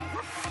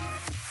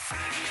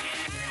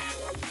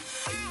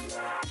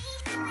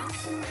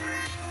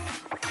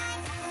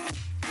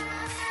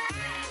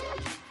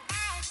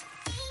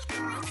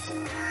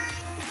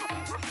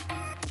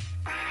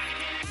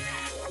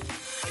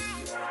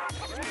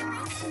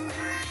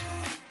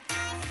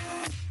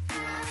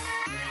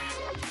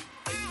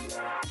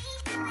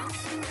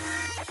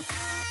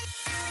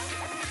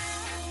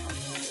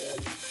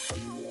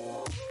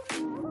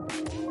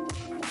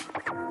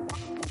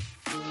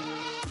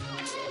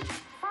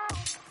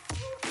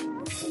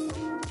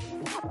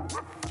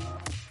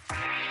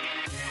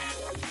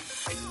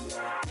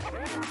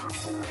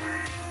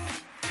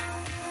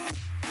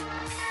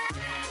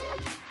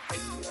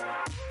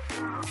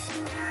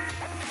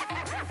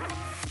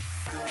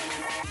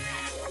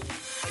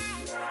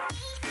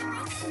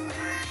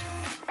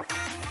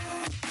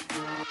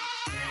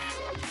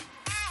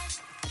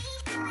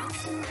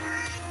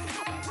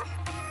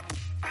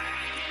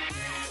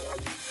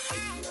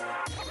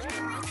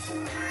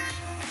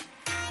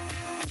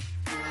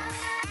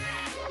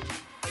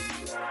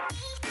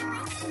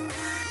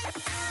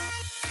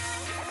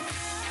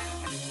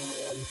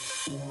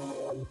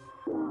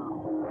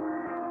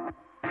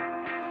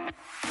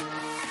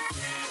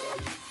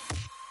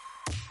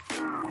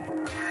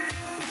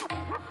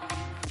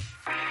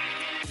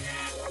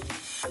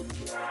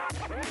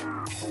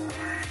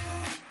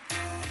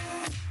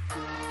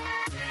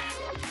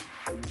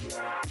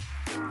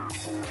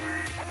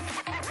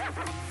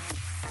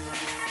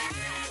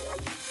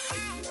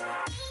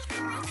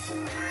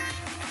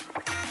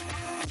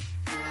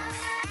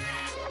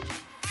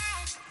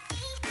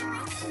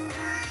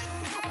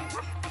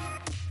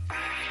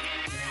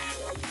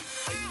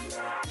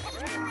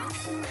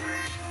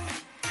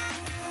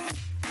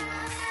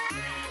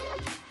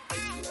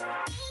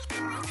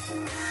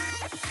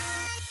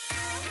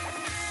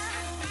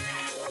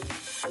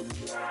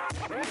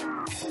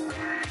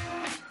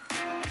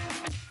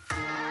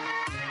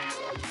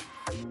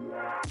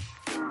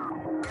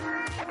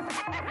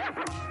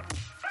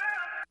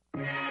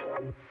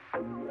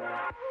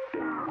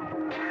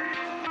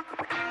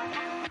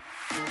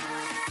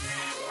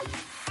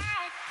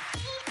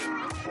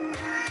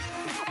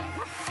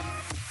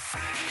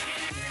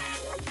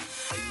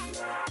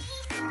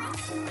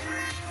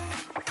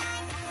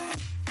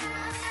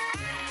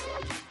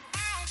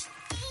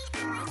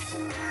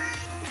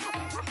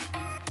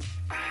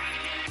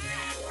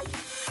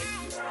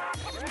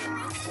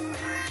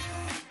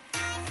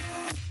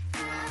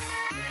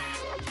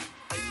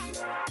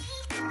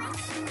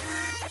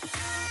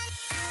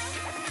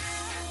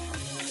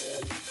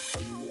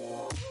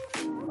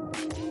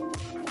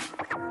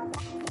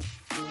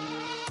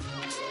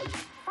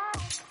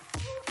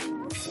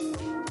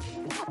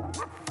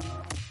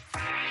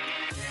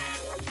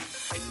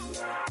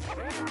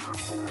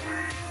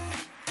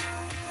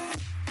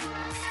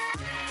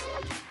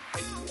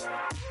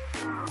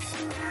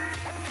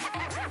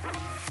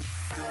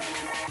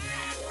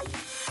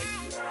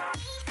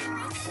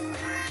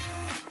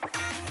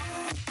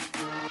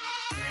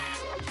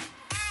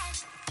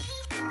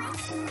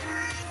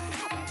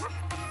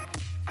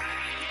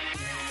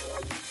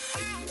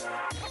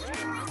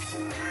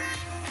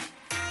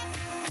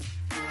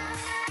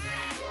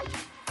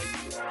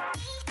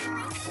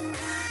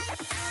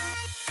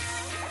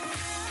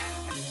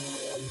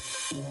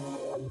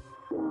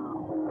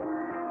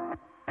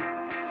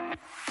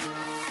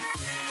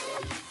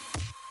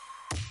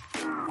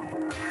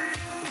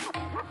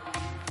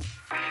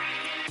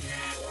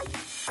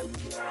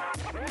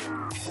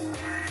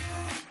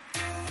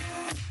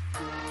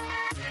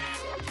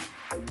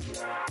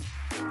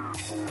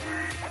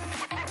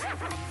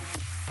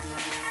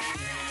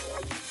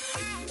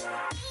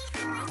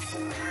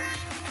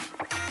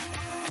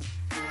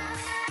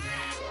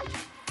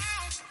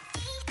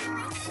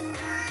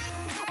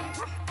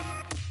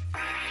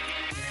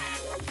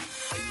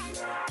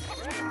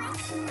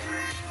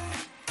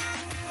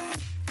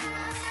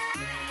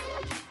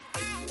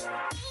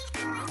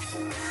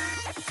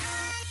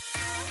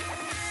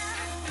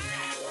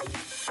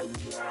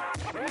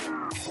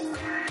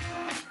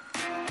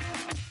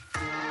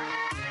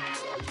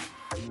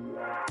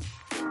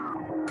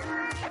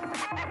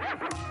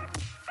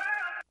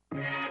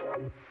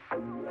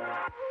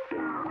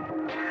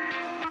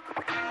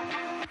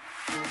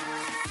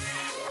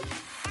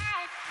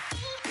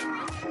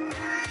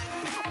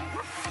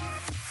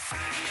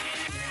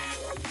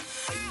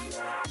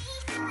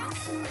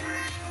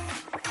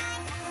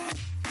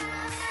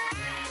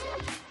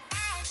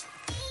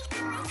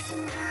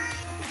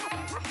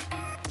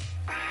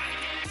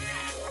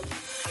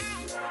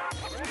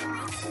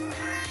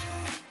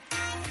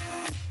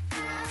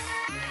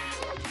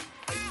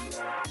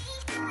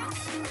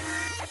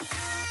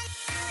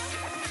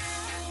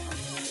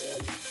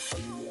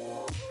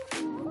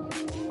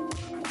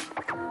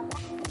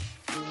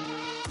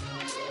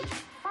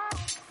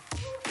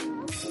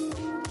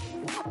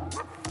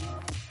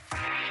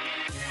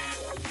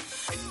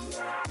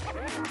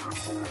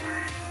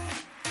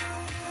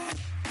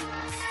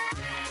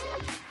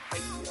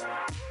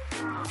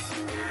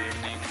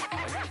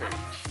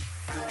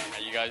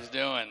Guys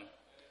doing?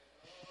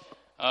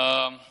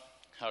 Have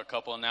a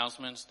couple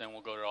announcements, then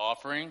we'll go to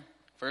offering.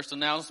 First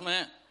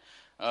announcement,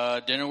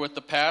 dinner with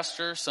the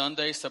pastor,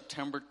 Sunday,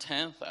 September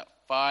 10th at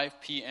 5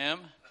 p.m.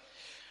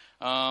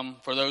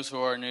 For those who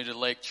are new to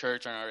Lake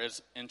Church and are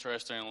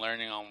interested in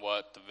learning on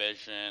what the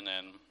vision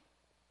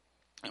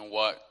and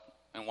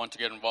want to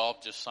get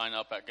involved, just sign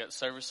up at Get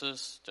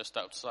Services just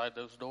outside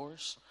those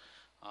doors.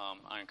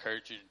 I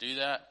encourage you to do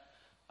that.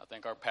 I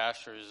think our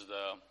pastor is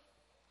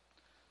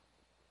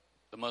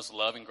the most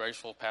loving,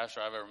 graceful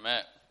pastor I've ever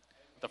met.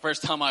 The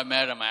first time I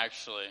met him,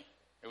 actually,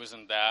 it was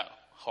in that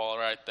hall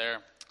right there.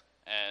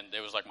 And it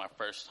was like my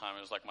first time.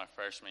 It was like my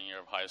freshman year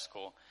of high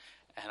school.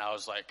 And I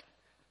was like,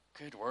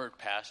 good word,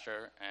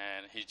 pastor.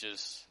 And he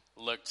just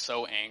looked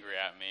so angry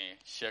at me,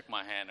 shook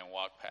my hand, and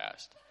walked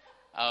past.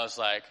 I was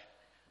like,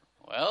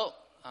 well,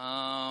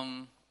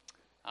 I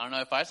don't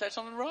know if I said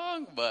something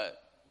wrong,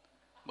 but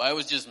it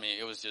was just me.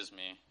 It was just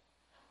me.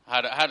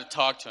 I had to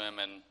talk to him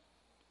and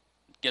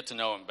get to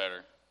know him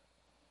better.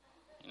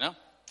 You know?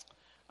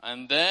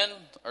 And then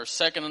our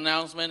second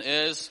announcement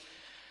is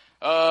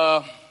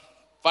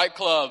Fight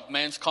Club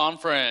Men's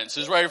Conference.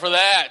 Who's ready for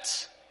that?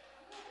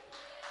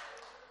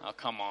 Oh,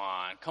 come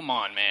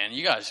on, man.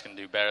 You guys can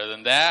do better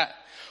than that.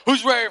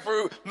 Who's ready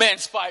for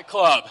Men's Fight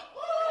Club?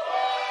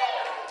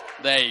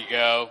 There you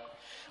go.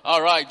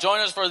 All right, join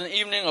us for the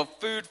evening of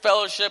food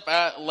fellowship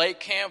at Lake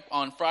Camp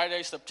on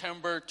Friday,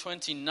 September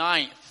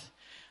 29th.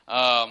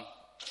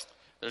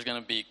 There's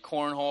going to be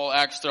cornhole,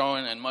 axe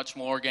throwing, and much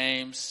more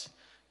games.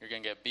 You're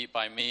going to get beat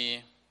by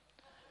me,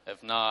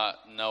 if not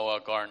Noah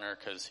Gardner,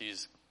 because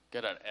he's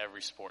good at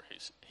every sport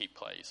he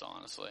plays,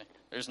 honestly.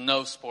 There's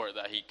no sport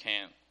that he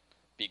can't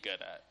be good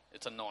at.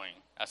 It's annoying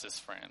as his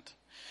friend.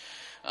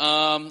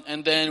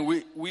 And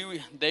then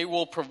they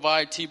will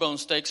provide T-bone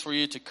steaks for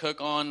you to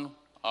cook on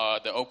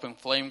the open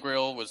flame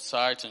grill with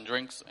sides and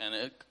drinks, and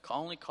it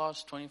only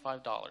costs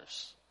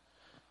 $25.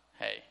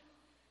 Hey,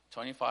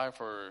 $25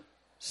 for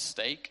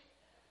steak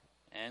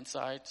and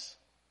sides?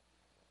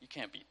 You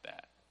can't beat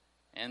that.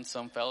 and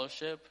some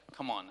fellowship.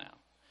 Come on now.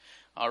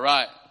 All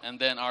right. And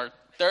then our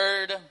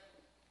third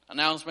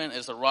announcement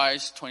is the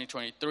Rise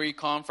 2023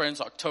 conference,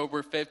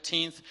 October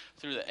 15th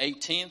through the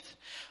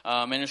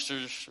 18th.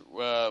 Ministers'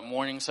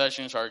 morning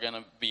sessions are going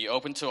to be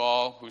open to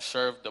all who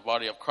serve the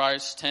body of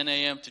Christ, 10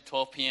 a.m. to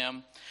 12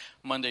 p.m.,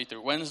 Monday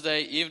through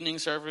Wednesday. Evening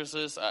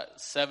services at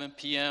 7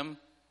 p.m.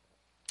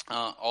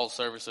 All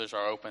services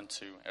are open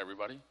to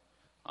everybody.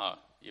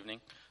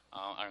 Evening.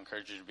 I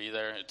encourage you to be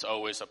there. It's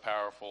always a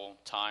powerful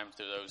time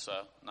through those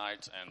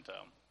nights, and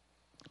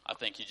I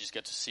think you just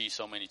get to see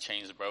so many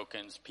chains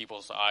broken,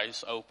 people's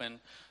eyes open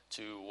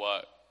to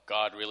what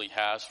God really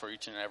has for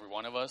each and every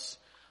one of us.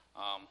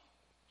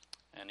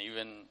 And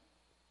even,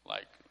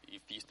 like,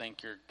 if you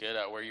think you're good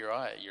at where you're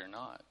at, you're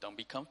not. Don't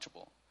be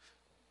comfortable.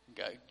 We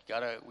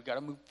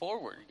gotta move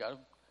forward.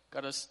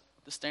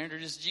 The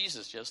standard is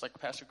Jesus, just like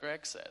Pastor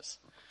Greg says.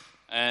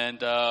 And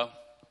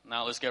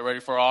now let's get ready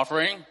for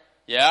offering.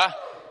 Yeah?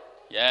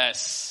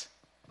 Yes.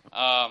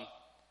 I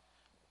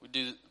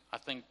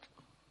think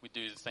we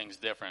do things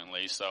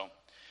differently. So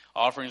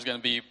offering is going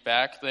to be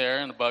back there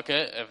in the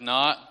bucket. If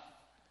not,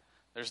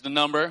 there's the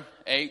number,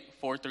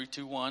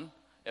 84321.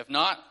 If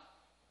not,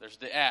 there's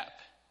the app.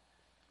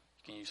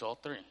 You can use all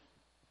three.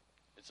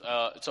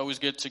 It's always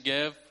good to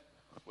give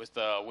with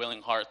a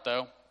willing heart,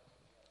 though,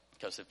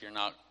 because if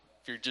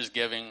you're just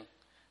giving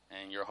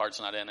and your heart's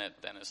not in it,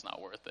 then it's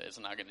not worth it. It's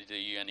not going to do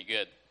you any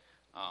good.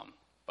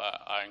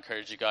 But I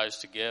encourage you guys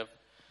to give,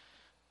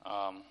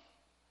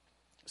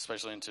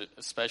 especially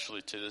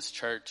to this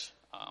church.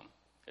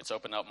 It's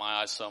opened up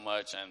my eyes so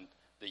much, and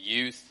the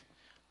youth,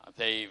 I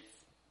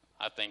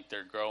think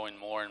they're growing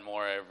more and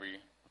more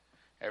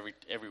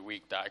every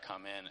week that I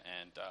come in,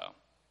 and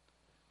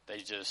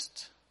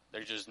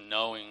they're just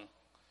knowing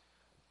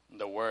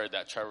the word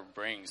that Trevor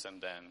brings.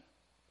 And then,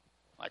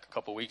 like a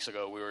couple weeks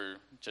ago, we were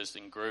just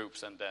in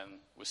groups, and then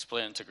we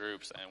split into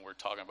groups, and we're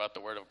talking about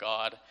the Word of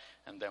God,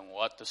 and then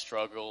what the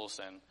struggles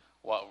and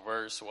what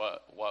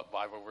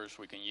Bible verse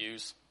we can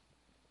use.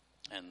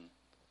 And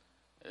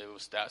it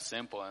was that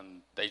simple,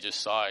 and they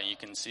just saw it. You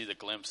can see the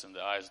glimpse in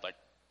the eyes, like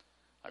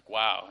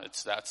wow,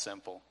 it's that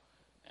simple,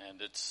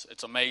 and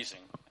it's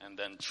amazing. And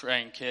then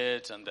train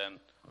kids, and then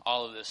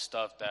all of this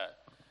stuff that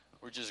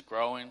we're just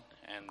growing.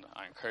 And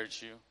I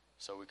encourage you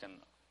so we can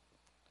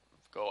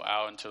go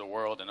out into the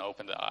world and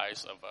open the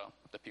eyes of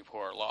the people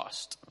who are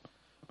lost.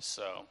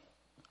 So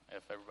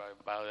if everybody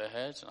bow their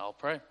heads, and I'll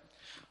pray.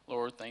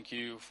 Lord, thank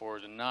you for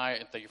tonight,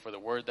 and thank you for the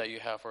word that you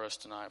have for us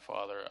tonight,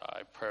 Father.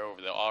 I pray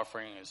over the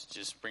offering. It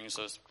just brings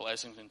us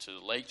blessings into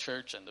the Lake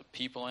Church and the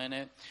people in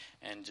it,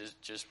 and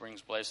just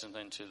brings blessings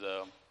into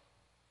the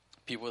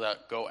people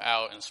that go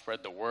out and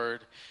spread the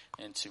word,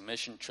 into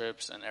mission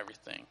trips and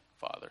everything,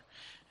 Father.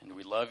 And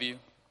we love you.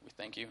 We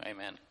thank you.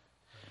 Amen.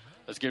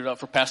 Let's give it up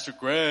for Pastor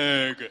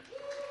Greg. Man,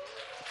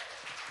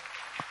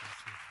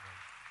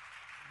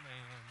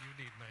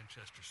 you need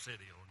Manchester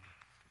City on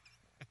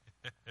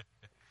you.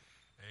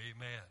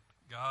 Amen.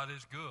 God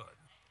is good.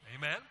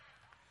 Amen.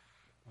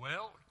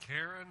 Well,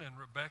 Karen and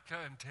Rebecca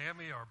and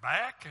Tammy are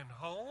back and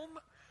home,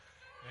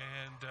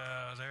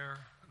 and they're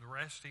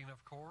resting,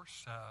 of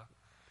course.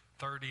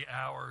 30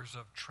 hours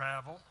of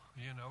travel,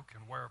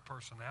 can wear a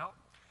person out.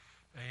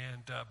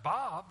 And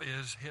Bob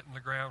is hitting the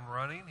ground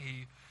running.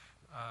 He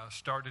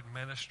started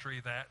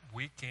ministry that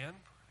weekend.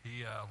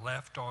 He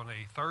left on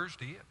a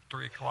Thursday at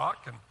 3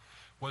 o'clock and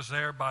was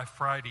there by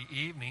Friday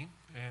evening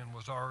and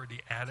was already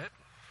at it.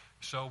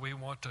 So we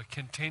want to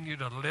continue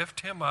to lift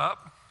him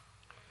up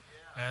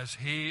as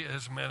he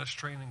is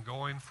ministering and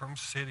going from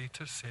city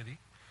to city.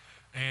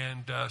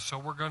 And so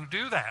we're going to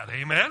do that,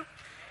 amen,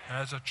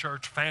 as a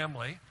church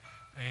family,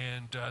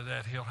 and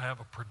that he'll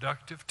have a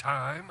productive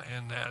time,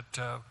 and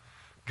that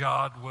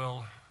God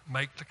will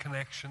make the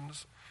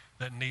connections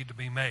that need to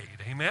be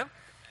made. Amen?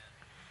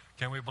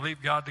 Can we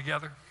believe God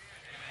together?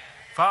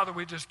 Amen. Father,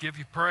 we just give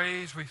you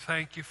praise. We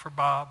thank you for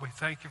Bob. We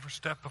thank you for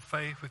Step of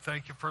Faith. We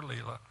thank you for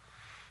Leela.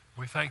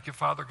 We thank you,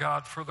 Father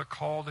God, for the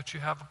call that you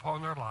have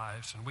upon their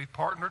lives. And we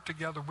partner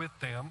together with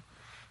them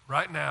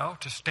right now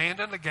to stand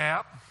in the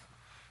gap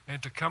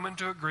and to come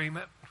into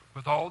agreement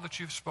with all that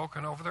you've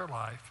spoken over their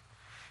life.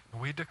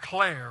 And we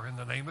declare in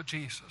the name of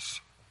Jesus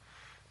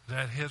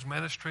that his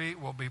ministry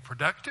will be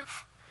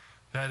productive,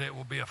 that it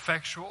will be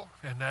effectual,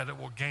 and that it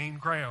will gain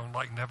ground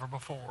like never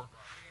before.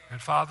 And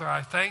Father,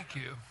 I thank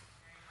you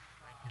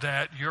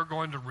that you're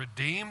going to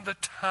redeem the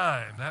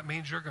time. That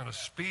means you're going to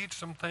speed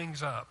some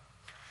things up.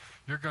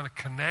 You're going to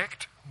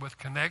connect with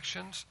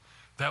connections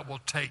that will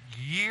take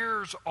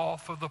years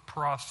off of the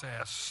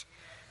process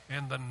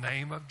in the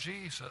name of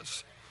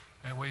Jesus.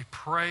 And we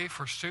pray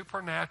for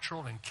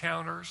supernatural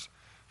encounters,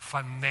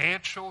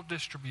 financial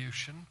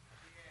distribution,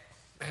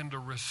 and the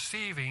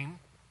receiving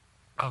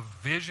of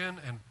vision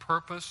and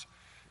purpose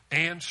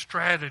and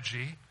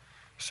strategy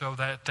so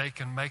that they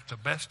can make the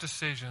best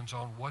decisions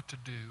on what to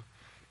do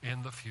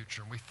in the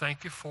future. We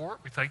thank you for it.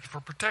 We thank you for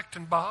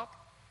protecting Bob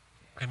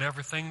and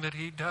everything that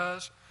he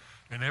does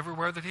and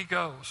everywhere that he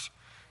goes.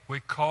 We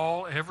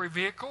call every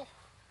vehicle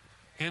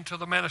into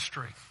the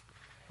ministry.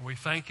 We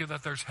thank you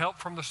that there's help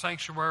from the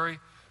sanctuary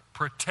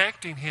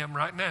protecting him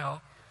right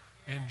now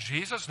in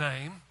Jesus'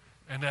 name,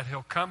 and that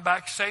he'll come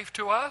back safe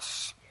to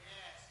us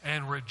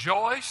and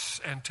rejoice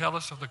and tell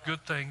us of the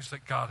good things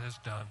that God has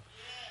done.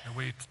 And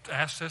we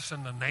ask this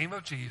in the name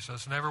of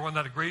Jesus. And everyone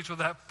that agrees with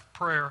that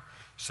prayer,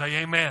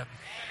 say amen.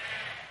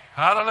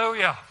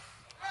 Hallelujah.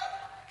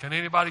 Can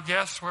anybody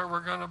guess where we're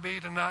going to be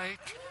tonight?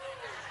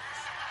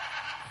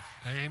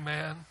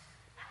 Amen.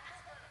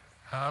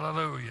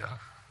 Hallelujah.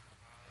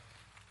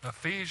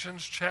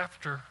 Ephesians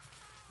chapter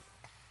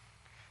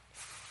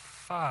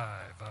 5,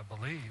 I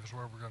believe, is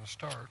where we're going to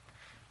start.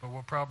 But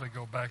we'll probably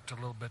go back to a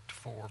little bit to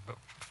 4, but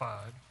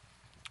 5.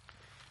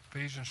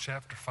 Ephesians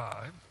chapter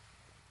 5.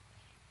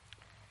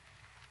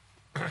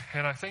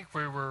 And I think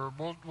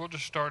we'll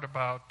just start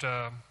about,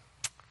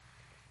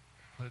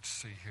 let's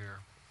see here.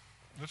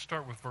 Let's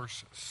start with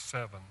verse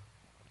 7.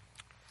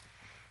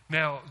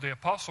 Now, the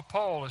Apostle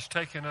Paul has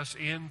taken us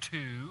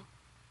into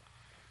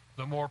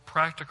the more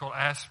practical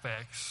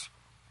aspects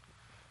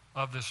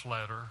of this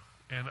letter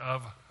and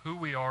of who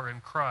we are in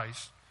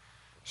Christ,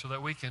 so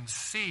that we can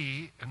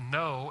see and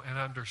know and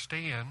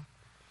understand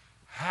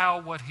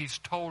how what he's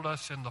told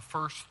us in the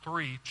first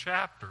 3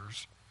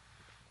 chapters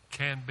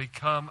can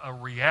become a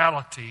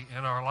reality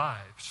in our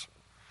lives.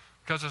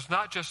 Because it's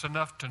not just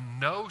enough to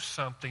know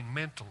something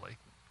mentally.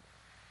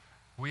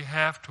 We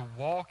have to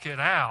walk it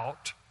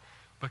out,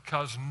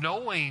 because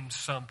knowing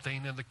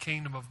something in the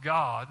kingdom of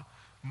God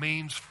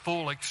means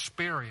full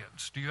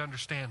experience. Do you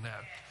understand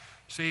that?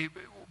 See,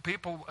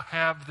 people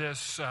have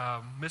this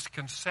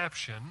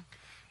misconception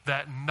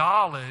that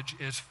knowledge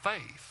is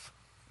faith.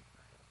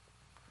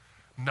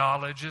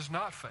 Knowledge is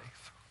not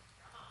faith.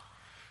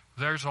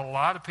 There's a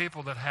lot of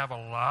people that have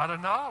a lot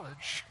of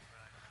knowledge,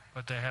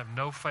 but they have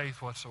no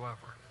faith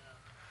whatsoever.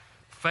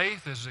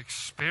 Faith is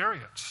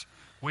experience.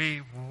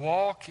 We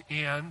walk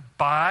in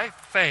by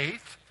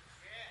faith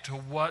to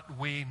what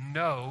we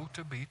know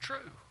to be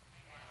true.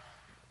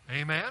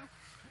 Amen?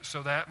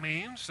 So that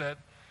means that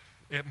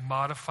it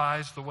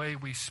modifies the way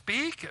we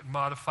speak. It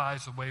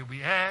modifies the way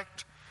we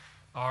act.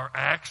 Our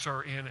acts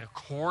are in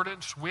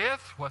accordance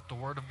with what the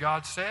Word of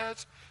God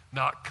says,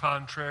 not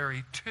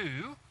contrary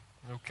to.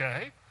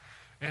 Okay?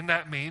 And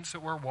that means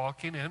that we're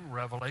walking in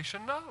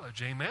revelation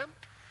knowledge. Amen?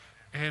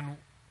 And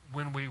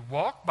when we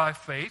walk by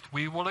faith,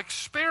 we will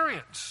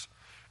experience.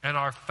 And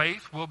our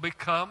faith will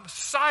become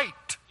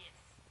sight.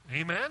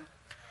 Amen?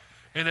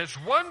 And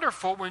it's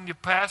wonderful when you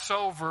pass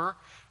over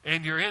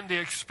and you're in the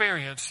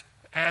experience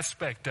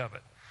aspect of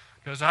it.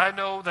 Because I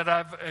know that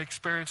I've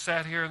experienced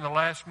that here in the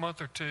last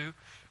month or two,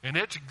 and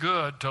it's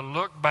good to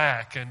look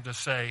back and to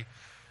say,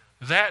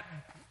 that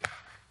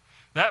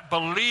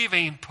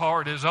believing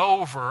part is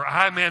over.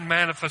 I'm in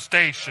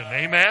manifestation.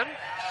 Amen?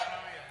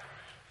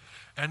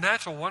 And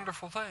that's a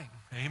wonderful thing.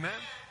 Amen?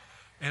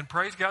 And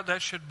praise God,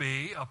 that should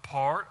be a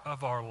part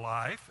of our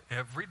life,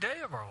 every day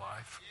of our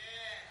life.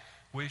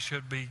 We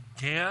should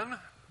begin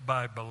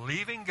by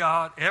believing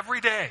God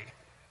every day,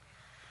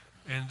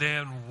 and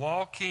then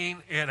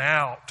walking it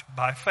out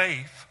by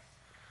faith,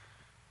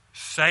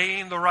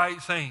 saying the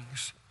right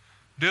things,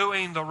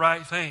 doing the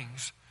right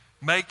things,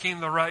 making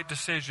the right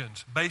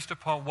decisions based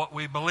upon what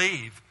we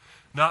believe,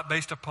 not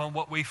based upon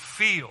what we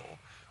feel,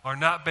 or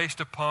not based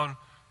upon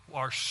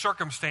our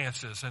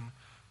circumstances and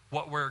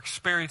what we're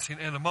experiencing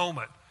in a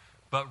moment,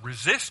 but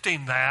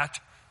resisting that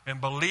and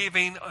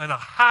believing in a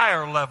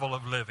higher level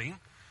of living.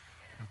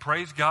 And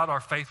praise God, our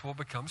faith will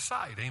become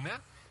sight. Amen?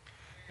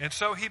 And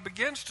so he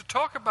begins to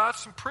talk about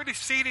some pretty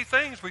seedy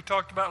things we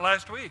talked about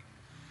last week.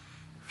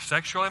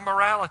 Sexual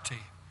immorality,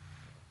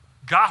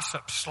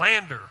 gossip,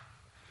 slander,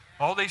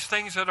 all these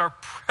things that are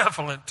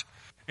prevalent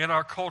in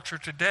our culture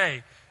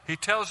today. He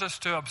tells us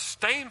to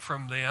abstain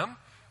from them,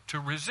 to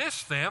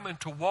resist them, and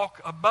to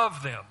walk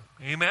above them.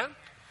 Amen?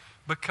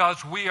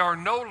 Because we are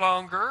no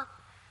longer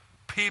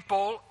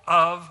people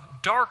of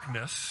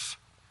darkness.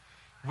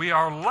 We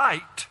are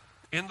light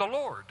in the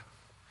Lord.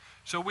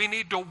 So we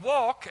need to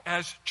walk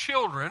as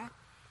children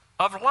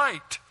of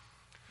light.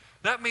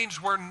 That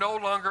means we're no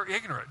longer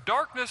ignorant.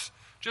 Darkness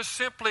just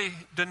simply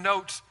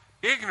denotes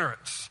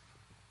ignorance.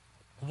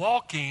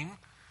 Walking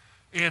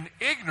in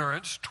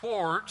ignorance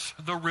towards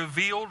the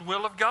revealed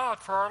will of God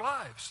for our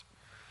lives.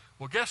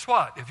 Well, guess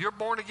what? If you're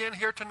born again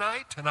here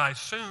tonight, and I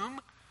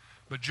assume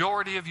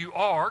majority of you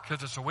are,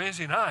 because it's a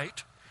Wednesday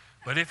night,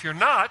 but if you're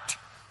not,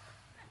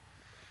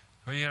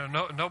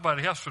 well,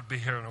 nobody else would be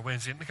here on a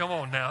Wednesday. Come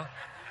on now.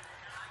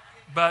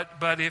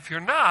 But if you're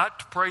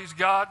not, praise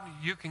God,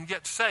 you can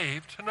get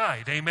saved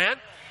tonight. Amen?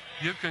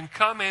 You can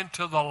come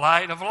into the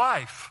light of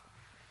life.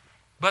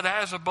 But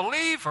as a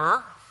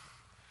believer,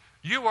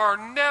 you are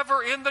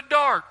never in the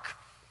dark.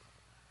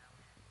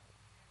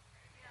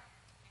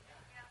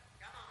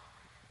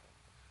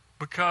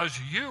 Because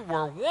you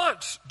were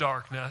once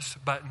darkness,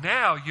 but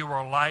now you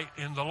are light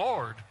in the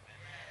Lord.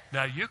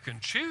 Now you can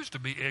choose to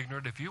be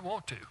ignorant if you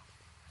want to.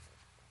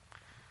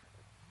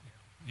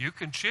 You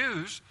can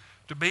choose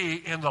to be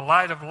in the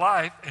light of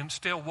life and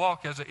still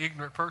walk as an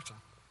ignorant person.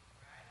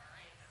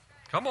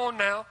 Come on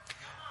now.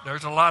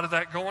 There's a lot of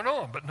that going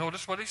on. But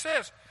notice what he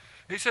says.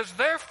 He says,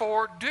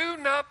 therefore, do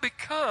not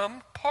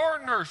become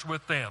partners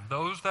with them,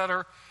 those that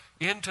are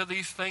into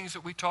these things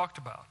that we talked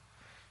about,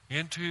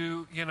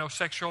 into,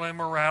 sexual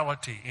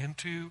immorality,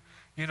 into,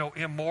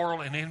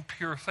 immoral and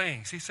impure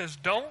things. He says,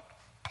 don't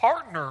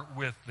partner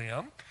with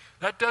them.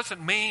 That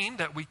doesn't mean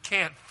that we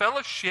can't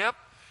fellowship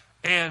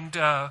and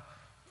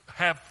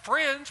have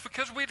friends,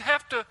 because we'd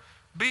have to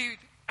be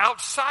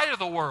outside of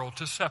the world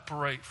to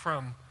separate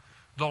from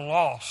the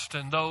lost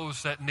and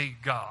those that need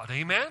God.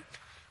 Amen?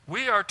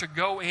 We are to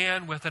go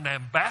in with an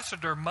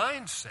ambassador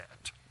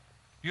mindset.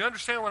 You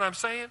understand what I'm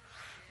saying?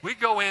 We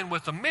go in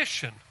with a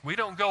mission. We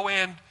don't go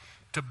in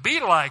to be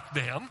like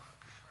them.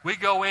 We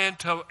go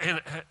into,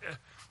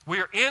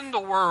 we're in the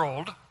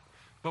world,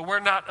 but we're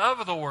not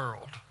of the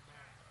world.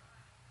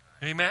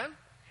 Amen?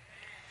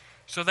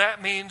 So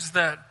that means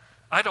that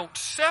I don't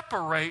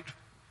separate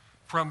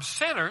from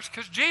sinners,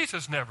 because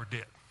Jesus never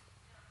did.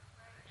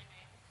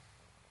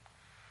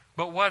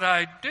 But what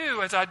I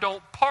do is I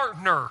don't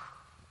partner.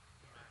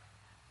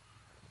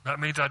 That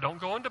means I don't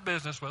go into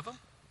business with them,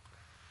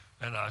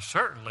 and I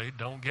certainly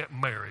don't get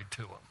married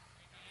to them.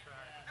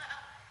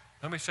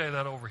 Let me say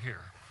that over here.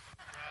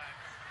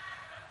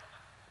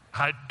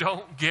 I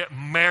don't get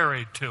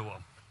married to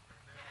them.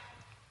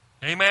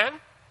 Amen?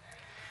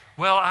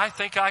 Well, I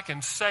think I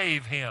can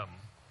save him.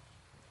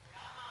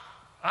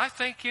 I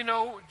think,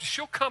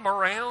 she'll come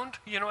around,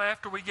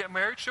 after we get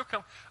married. She'll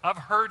come. I've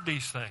heard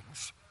these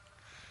things.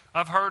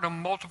 I've heard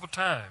them multiple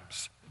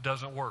times. It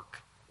doesn't work.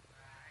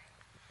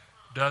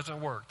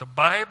 Doesn't work. The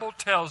Bible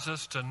tells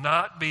us to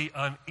not be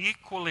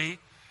unequally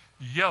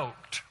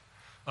yoked.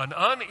 An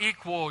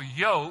unequal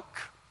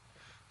yoke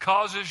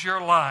causes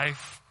your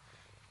life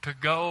to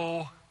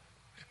go.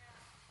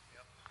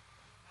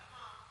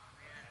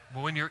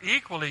 But when you're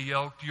equally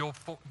yoked, you'll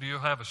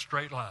have a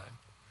straight line.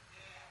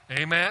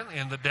 Amen?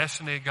 In the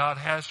destiny God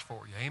has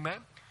for you. Amen?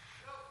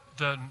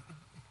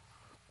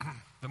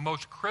 The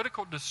most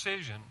critical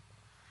decision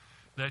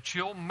that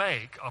you'll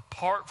make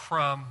apart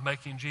from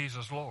making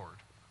Jesus Lord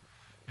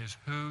is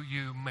who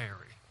you marry.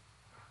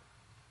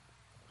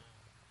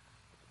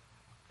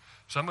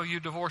 Some of you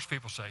divorced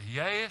people say,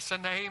 yes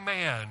and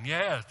amen.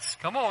 Yes.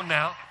 Come on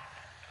now.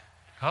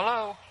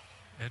 Hello.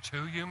 It's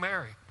who you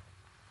marry.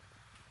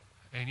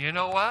 And you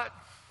know what?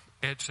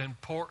 It's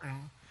important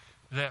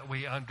that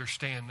we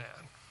understand that.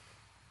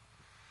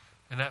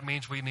 And that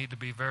means we need to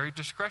be very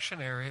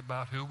discretionary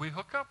about who we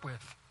hook up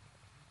with.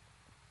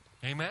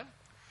 Amen?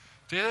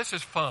 See, this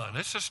is fun.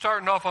 This is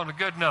starting off on a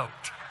good note.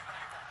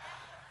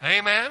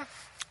 Amen?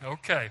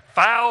 Okay.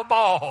 Foul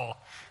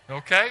ball.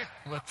 Okay?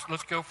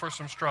 Let's go for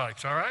some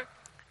strikes, all right?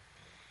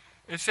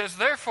 It says,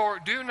 therefore,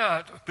 do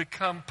not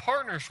become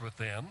partners with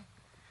them,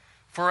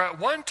 for at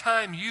one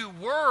time you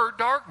were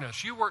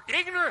darkness. You were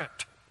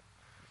ignorant.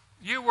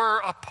 You were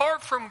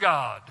apart from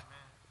God.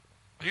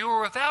 You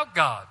were without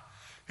God.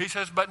 He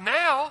says, but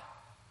now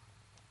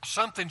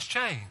something's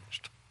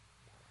changed.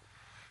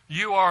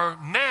 You are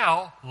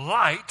now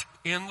light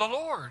in the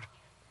Lord.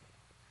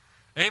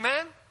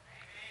 Amen?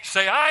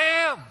 Say,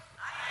 I am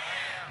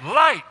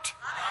light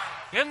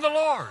in the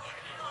Lord.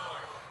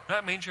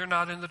 That means you're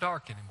not in the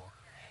dark anymore.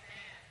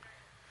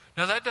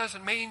 Now, that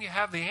doesn't mean you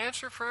have the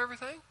answer for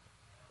everything.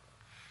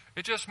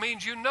 It just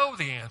means you know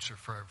the answer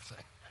for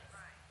everything.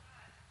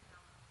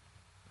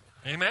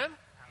 Amen?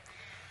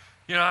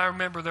 I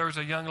remember there was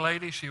a young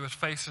lady. She was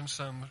facing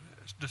some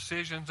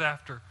decisions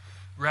after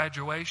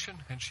graduation,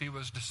 and she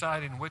was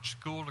deciding which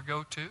school to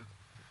go to.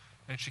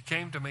 And she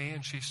came to me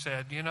and she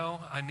said,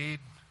 I need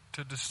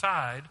to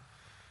decide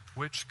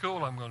which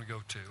school I'm going to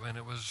go to. And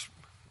it was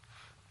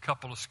a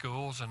couple of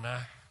schools, and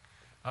I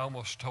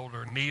almost told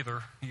her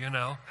neither,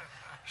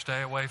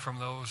 Stay away from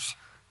those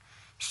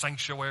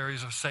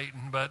sanctuaries of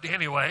Satan. But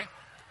anyway,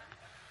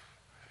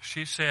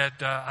 she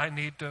said, I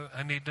need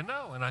to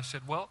know. And I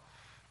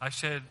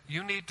said,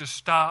 you need to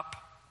stop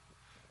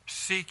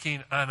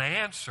seeking an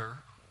answer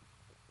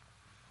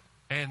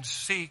and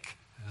seek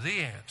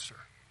the answer.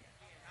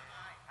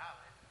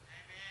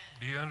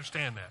 Do you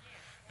understand that?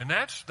 And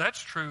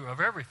that's true of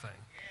everything.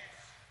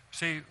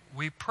 See,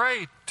 we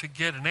pray to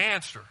get an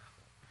answer.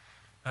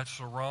 That's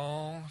the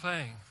wrong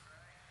thing.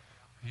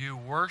 You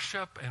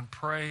worship and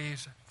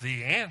praise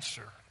the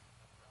answer,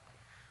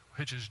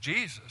 which is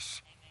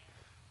Jesus,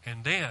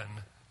 and then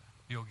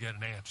you'll get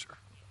an answer.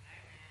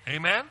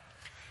 Amen?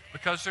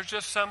 Because there's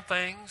just some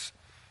things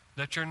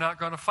that you're not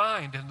going to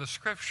find in the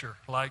Scripture,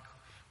 like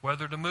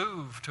whether to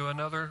move to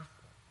another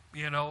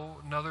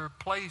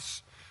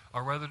place,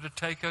 or whether to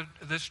take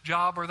this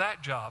job or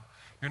that job.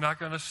 You're not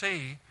going to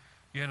see,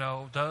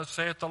 thus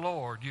saith the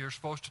Lord, you're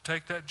supposed to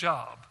take that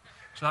job.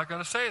 It's not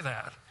going to say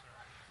that.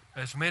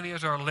 As many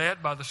as are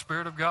led by the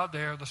Spirit of God,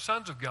 they are the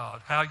sons of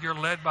God. How you're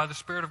led by the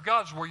Spirit of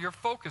God is where your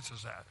focus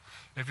is at.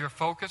 If your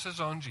focus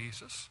is on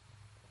Jesus,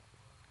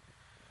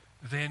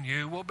 then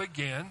you will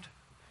begin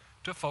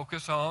to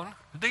focus on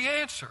the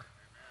answer.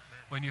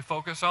 When you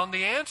focus on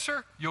the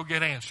answer, you'll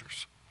get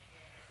answers.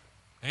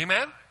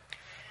 Amen?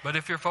 But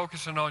if you're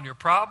focusing on your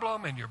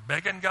problem and you're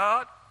begging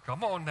God,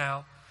 come on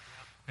now.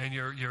 and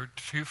you're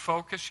too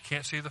focused, you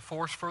can't see the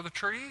forest for the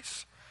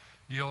trees,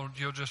 you'll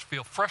just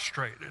feel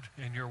frustrated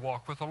in your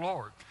walk with the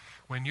Lord.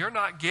 When you're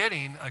not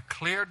getting a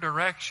clear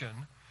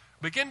direction,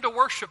 begin to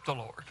worship the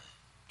Lord.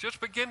 Just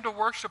begin to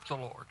worship the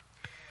Lord.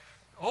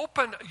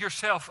 Open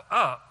yourself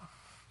up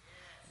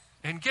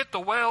and get the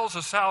wells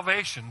of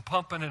salvation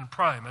pumping and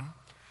priming,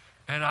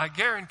 and I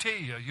guarantee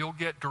you, you'll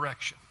get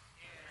direction.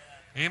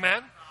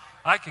 Amen?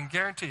 I can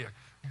guarantee you.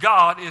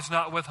 God is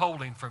not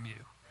withholding from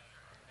you.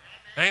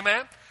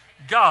 Amen?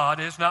 God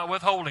is not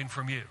withholding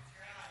from you.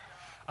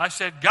 I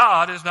said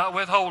God is not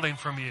withholding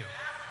from you.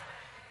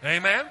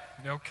 Amen?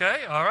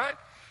 Okay, all right.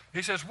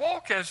 He says,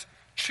 walk as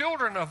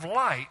children of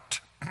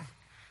light,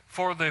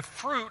 for the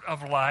fruit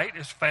of light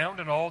is found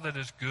in all that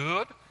is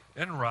good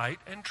and right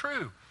and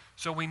true.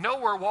 So we know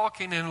we're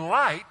walking in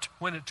light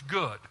when it's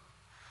good,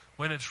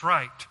 when it's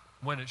right,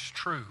 when it's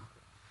true.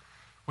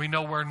 We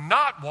know we're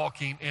not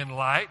walking in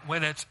light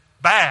when it's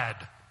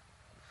bad,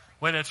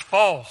 when it's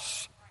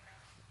false.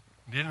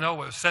 Didn't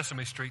know it was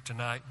Sesame Street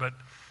tonight, but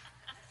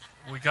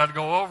we got to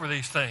go over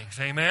these things.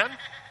 Amen?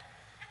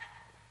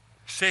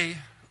 See,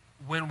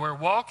 when we're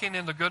walking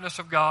in the goodness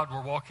of God,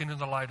 we're walking in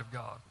the light of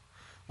God.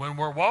 When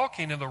we're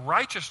walking in the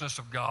righteousness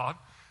of God,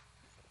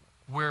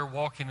 we're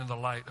walking in the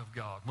light of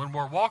God. When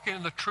we're walking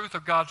in the truth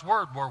of God's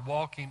word, we're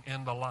walking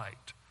in the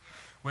light.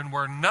 When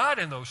we're not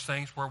in those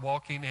things, we're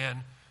walking in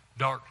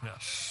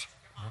darkness.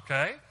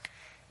 Okay?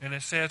 And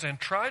it says, and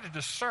try to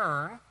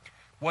discern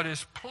what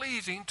is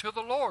pleasing to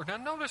the Lord.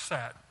 And notice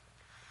that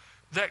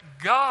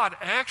God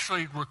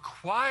actually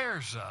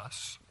requires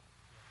us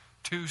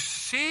to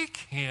seek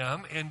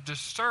Him in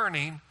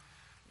discerning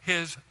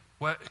His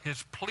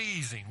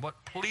pleasing,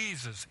 what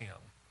pleases Him.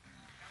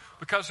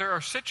 Because there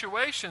are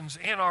situations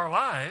in our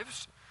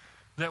lives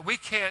that we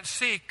can't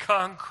see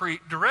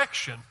concrete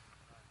direction.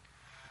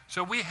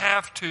 So we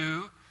have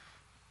to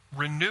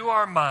renew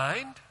our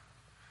mind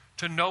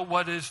to know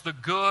what is the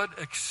good,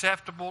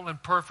 acceptable,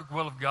 and perfect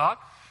will of God.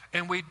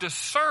 And we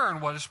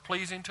discern what is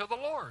pleasing to the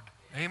Lord.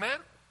 Amen?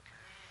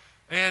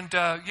 And,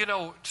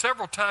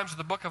 several times in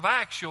the book of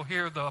Acts, you'll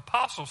hear the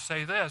apostles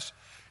say this,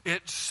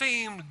 it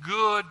seemed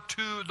good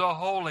to the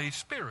Holy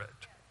Spirit.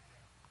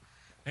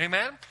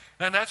 Amen?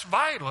 And that's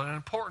vital and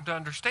important to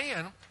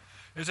understand,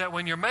 is that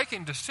when you're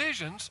making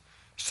decisions,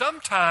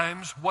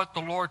 sometimes what the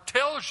Lord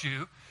tells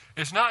you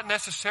is not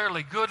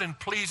necessarily good and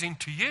pleasing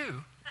to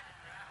you,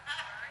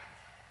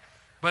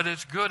 but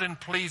it's good and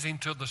pleasing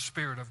to the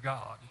Spirit of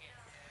God.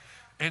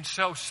 And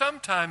so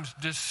sometimes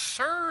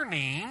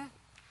discerning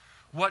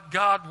what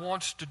God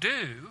wants to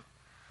do,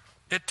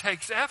 it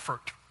takes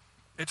effort.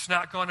 It's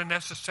not going to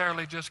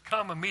necessarily just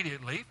come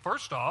immediately.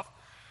 First off,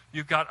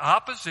 you've got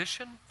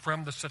opposition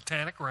from the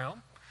satanic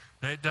realm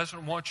that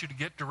doesn't want you to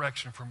get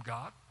direction from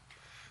God.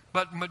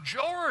 But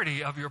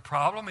majority of your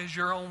problem is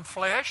your own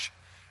flesh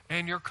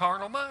and your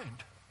carnal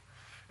mind.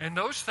 And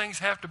those things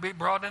have to be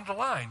brought into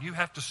line. You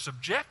have to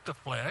subject the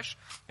flesh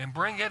and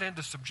bring it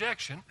into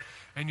subjection.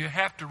 And you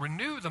have to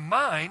renew the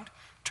mind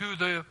to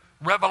the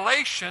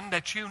revelation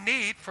that you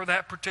need for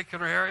that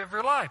particular area of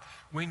your life.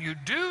 When you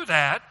do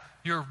that,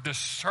 you're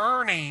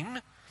discerning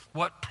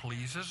what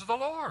pleases the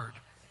Lord.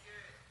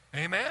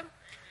 Amen?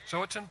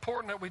 So it's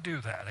important that we do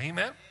that.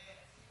 Amen?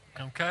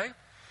 Okay?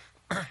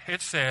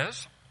 It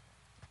says,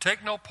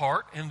 take no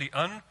part in the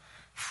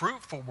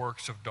unfruitful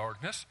works of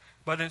darkness,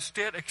 but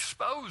instead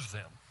expose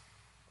them.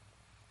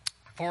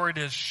 For it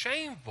is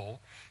shameful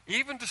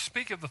even to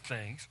speak of the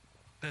things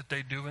that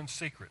they do in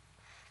secret.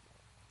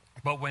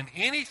 But when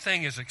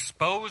anything is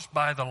exposed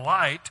by the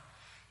light,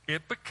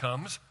 it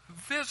becomes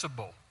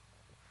visible.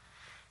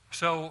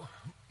 So,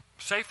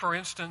 say for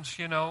instance,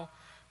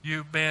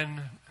 you've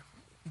been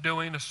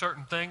doing a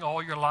certain thing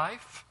all your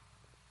life,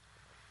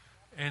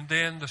 and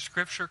then the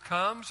scripture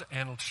comes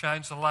and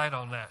shines the light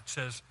on that. It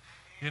says,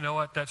 you know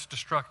what, that's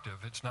destructive.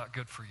 It's not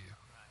good for you.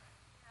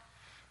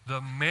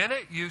 The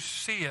minute you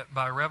see it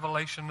by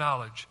revelation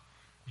knowledge,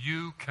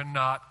 you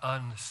cannot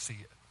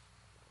unsee it.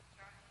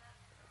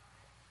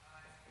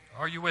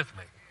 Are you with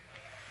me?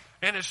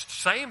 And it's the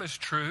same is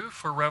true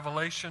for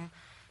revelation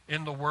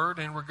in the Word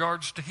in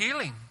regards to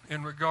healing,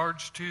 in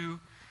regards to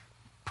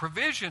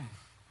provision.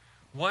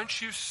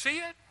 Once you see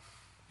it,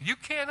 you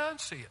can't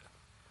unsee it.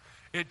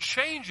 It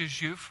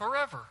changes you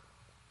forever.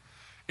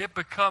 It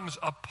becomes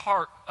a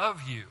part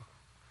of you.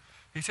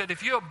 He said,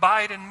 if you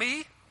abide in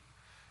me,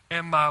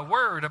 and my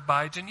word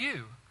abides in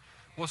you.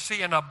 Well,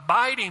 see, an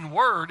abiding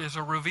word is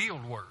a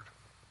revealed word.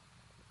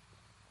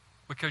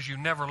 Because you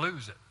never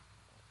lose it.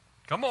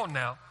 Come on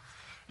now.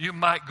 You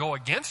might go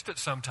against it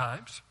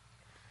sometimes,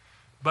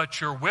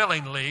 but you're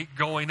willingly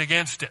going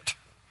against it.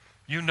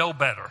 You know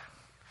better.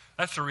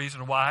 That's the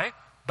reason why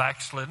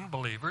backslidden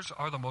believers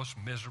are the most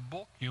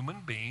miserable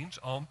human beings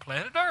on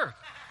planet Earth.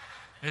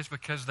 It's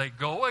because they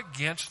go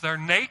against their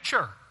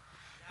nature.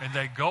 And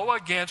they go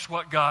against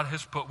what God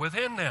has put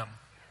within them.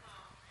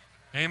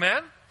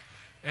 Amen?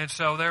 And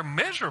so they're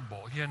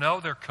miserable.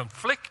 They're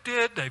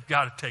conflicted. They've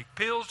got to take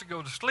pills to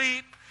go to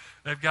sleep.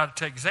 They've got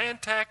to take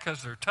Zantac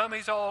because their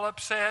tummy's all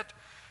upset.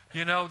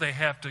 You know, they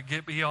have to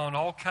be on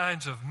all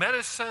kinds of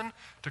medicine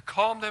to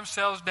calm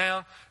themselves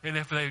down. And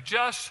if they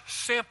just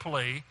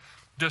simply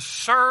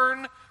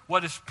discern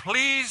what is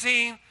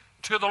pleasing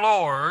to the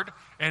Lord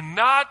and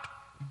not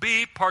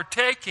be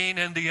partaking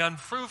in the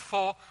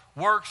unfruitful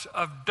works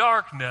of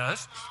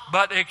darkness,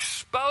 but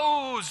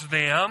expose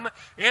them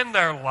in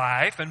their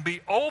life and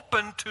be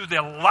open to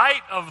the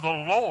light of the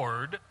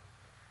Lord,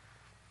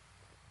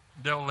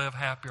 they'll live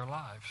happier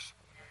lives.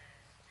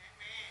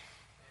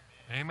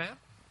 Amen?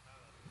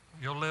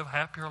 You'll live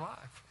happier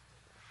life.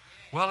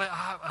 Well,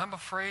 I'm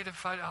afraid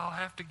I'll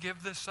have to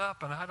give this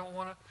up, and I don't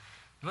want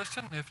to.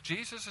 Listen, if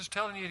Jesus is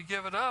telling you to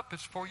give it up,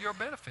 it's for your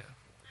benefit.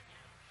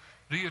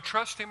 Do you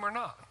trust him or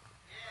not?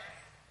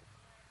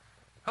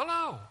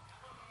 Hello.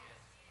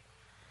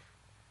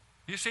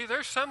 You see,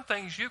 there's some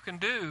things you can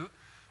do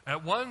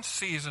at one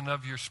season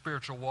of your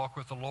spiritual walk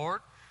with the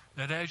Lord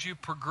that as you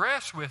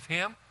progress with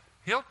him,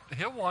 he'll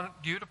want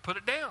you to put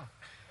it down.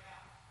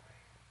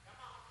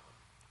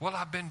 Well,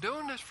 I've been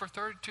doing this for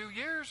 32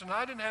 years and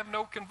I didn't have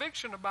no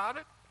conviction about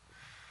it.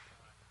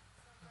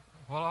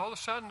 Well, all of a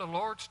sudden the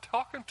Lord's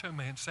talking to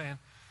me and saying,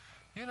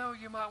 you know,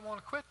 you might want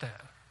to quit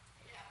that.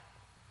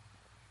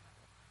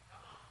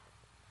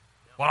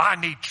 Well, I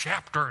need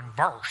chapter and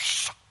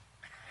verse.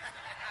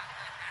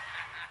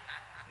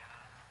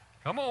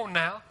 Come on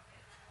now.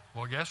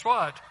 Well, guess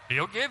what?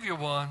 He'll give you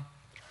one.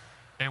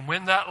 And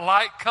when that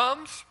light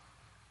comes,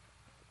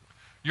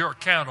 you're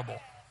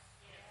accountable.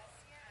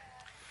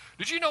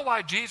 Did you know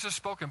why Jesus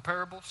spoke in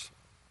parables?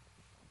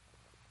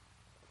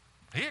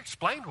 He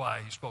explained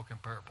why he spoke in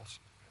parables.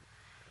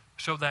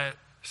 So that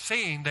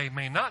seeing they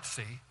may not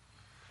see,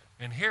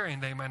 and hearing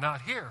they may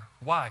not hear.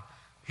 Why?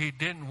 He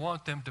didn't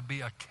want them to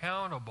be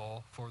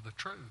accountable for the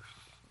truth.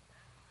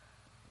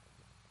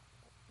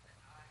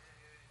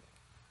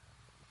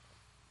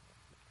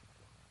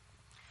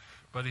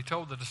 But he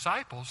told the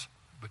disciples,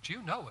 but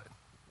you know it.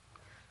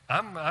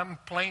 I'm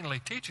plainly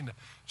teaching them.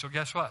 So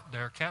guess what?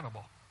 They're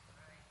accountable.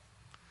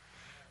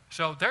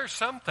 So there's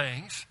some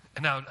things,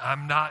 and now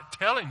I'm not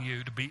telling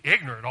you to be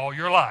ignorant all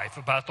your life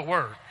about the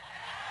Word.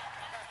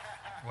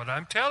 What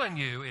I'm telling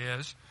you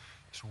is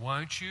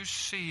once you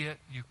see it,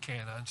 you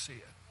can't unsee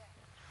it.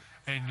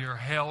 And you're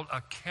held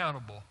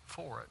accountable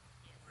for it.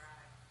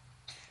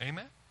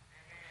 Amen?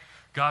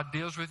 God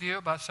deals with you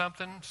about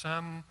something,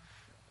 some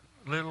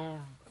little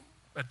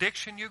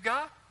addiction you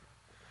got.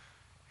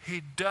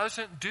 He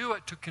doesn't do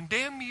it to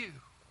condemn you.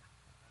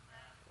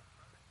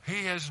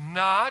 He is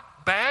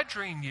not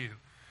badgering you.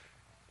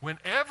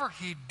 Whenever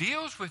he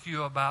deals with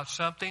you about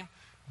something,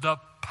 the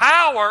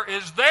power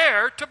is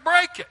there to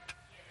break it.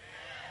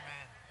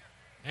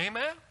 Amen?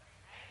 Amen?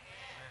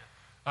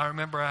 I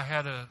remember I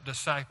had a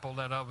disciple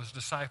that I was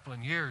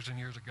discipling years and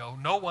years ago.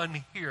 No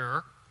one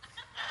here.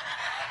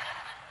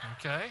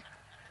 Okay?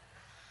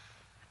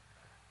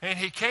 And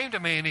he came to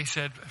me and he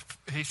said,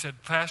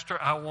 Pastor,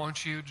 I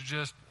want you to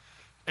just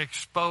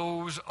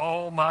expose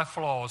all my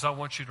flaws. I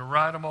want you to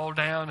write them all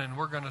down, and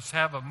we're going to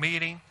have a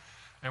meeting,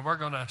 and we're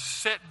going to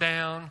sit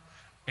down,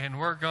 and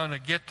we're going to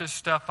get this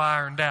stuff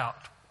ironed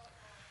out.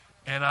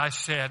 And I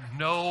said,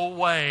 no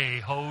way,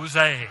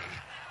 Jose.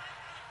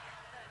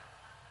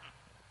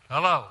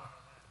 Hello.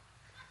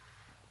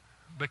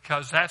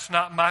 Because that's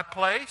not my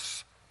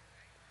place.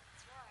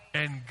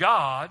 And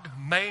God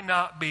may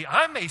not be,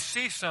 I may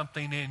see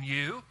something in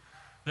you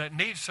that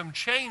needs some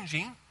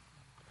changing,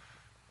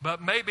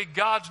 but maybe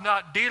God's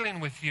not dealing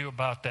with you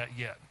about that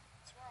yet.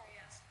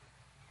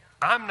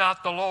 I'm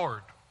not the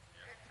Lord.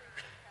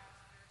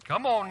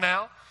 Come on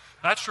now.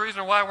 That's the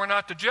reason why we're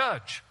not the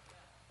judge.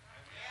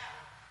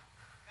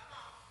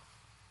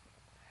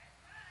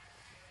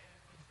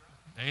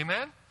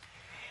 Amen?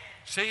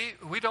 See,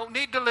 we don't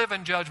need to live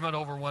in judgment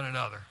over one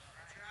another.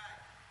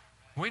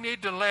 We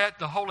need to let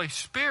the Holy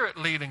Spirit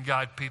lead and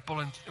guide people,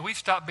 and we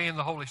stop being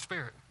the Holy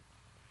Spirit.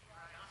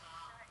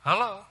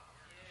 Hello?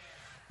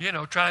 You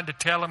know, trying to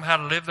tell them how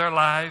to live their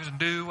lives and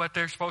do what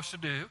they're supposed to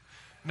do.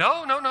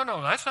 No.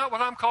 That's not what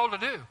I'm called to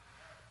do.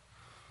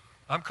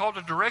 I'm called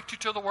to direct you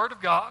to the Word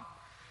of God.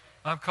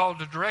 I'm called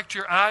to direct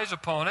your eyes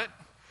upon it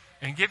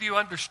and give you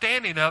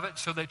understanding of it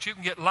so that you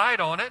can get light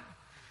on it,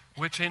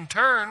 which in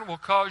turn will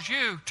cause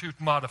you to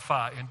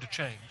modify and to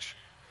change.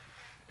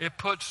 It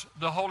puts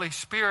the Holy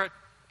Spirit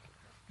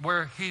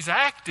where He's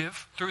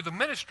active through the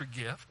ministry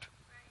gift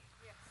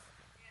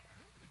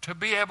to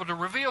be able to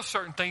reveal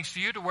certain things to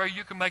you to where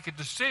you can make a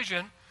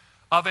decision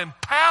of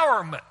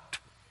empowerment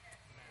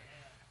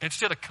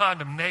instead of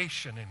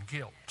condemnation and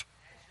guilt.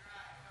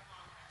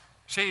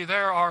 See,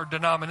 there are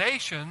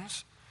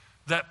denominations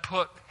that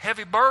put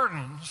heavy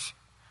burdens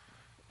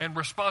and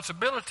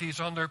responsibilities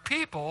on their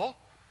people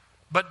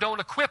but don't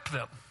equip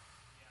them.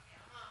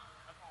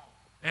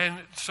 And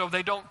so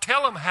they don't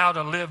tell them how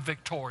to live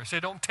victorious. They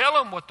don't tell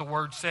them what the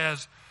Word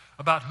says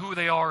about who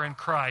they are in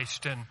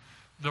Christ, and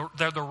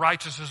they're the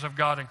righteousness of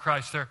God in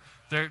Christ.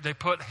 They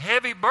put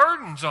heavy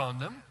burdens on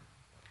them.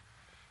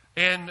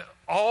 And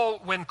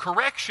when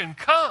correction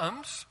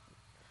comes,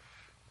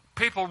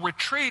 people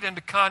retreat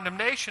into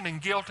condemnation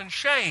and guilt and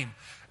shame.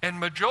 And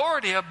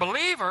majority of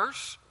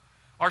believers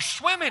are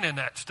swimming in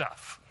that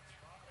stuff.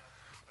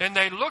 And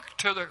they look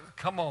to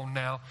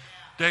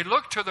they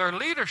look to their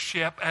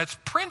leadership as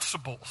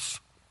principals.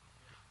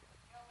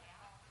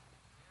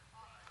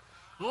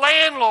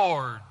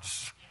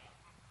 Landlords.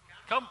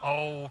 Come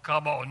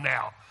on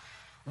now.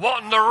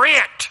 Wanting the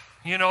rent.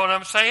 You know what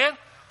I'm saying?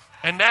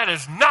 And that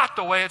is not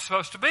the way it's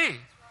supposed to be.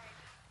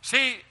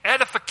 See,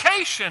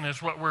 edification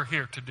is what we're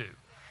here to do.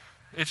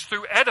 It's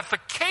through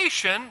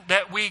edification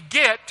that we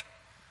get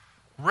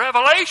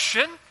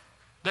revelation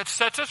that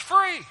sets us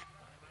free.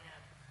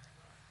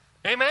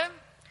 Amen?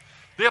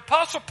 The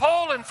Apostle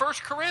Paul in 1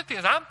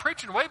 Corinthians, I'm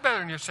preaching way better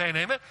than you're saying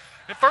amen.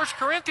 In 1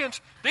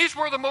 Corinthians, these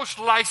were the most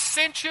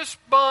licentious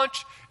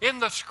bunch in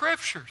the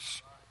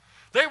Scriptures.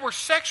 They were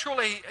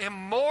sexually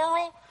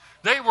immoral.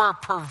 They were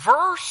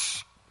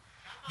perverse.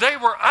 They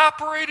were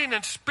operating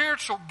in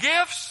spiritual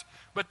gifts,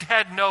 but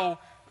had no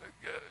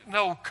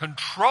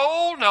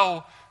control,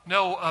 no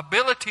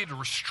ability to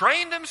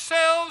restrain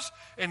themselves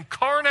in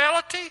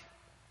carnality.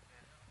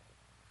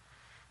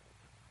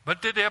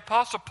 But did the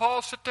Apostle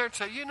Paul sit there and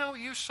say,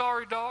 you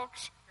sorry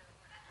dogs,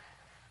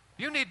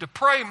 you need to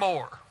pray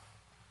more.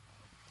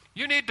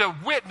 You need to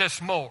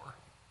witness more.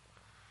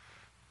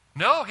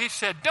 No, he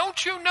said,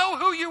 don't you know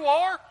who you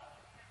are?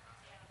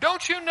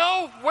 Don't you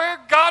know where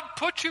God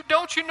put you?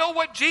 Don't you know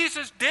what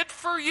Jesus did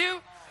for you?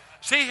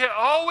 See, he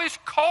always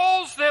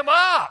calls them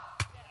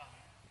up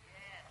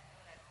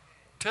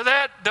to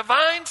that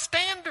divine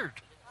standard.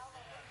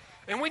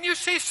 And when you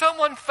see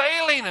someone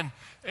failing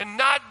and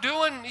not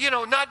doing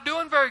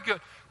very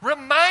good,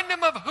 remind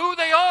them of who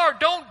they are.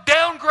 Don't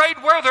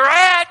downgrade where they're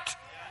at.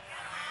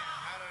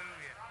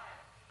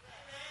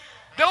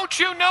 Don't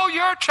you know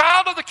you're a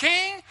child of the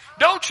King?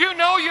 Don't you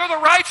know you're the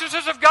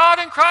righteousness of God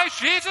in Christ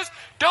Jesus?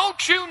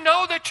 Don't you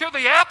know that you're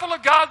the apple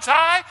of God's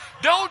eye?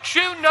 Don't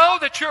you know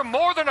that you're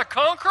more than a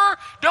conqueror?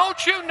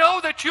 Don't you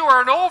know that you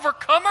are an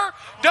overcomer?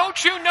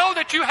 Don't you know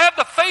that you have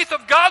the faith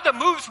of God that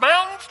moves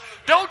mountains?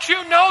 Don't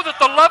you know that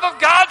the love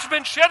of God's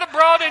been shed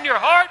abroad in your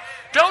heart?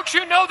 Don't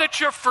you know that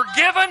you're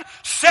forgiven,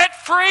 set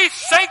free,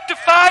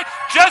 sanctified,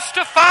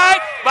 justified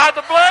by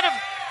the blood of...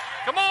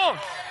 Come on.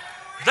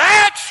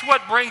 That's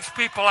what brings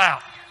people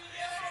out.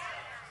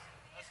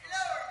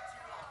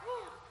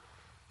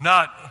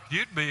 Not,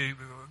 you'd be a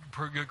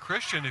pretty good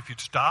Christian if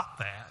you'd stop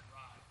that.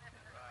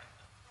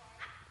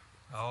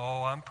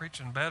 Oh, I'm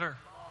preaching better.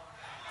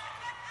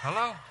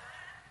 Hello?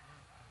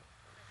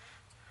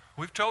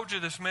 We've told you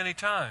this many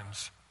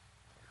times.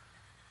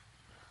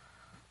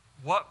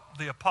 What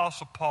the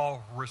Apostle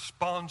Paul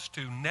responds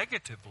to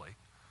negatively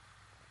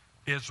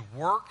is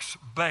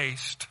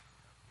works-based,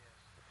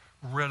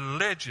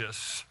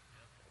 religious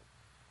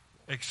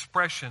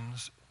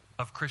expressions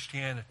of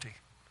Christianity.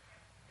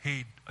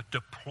 He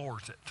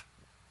deplores it.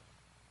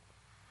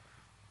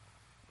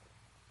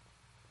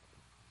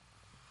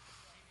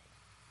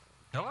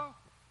 Hello?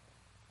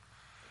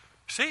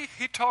 See,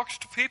 he talks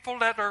to people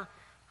that are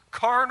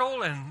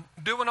carnal and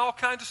doing all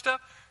kinds of stuff.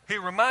 He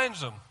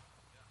reminds them,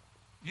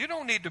 you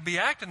don't need to be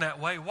acting that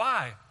way.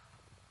 Why?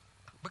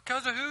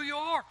 Because of who you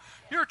are.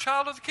 You're a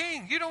child of the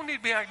King. You don't need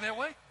to be acting that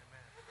way.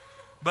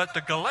 But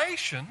the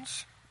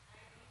Galatians,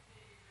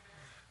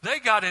 they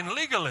got in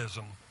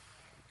legalism.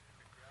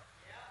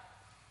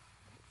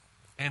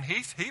 And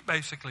he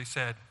basically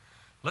said,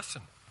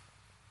 listen,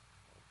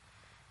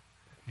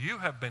 you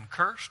have been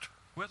cursed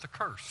with a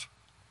curse.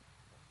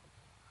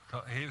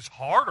 He was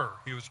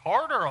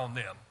harder on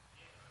them.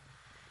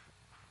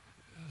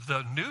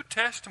 The New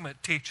Testament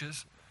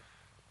teaches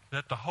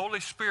that the Holy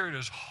Spirit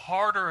is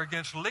harder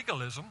against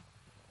legalism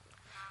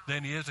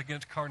than he is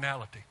against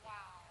carnality.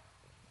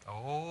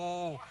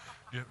 Oh,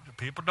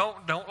 people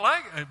don't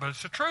like it, but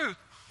it's the truth.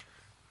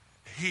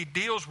 He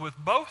deals with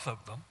both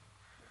of them.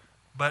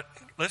 But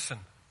listen,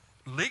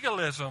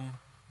 legalism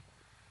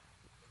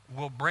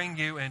will bring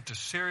you into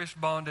serious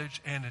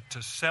bondage and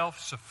into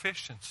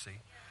self-sufficiency,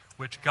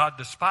 which God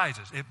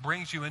despises. It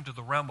brings you into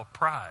the realm of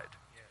pride.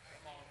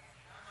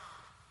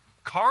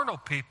 Carnal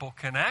people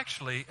can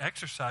actually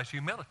exercise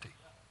humility.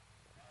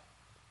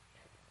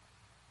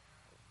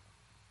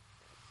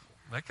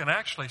 They can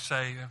actually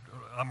say,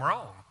 I'm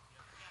wrong.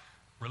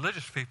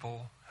 Religious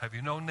people, have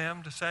you known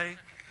them to say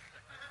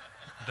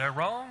they're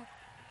wrong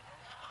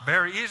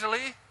very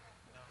easily?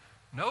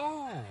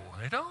 No,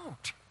 they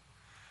don't.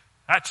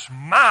 That's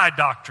my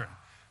doctrine.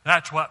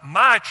 That's what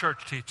my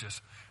church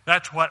teaches.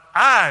 That's what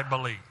I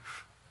believe.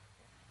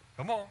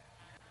 Come on.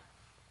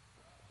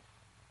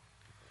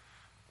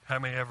 How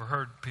many ever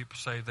heard people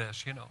say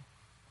this,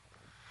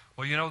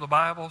 Well, the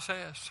Bible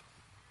says.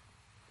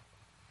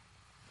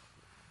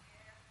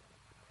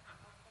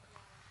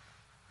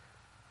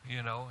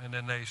 And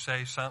then they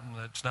say something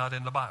that's not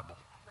in the Bible.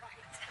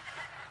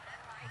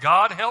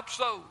 God helps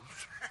those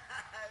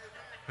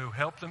who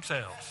help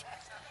themselves.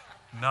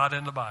 Not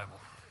in the Bible.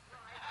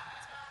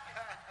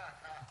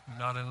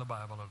 Not in the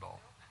Bible at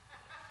all.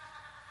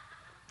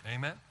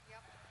 Amen?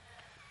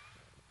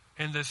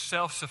 And this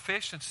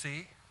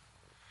self-sufficiency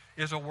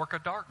is a work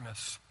of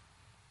darkness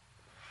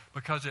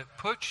because it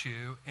puts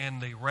you in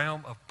the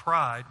realm of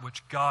pride,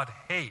 which God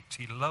hates.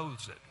 He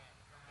loathes it.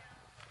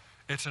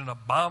 It's an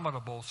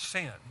abominable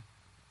sin.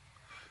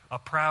 A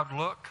proud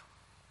look.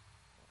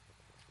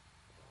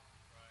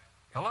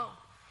 Hello?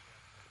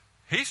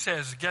 He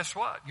says, guess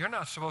what? You're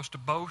not supposed to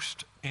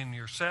boast in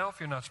yourself.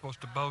 You're not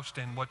supposed to boast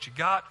in what you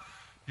got.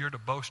 You're to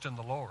boast in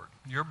the Lord.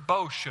 Your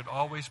boast should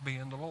always be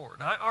in the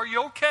Lord. Are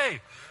you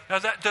okay? Now,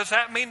 does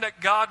that mean that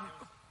God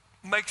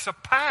makes a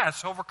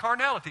pass over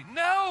carnality?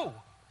 No.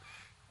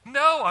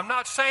 No, I'm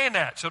not saying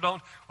that. So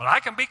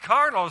I can be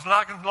carnal as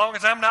long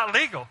as I'm not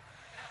legal.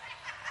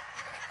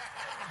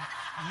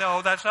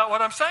 No, that's not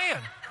what I'm saying.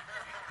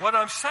 What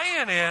I'm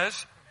saying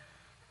is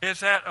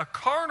that a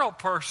carnal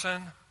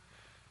person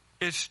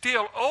is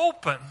still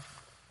open,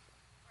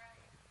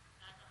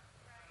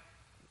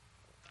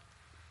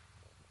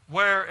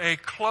 where a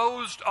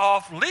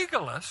closed-off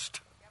legalist,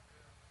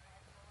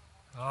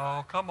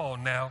 oh, come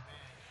on now,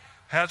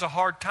 has a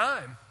hard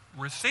time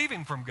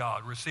receiving from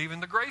God, receiving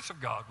the grace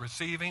of God,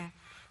 receiving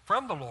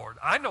from the Lord.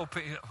 I know,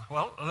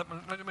 well, let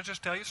me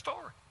just tell you a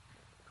story.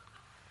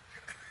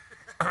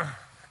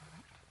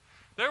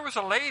 There was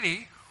a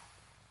lady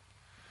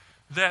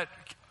that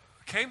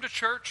came to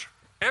church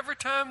every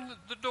time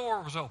the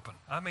door was open.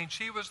 I mean,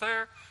 she was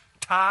there,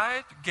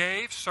 tithed,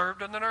 gave,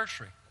 served in the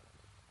nursery.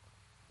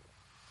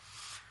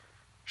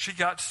 She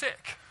got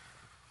sick.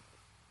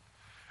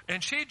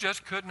 And she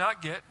just could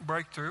not get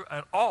breakthrough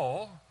at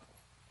all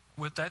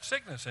with that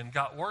sickness, and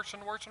got worse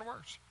and worse and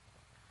worse.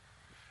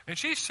 And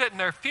she's sitting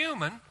there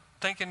fuming,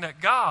 thinking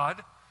that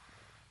God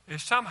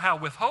is somehow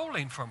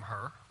withholding from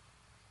her.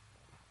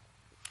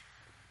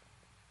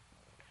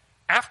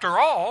 After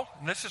all,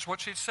 and this is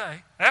what she'd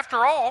say,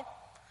 after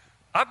all,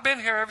 I've been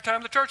here every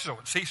time the church is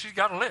open. See, she's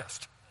got a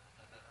list.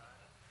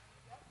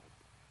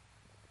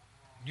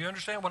 You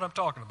understand what I'm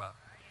talking about?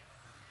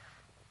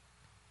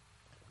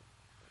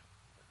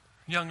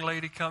 Young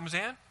lady comes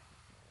in,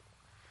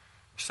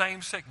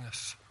 same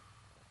sickness.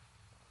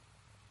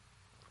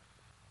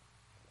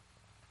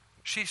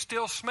 She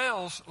still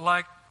smells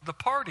like the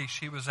party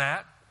she was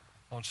at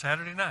on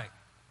Saturday night.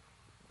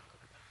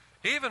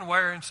 Even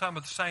wearing some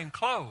of the same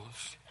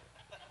clothes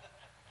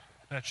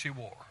that she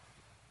wore.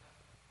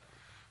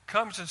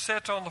 Comes and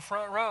sits on the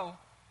front row,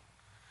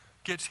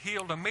 gets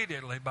healed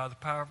immediately by the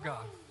power of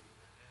God.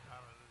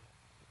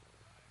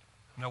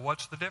 Now,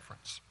 what's the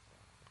difference?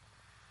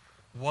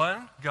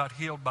 One got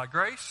healed by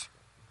grace.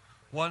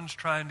 One's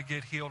trying to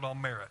get healed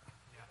on merit.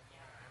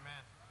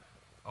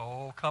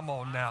 Oh, come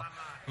on now.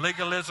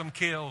 Legalism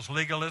kills.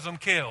 Legalism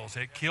kills.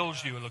 It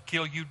kills you. It'll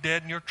kill you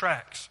dead in your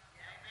tracks.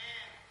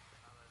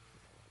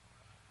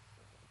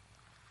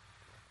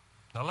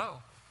 Hello?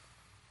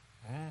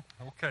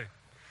 Okay.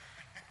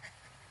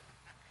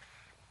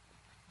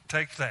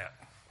 Take that.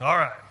 All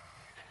right.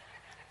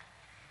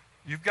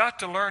 You've got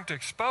to learn to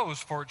expose,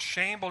 for it's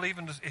shameful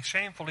even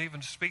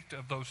to speak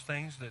of those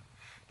things that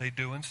they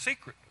do in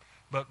secret.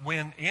 But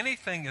when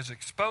anything is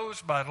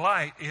exposed by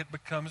light, it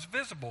becomes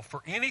visible.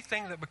 For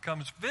anything that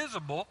becomes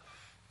visible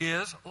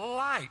is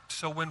light.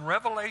 So when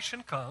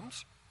revelation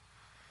comes,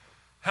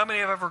 how many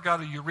have ever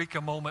got a eureka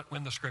moment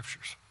in the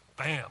Scriptures?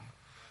 Bam.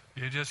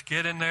 You just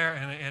get in there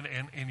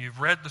and you've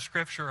read the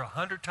Scripture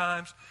 100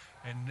 times,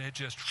 and it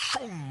just,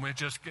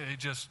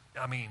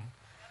 I mean,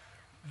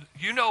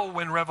 you know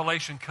when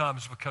revelation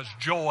comes because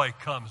joy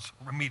comes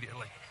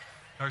immediately.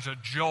 There's a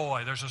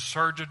joy. There's a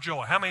surge of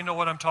joy. How many know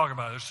what I'm talking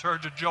about? There's a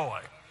surge of joy.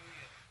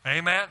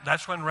 Amen?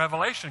 That's when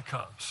revelation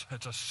comes.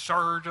 It's a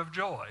surge of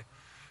joy.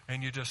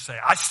 And you just say,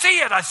 I see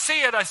it, I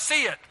see it, I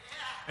see it.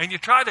 And you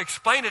try to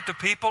explain it to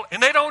people,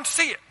 and they don't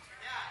see it.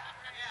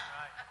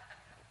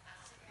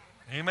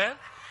 Amen?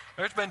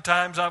 There's been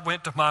times I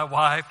went to my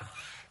wife,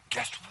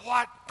 guess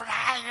what?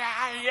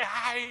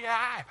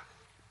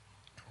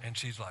 And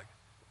she's like,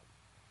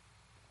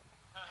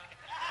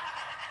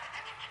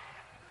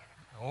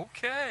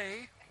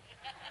 okay.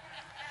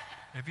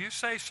 If you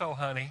say so,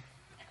 honey.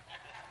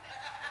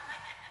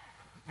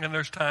 And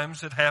there's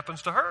times it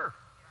happens to her.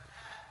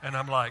 And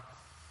I'm like,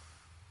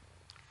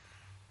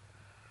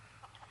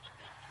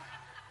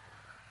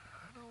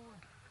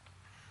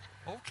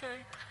 okay.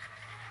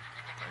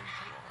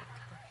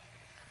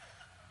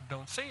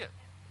 Don't see it.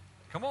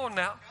 Come on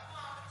now.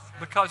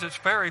 Because it's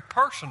very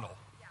personal.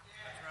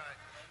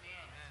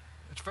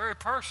 It's very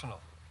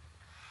personal.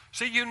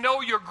 See, you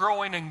know you're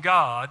growing in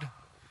God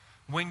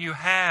when you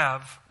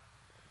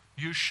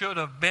should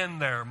have been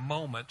there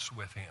moments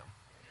with Him.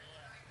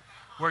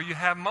 Where you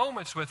have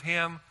moments with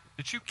Him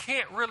that you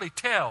can't really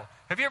tell.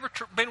 Have you ever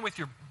been with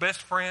your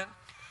best friend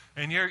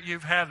and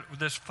you've had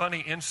this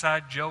funny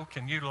inside joke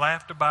and you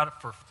laughed about it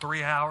for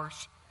 3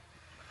 hours?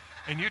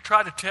 And you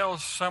try to tell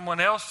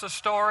someone else the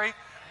story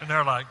and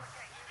they're like,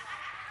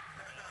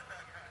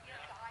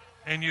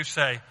 and you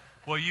say,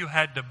 well, you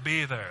had to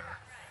be there.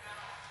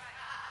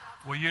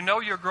 Well, you know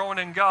you're growing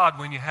in God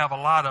when you have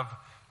a lot of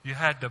you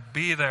had to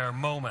be there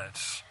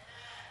moments,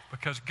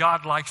 because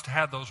God likes to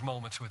have those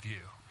moments with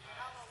you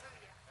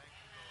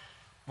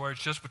where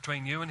it's just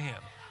between you and Him.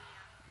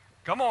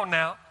 Come on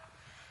now.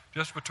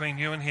 Just between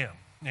you and Him.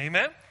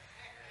 Amen?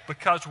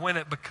 Because when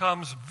it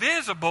becomes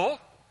visible,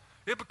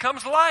 it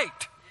becomes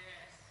light.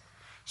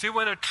 See,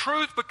 when a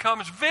truth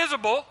becomes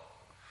visible,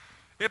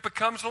 it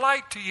becomes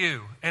light to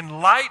you.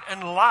 And light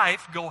and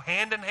life go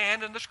hand in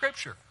hand in the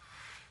Scripture.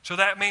 So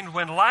that means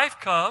when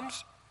light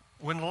comes,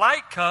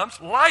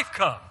 life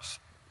comes.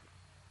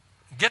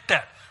 Get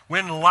that.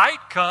 When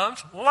light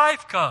comes,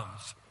 life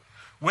comes.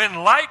 When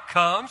light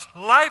comes,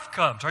 life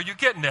comes. Are you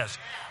getting this?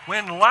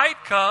 When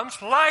light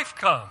comes, life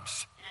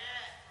comes.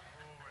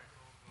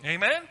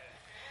 Amen?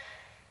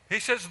 He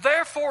says,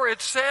 therefore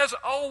it says,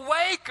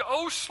 awake,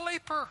 O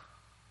sleeper,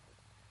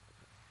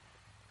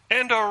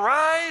 and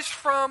arise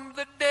from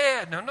the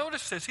dead. Now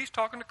notice this. He's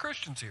talking to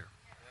Christians here.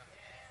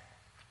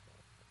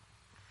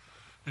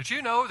 Did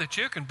you know that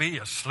you can be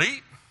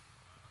asleep?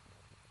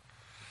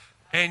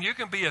 And you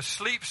can be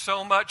asleep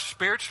so much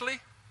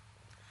spiritually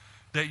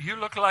that you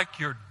look like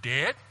you're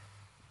dead?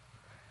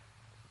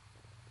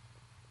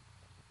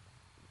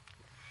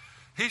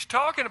 He's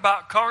talking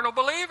about carnal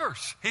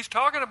believers. He's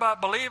talking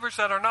about believers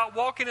that are not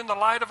walking in the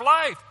light of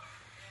life.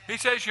 He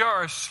says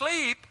you're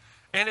asleep,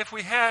 and if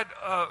we had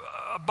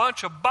a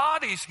bunch of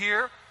bodies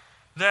here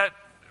that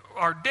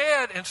are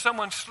dead and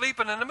someone's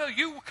sleeping in the middle,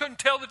 you couldn't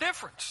tell the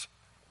difference.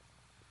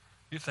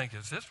 You think,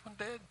 is this one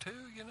dead too?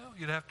 You know,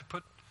 you'd have to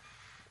put,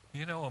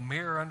 a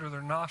mirror under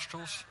their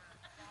nostrils.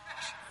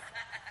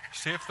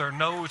 See if their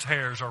nose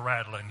hairs are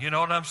rattling. You know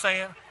what I'm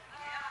saying?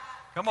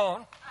 Come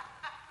on.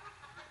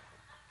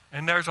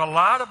 And there's a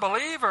lot of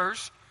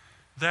believers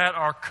that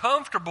are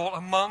comfortable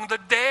among the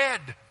dead.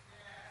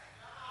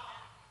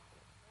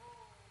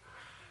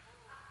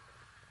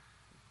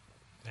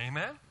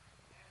 Amen?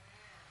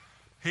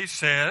 He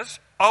says,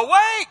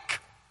 awake.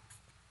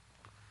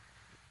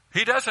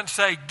 He doesn't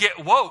say,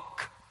 get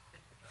woke.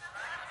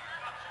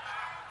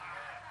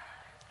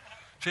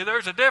 See,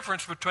 there's a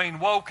difference between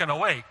woke and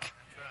awake.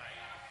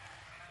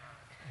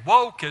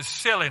 Woke is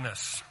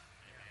silliness.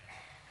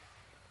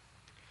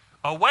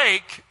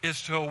 Awake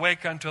is to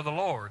awake unto the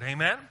Lord.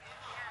 Amen?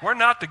 We're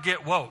not to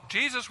get woke.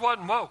 Jesus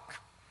wasn't woke.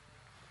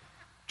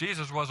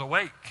 Jesus was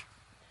awake.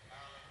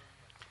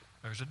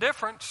 There's a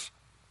difference.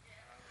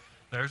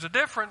 There's a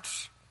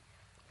difference.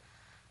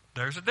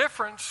 There's a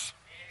difference.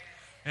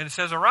 And it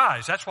says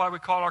arise. That's why we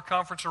call our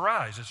conference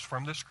Arise. It's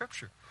from this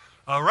scripture.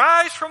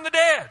 Arise from the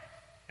dead.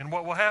 And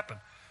what will happen?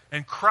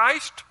 And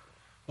Christ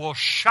will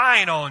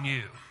shine on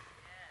you.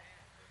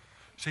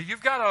 See,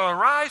 you've got to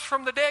arise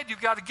from the dead. You've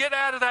got to get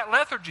out of that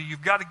lethargy.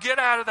 You've got to get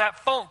out of that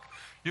funk.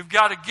 You've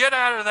got to get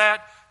out of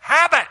that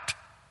habit.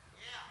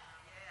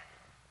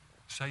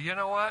 Say, you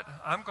know what?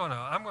 I'm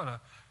gonna,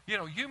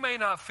 you may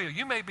not feel,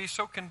 you may be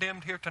so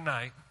condemned here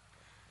tonight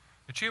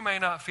that you may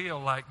not feel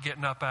like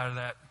getting up out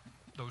of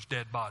those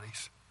dead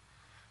bodies.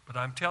 But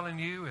I'm telling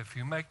you, if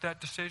you make that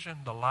decision,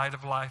 the light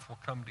of life will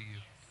come to you.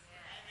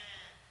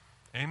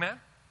 Amen?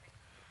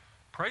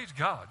 Praise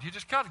God. You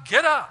just got to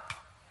get up.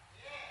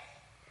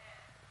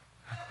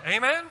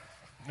 Amen?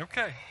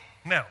 Okay.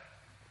 Now,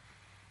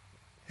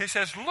 he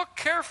says, look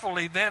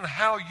carefully then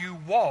how you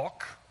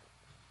walk,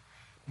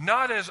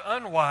 not as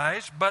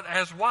unwise, but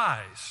as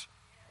wise.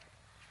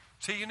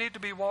 See, you need to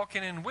be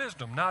walking in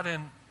wisdom, not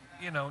in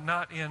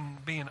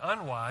being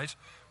unwise,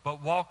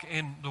 but walk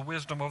in the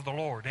wisdom of the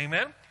Lord.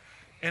 Amen?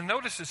 And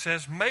notice it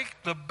says, make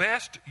the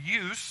best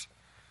use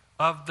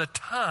of the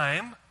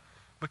time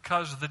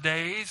because the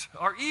days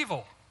are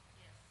evil.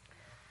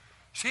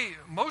 See,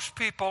 most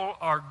people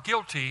are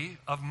guilty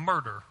of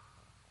murder.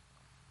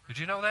 Did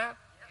you know that?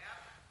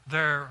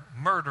 They're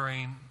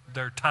murdering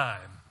their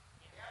time.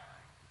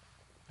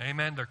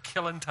 Amen? They're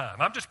killing time.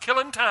 I'm just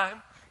killing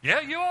time.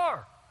 Yeah, you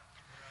are.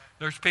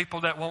 There's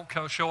people that won't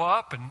show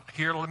up and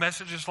hear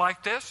messages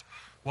like this,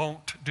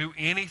 won't do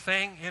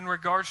anything in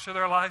regards to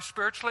their life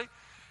spiritually,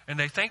 and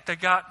they think they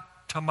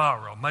got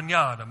tomorrow.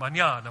 Mañana,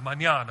 mañana,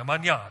 mañana,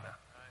 mañana.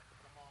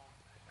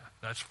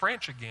 That's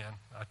French again.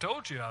 I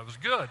told you I was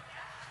good.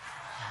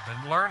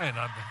 I've been learning.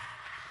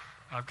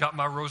 I've got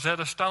my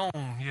Rosetta Stone,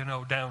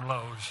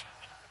 downloads.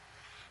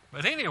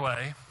 But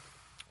anyway,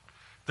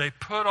 they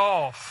put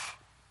off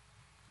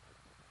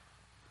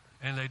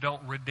and they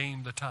don't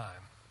redeem the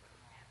time.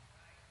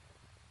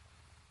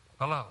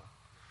 Hello.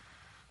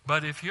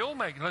 But if you'll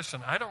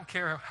listen, I don't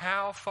care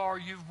how far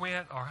you've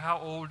went or how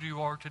old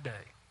you are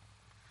today.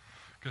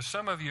 Because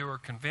some of you are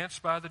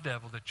convinced by the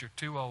devil that you're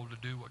too old to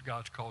do what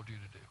God's called you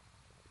to do.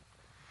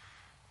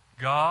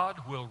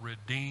 God will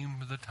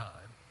redeem the time.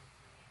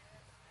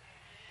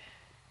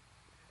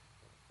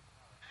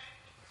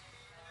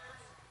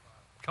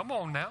 Come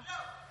on now.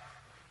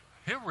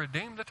 He'll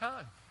redeem the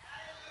time.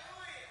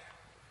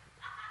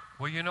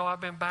 Well, I've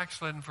been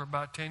backsliding for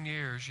about 10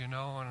 years, and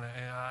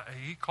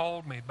he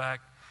called me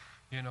back,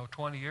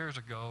 20 years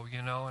ago,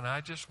 and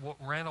I just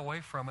ran away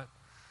from it.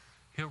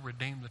 He'll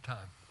redeem the time.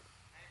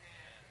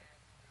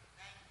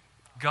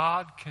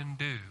 God can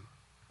do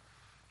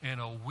in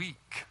a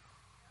week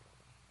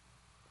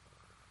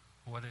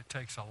what it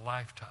takes a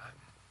lifetime.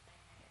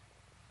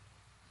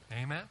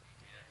 Amen?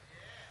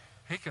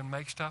 He can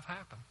make stuff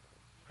happen.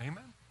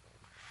 Amen?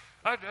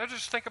 I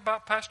just think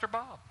about Pastor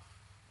Bob.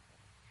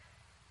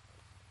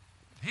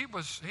 Him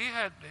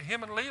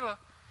and Leela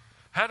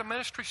had a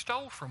ministry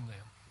stole from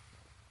them.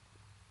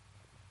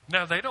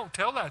 Now, they don't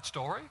tell that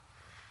story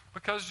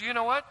because you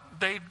know what?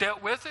 They've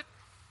dealt with it.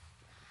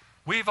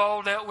 We've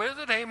all dealt with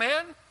it,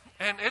 amen?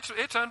 And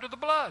it's under the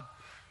blood.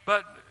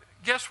 But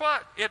guess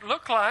what? It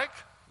looked like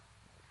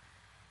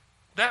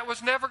that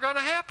was never going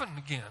to happen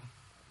again.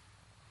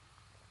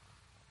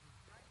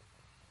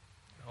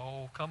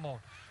 Oh, come on.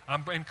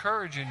 I'm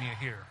encouraging you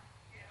here.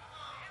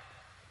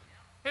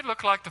 It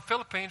looked like the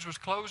Philippines was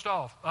closed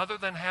off. Other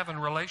than having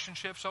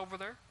relationships over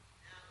there,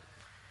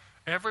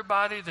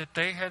 everybody that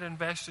they had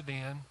invested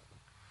in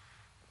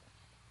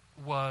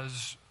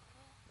was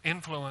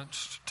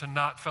influenced to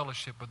not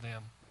fellowship with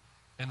them.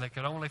 And they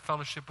could only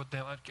fellowship with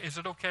them. Is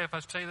it okay if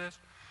I say this?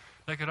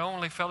 They could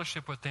only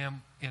fellowship with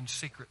them in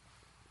secret.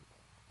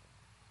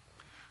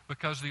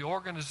 Because the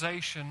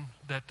organization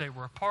that they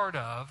were a part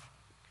of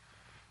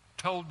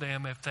told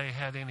them if they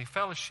had any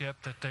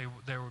fellowship that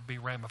there would be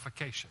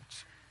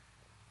ramifications.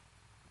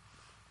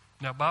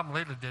 Now, Bob and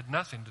Leila did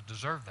nothing to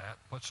deserve that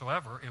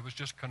whatsoever. It was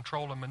just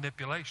control and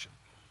manipulation.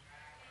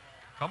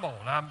 Come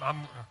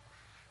on,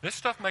 this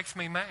stuff makes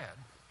me mad.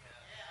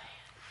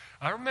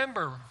 I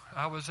remember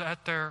I was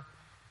at their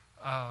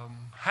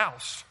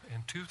house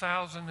in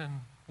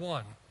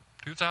 2001,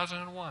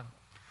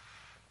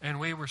 and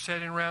we were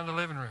sitting around the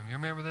living room. You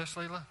remember this,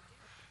 Leila?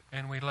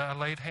 And we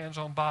laid hands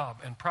on Bob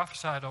and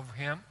prophesied over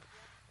him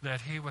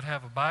that he would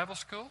have a Bible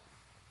school.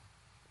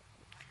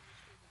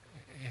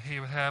 He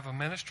would have a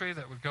ministry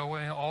that would go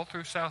in all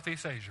through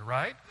Southeast Asia,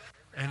 right?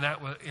 And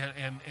that was,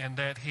 and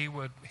that he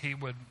would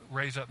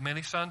raise up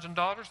many sons and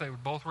daughters. They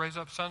would both raise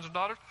up sons and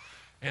daughters,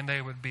 and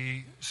they would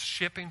be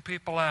shipping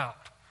people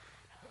out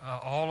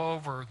all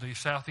over the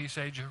Southeast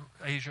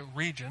Asia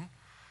region,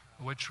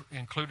 which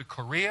included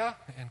Korea,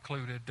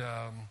 included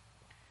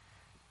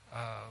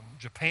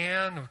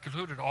Japan,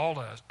 included all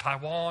that,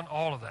 Taiwan,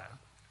 all of that.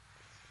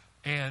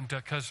 And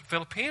because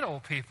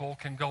Filipino people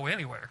can go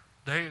anywhere.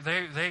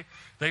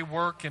 They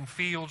work in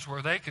fields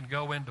where they can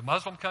go into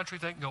Muslim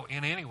countries, they can go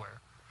in anywhere.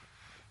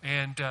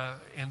 And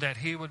that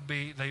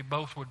they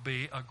both would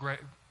be a great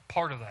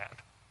part of that.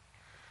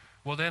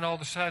 Well, then all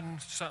of a sudden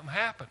something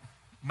happened.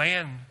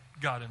 Man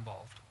got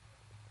involved.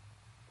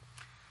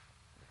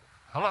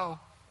 Hello?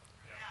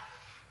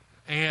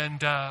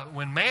 And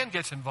when man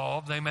gets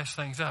involved, they mess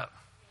things up.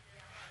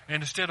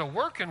 And instead of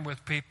working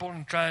with people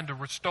and trying to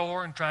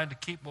restore and trying to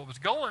keep what was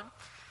going,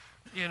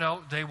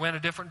 they went a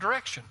different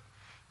direction.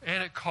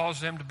 And it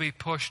caused them to be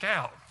pushed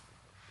out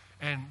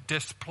and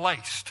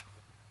displaced.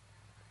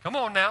 Come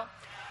on now.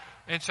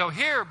 And so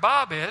here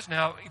Bob is.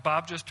 Now,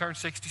 Bob just turned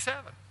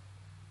 67.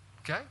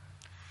 Okay?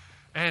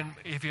 And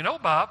if you know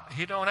Bob,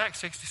 he don't act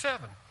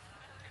 67.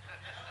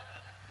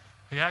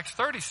 He acts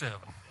 37.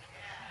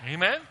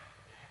 Amen?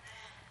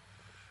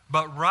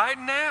 But right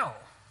now,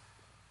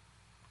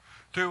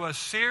 through a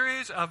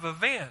series of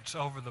events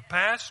over the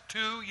past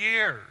 2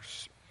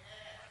 years,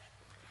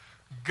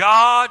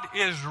 God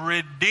is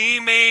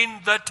redeeming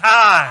the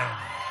time.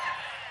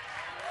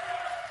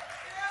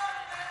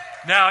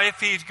 Now, if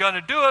he's going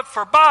to do it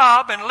for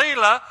Bob and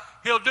Leila,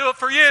 he'll do it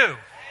for you.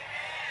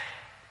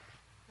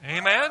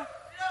 Amen?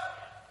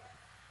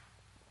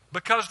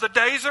 Because the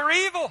days are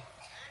evil.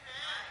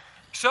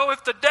 So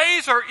if the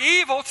days are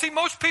evil, see,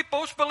 most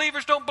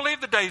believers don't believe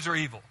the days are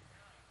evil.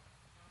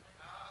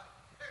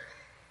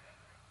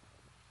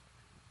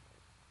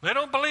 They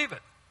don't believe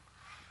it.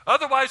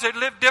 Otherwise, they'd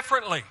live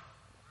differently.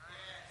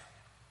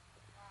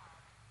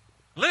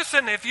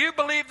 Listen, if you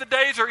believe the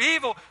days are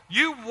evil,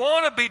 you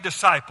want to be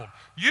discipled.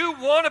 You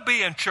want to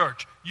be in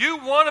church.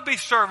 You want to be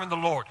serving the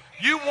Lord.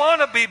 You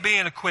want to be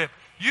being equipped.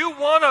 You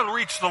want to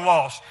reach the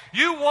lost.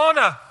 You want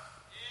to.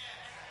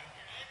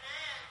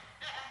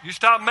 You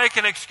stop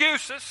making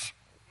excuses.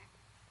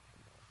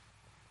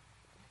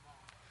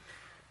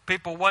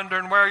 People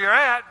wondering where you're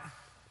at.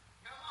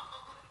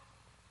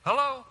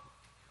 Hello?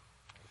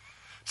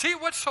 See,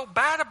 what's so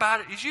bad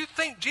about it is you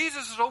think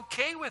Jesus is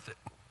okay with it.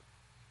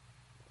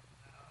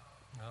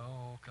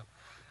 No,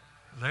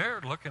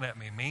 they're looking at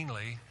me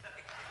meanly.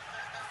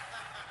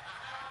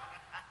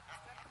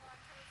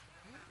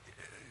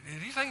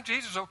 Do you think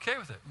Jesus is okay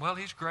with it? Well,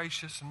 he's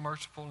gracious and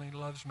merciful and he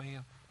loves me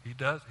and he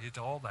does. It's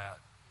all that.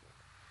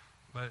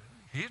 But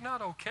he's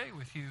not okay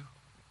with you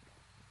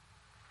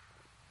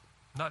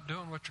not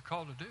doing what you're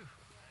called to do.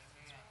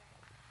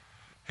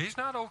 He's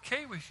not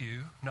okay with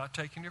you not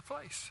taking your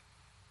place.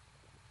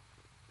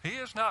 He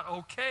is not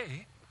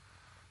okay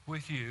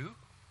with you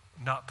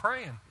not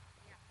praying.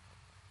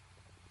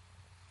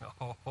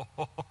 Oh,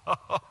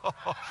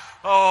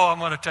 I'm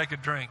going to take a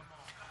drink.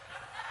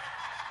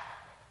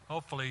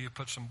 Hopefully you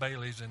put some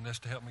Baileys in this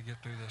to help me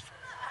get through this.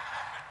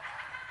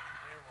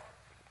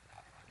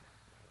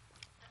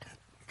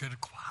 Good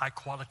high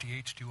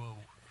quality H2O.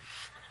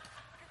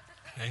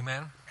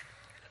 Amen.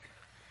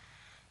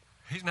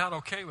 He's not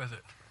okay with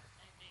it.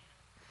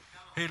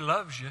 He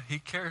loves you. He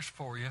cares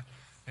for you.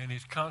 And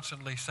he's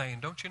constantly saying,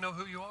 don't you know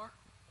who you are?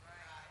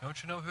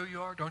 Don't you know who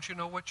you are? Don't you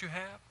know what you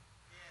have?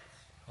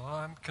 Well,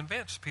 I'm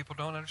convinced people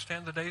don't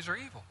understand the days are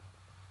evil.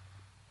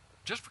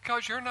 Just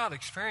because you're not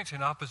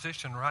experiencing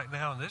opposition right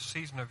now in this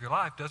season of your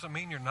life doesn't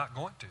mean you're not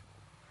going to.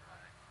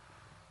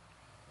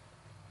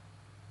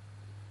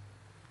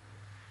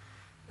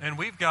 And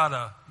we've got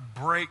to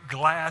break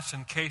glass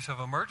in case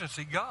of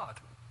emergency God.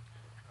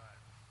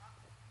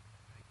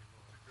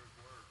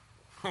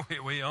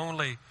 We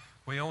only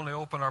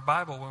open our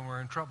Bible when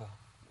we're in trouble.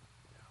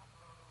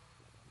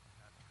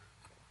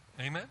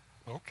 Amen?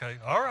 Okay,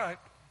 all right.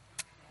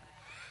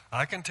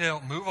 I can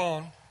tell. Move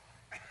on.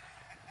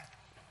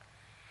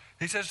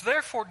 He says,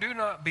 therefore do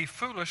not be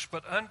foolish,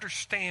 but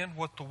understand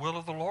what the will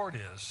of the Lord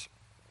is.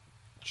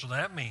 So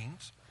that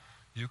means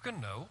you can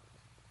know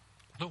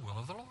the will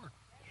of the Lord.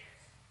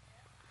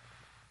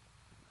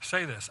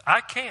 Say this.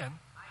 I can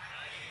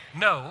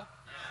know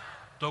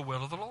the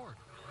will of the Lord.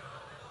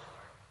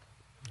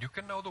 You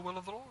can know the will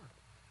of the Lord.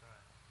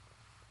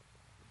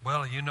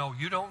 Well,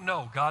 you don't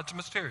know. God's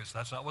mysterious.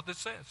 That's not what this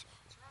says.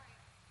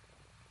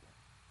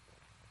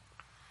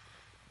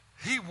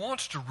 He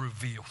wants to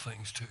reveal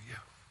things to you.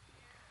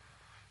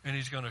 And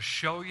he's going to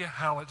show you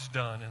how it's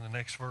done in the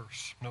next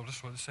verse.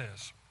 Notice what it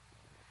says.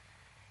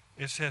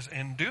 It says,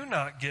 and do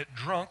not get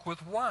drunk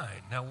with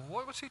wine. Now,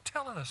 what was he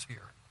telling us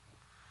here?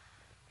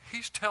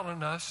 He's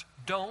telling us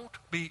don't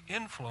be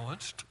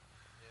influenced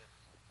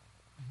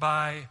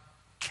by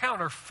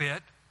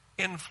counterfeit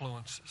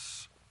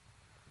influences.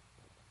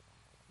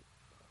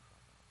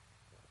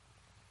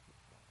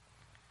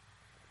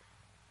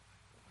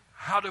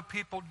 How do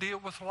people deal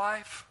with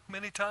life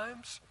many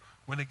times?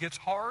 When it gets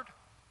hard?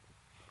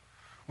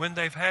 When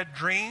they've had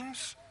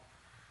dreams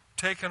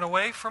taken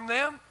away from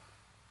them?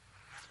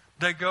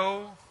 They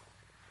go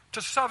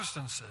to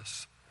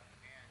substances.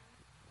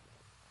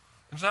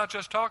 It's not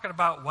just talking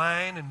about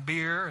wine and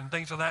beer and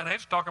things of that nature.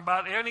 It's talking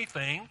about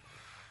anything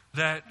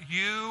that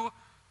you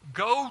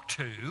go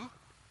to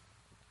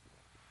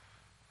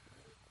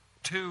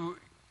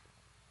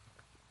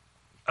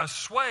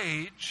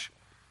assuage,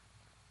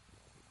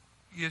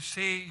 you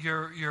see,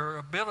 your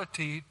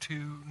ability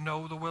to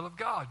know the will of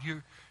God.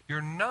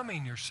 You're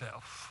numbing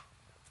yourself.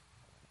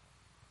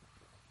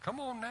 Come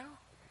on now.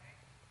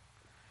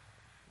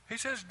 He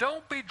says,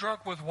 don't be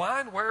drunk with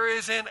wine where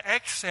is in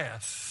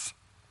excess,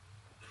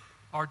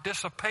 or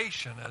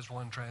dissipation, as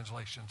one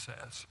translation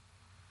says.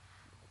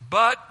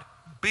 But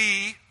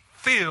be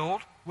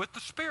filled with the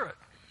Spirit.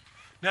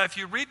 Now, if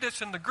you read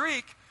this in the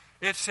Greek,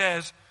 it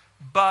says,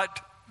 but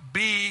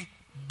be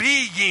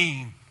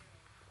being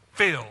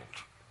filled.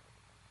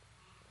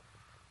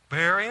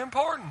 Very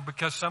important,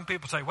 because some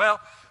people say,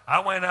 well, I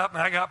went up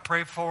and I got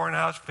prayed for and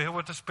I was filled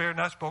with the Spirit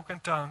and I spoke in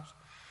tongues.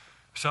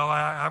 So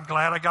I'm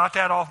glad I got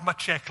that off my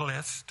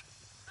checklist.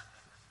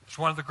 It's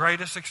one of the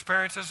greatest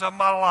experiences of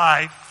my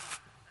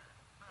life.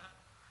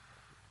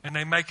 And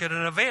they make it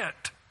an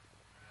event.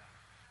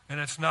 And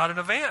it's not an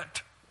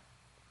event.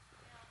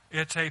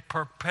 It's a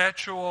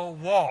perpetual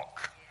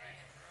walk.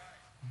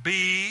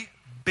 Be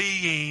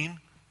being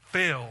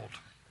filled.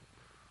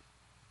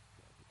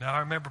 Now I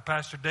remember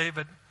Pastor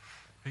David,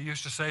 he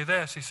used to say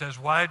this. He says,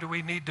 why do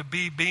we need to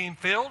be being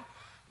filled?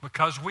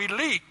 Because we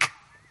leak.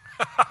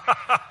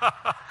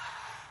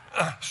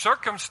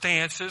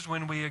 Circumstances,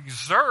 when we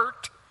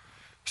exert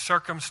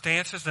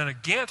circumstances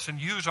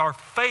and use our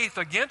faith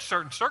against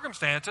certain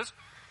circumstances,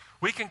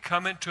 we can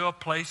come into a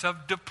place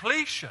of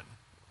depletion.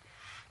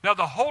 Now,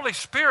 the Holy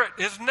Spirit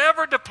is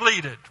never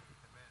depleted.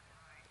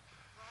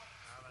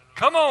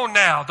 Come on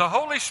now. The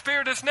Holy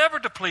Spirit is never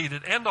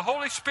depleted, and the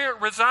Holy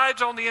Spirit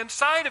resides on the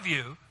inside of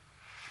you.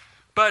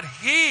 But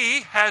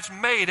He has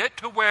made it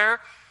to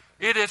where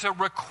it is a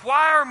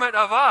requirement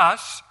of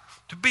us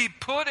to be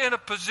put in a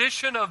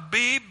position of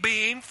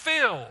being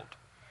filled.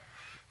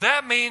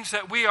 That means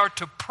that we are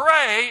to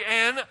pray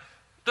in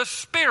the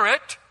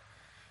Spirit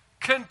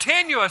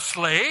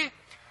continuously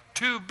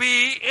to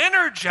be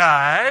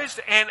energized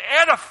and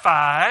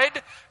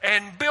edified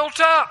and built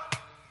up.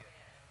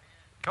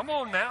 Come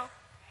on now.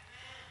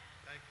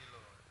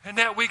 And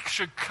that we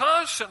should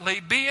constantly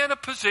be in a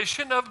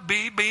position of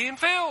being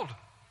filled.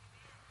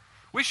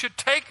 We should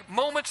take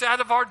moments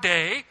out of our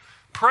day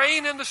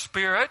praying in the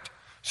Spirit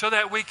so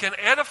that we can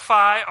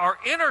edify or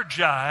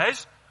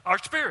energize our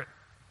spirit.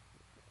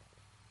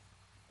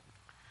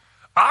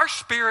 Our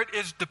spirit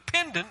is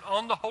dependent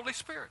on the Holy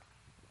Spirit.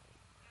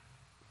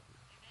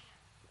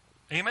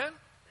 Amen?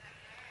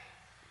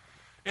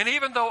 And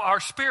even though our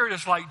spirit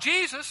is like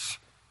Jesus,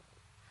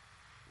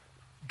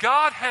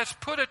 God has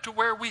put it to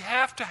where we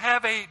have to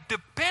have a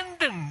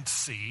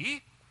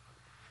dependency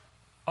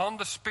on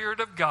the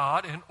Spirit of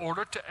God in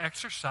order to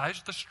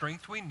exercise the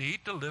strength we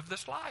need to live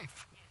this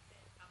life.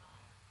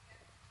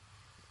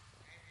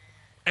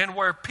 And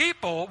where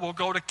people will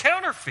go to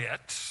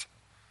counterfeits,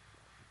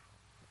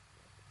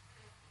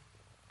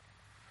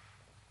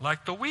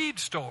 like the weed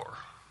store.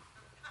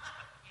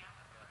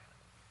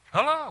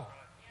 Hello.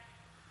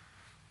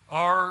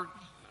 Or,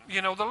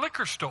 the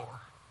liquor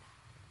store.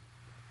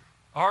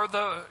 Or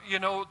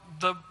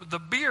the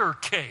beer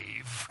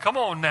cave. Come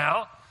on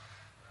now.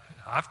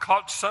 I've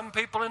caught some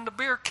people in the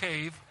beer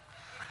cave.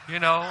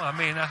 I'm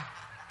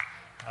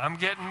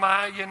getting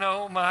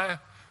my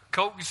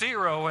Coke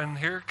Zero, and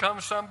here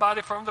comes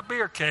somebody from the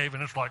beer cave,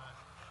 and it's like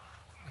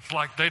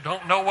they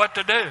don't know what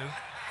to do.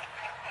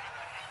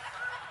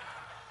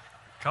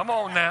 Come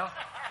on now.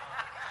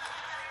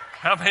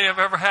 How many have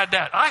ever had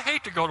that? I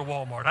hate to go to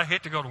Walmart.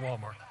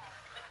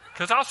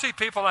 Because I'll see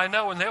people I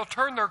know and they'll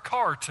turn their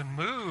carts and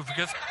move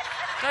because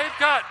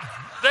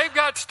they've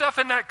got stuff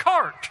in that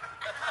cart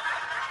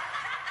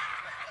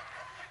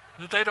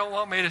that they don't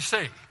want me to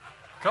see.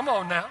 Come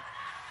on now.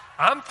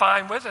 I'm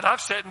fine with it.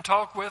 I've sat and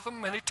talked with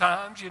them many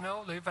times.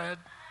 They've had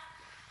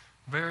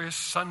various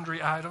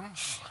sundry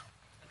items.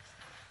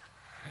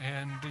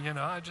 And,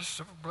 I just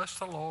bless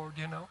the Lord,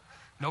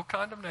 No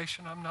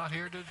condemnation. I'm not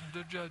here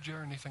to judge you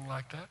or anything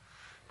like that.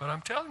 But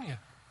I'm telling you,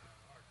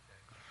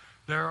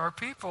 there are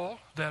people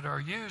that are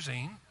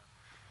using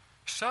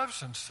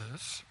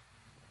substances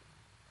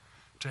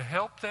to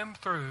help them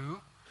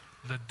through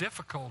the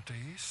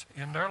difficulties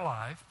in their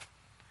life.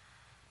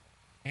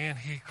 And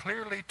he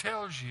clearly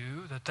tells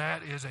you that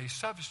that is a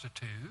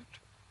substitute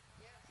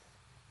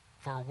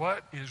for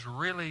what is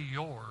really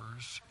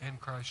yours in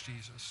Christ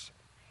Jesus.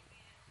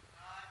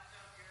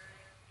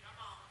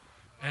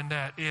 And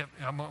that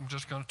I'm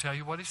just going to tell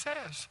you what he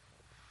says.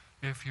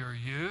 If you're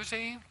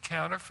using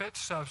counterfeit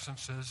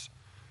substances,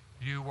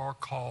 you are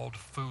called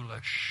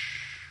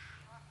foolish.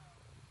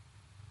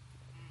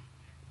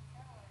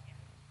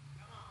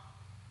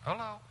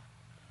 Hello.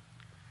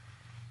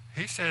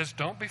 He says,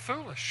 don't be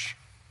foolish.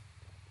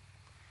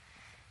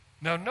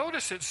 Now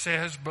notice it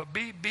says, but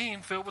be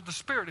being filled with the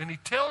Spirit. And he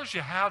tells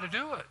you how to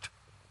do it.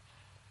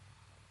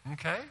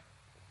 Okay?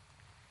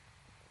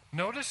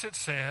 Notice it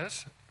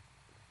says,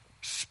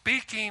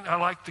 speaking, I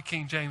like the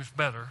King James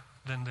better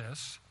than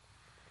this,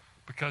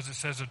 because it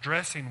says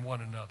addressing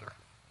one another.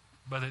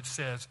 But it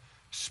says,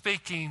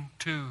 speaking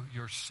to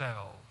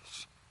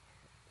yourselves.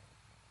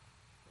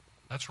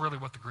 That's really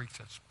what the Greek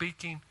says.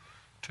 Speaking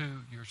to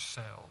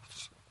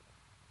yourselves.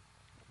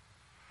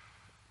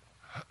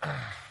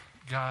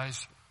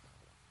 Guys,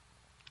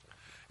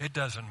 it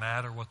doesn't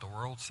matter what the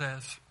world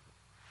says.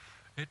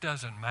 It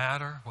doesn't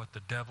matter what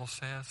the devil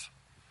says.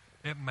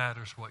 It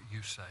matters what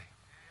you say.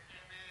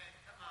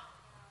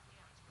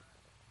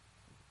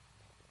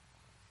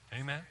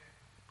 Amen?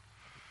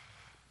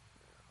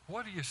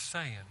 What are you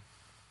saying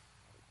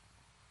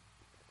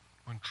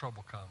when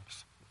trouble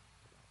comes?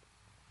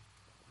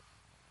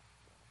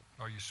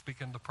 Are you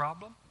speaking the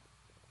problem?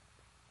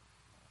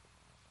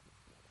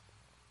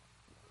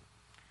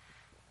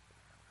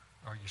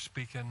 Are you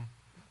speaking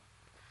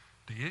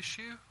the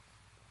issue?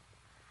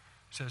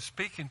 It says,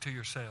 speaking to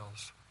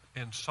yourselves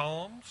in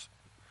Psalms,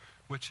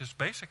 which is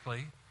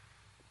basically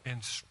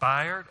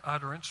inspired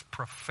utterance,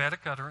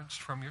 prophetic utterance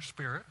from your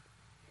spirit.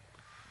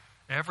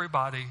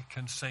 Everybody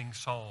can sing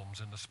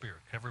psalms in the Spirit.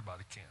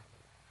 Everybody can.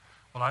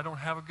 Well, I don't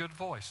have a good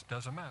voice.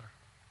 Doesn't matter.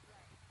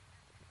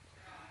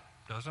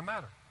 Doesn't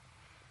matter.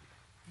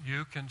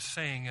 You can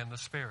sing in the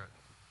Spirit.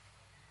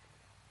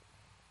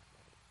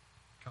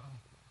 Come.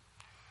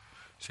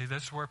 See,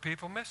 this is where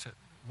people miss it.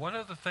 One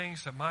of the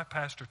things that my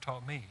pastor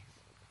taught me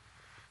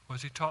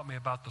was he taught me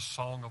about the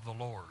song of the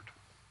Lord.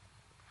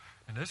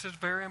 And this is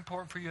very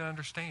important for you to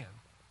understand,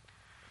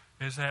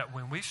 is that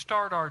when we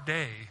start our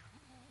day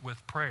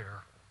with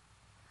prayer,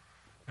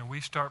 and we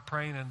start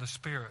praying in the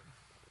Spirit,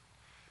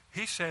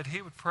 he said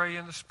he would pray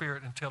in the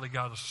Spirit until he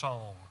got a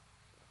song.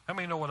 How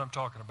many know what I'm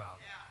talking about?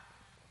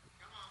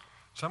 Yeah. Come on.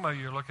 Some of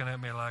you are looking at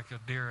me like a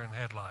deer in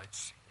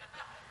headlights.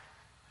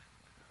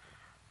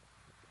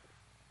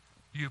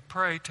 You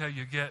pray till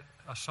you get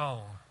a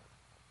song.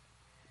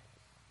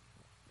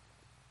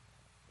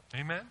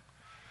 Amen?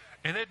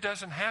 And it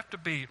doesn't have to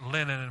be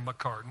Lennon and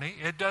McCartney.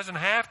 It doesn't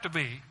have to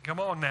be, come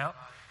on now.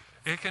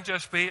 It can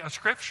just be a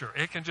scripture.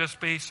 It can just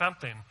be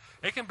something.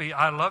 It can be,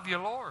 I love you,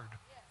 Lord.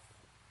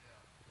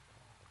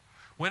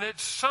 When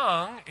it's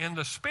sung in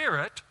the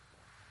Spirit,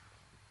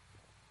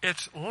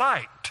 it's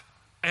light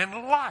and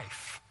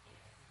life.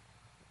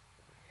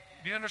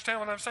 Do you understand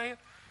what I'm saying?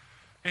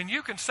 And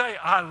you can say,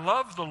 I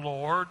love the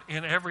Lord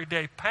in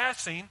everyday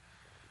passing,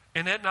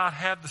 and it not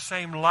have the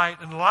same light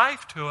and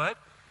life to it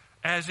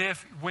as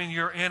if when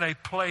you're in a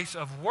place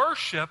of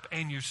worship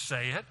and you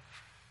say it,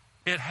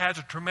 it has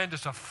a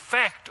tremendous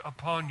effect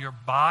upon your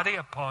body,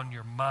 upon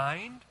your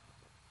mind.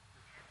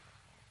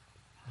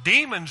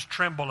 Demons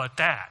tremble at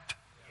that.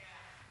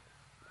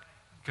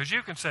 Because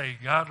you can say,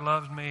 God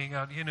loves me.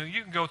 God, you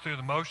can go through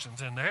the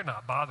motions and they're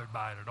not bothered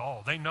by it at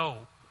all. They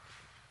know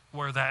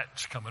where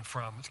that's coming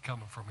from. It's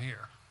coming from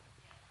here.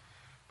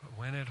 But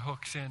when it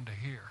hooks into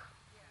here,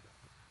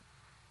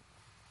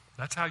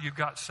 that's how you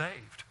got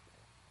saved.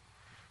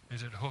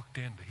 Is it hooked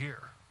into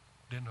here?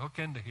 Didn't hook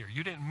into here.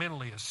 You didn't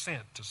mentally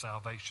assent to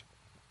salvation.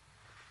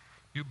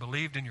 You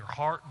believed in your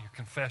heart and you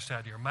confessed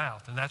out of your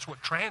mouth. And that's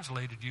what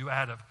translated you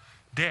out of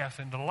death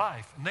into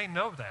life. And they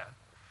know that.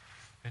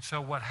 And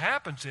so what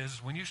happens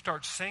is when you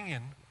start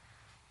singing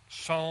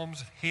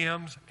psalms,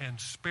 hymns,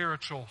 and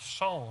spiritual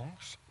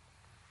songs,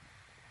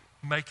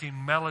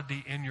 making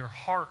melody in your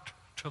heart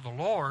to the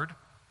Lord,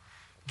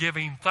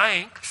 giving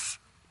thanks,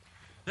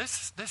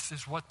 this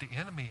is what the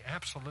enemy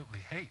absolutely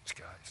hates,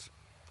 guys.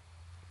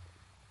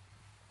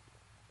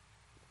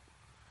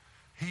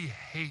 He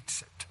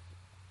hates it.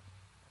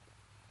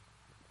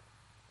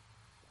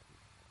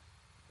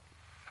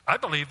 I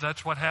believe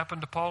that's what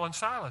happened to Paul and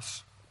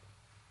Silas.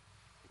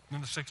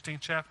 in the 16th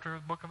chapter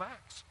of the book of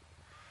Acts.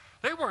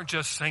 They weren't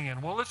just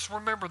singing, well, let's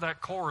remember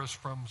that chorus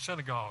from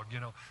synagogue,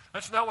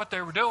 That's not what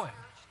they were doing.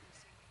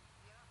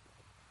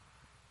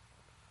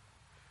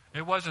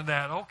 It wasn't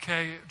that,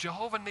 okay,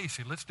 Jehovah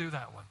Nissi, let's do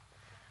that one.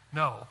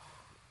 No.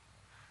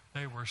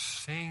 They were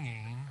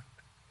singing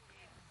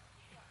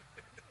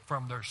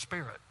from their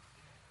spirit.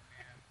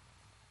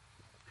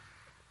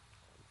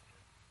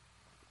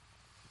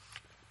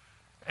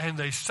 And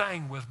they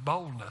sang with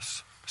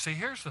boldness. See,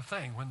 here's the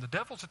thing. When the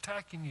devil's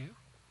attacking you,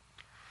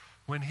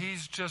 when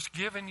he's just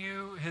giving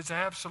you his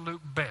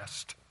absolute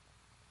best,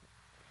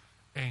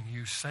 and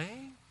you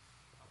sing,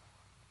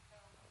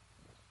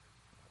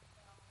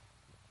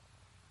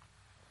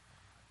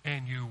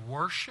 and you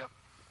worship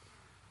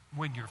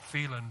when you're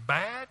feeling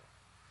bad,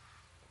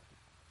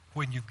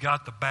 when you've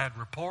got the bad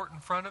report in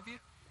front of you,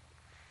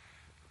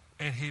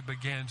 and he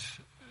begins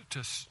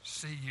to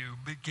see you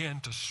begin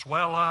to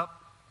swell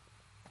up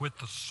with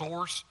the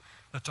source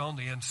that's on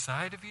the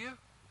inside of you,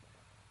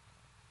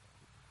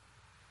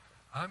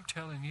 I'm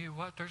telling you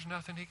what, there's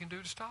nothing he can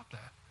do to stop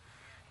that.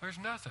 There's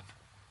nothing.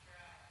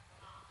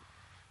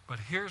 But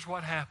here's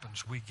what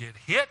happens. We get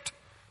hit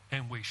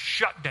and we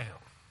shut down.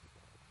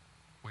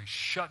 We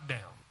shut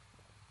down.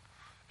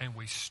 And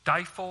we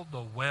stifle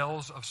the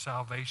wells of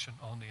salvation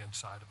on the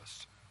inside of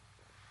us.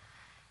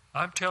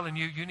 I'm telling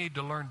you, you need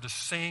to learn to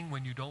sing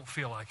when you don't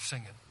feel like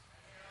singing.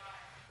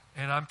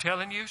 And I'm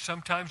telling you,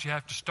 sometimes you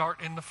have to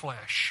start in the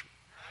flesh.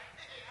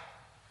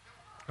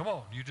 Come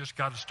on, you just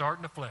got to start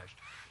in the flesh.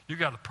 You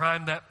got to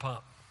prime that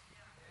pump.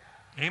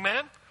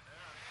 Amen?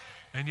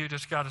 And you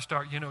just got to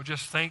start,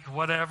 just think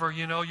whatever,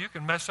 you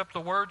can mess up the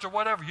words or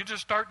whatever. You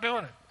just start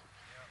doing it.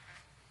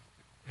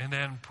 And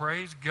then,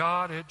 praise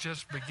God, it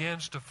just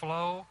begins to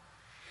flow.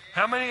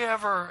 How many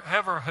ever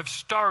have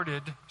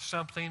started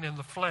something in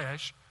the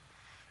flesh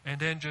and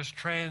then just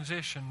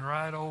transitioned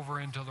right over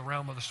into the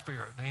realm of the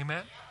Spirit?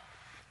 Amen?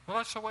 Well,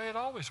 that's the way it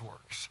always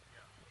works.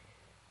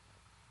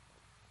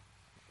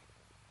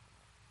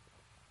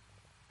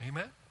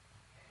 Amen?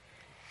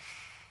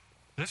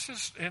 This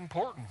is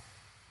important.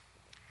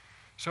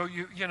 So,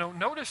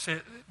 notice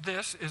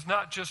this is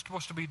not just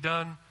supposed to be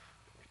done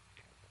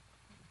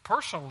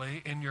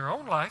personally in your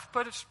own life,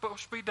 but it's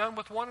supposed to be done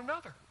with one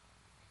another.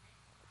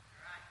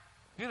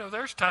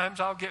 There's times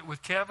I'll get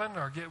with Kevin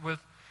or get with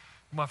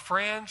my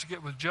friends,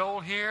 get with Joel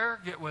here,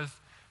 get with,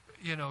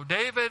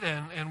 David,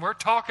 and we're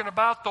talking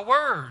about the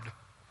Word.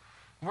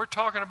 We're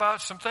talking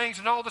about some things,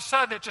 and all of a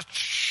sudden it just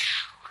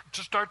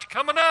starts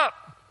coming up.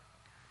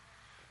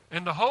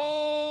 And the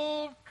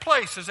whole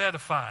place is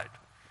edified.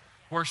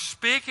 We're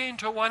speaking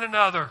to one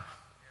another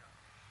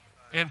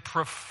in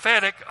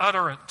prophetic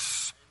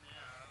utterance.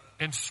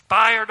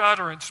 Inspired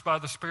utterance by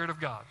the Spirit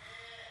of God.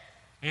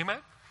 Amen?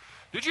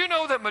 Did you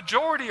know that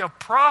majority of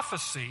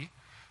prophecy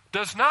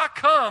does not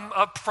come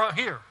up front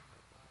here?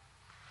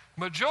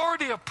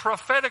 Majority of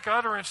prophetic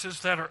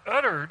utterances that are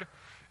uttered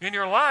in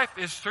your life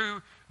is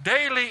through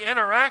daily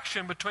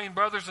interaction between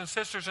brothers and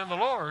sisters in the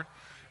Lord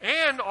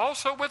and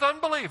also with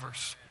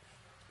unbelievers.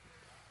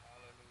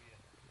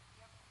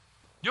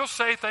 You'll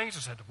say things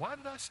and say, why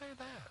did I say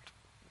that?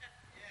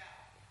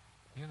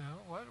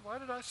 Why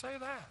did I say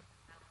that?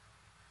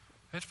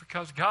 It's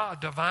because God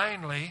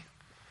divinely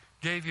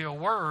gave you a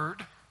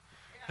word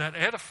that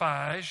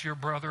edifies your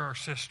brother or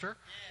sister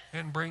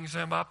and brings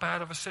them up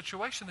out of a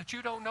situation that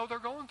you don't know they're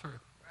going through.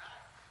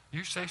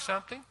 You say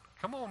something?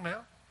 Come on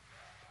now.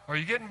 Are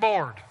you getting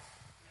bored?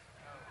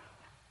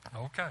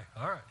 Okay,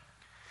 all right.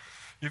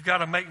 You've got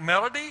to make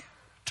melody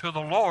to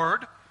the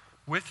Lord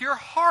with your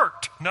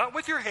heart, not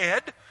with your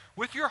head,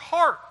 with your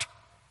heart.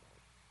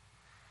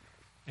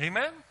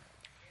 Amen?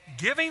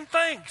 Giving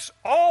thanks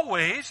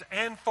always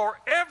and for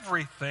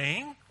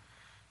everything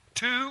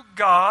to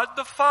God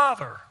the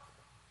Father.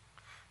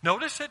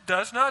 Notice it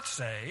does not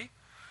say,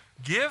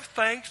 give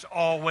thanks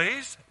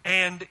always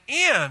and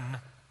in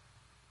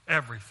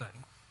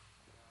everything.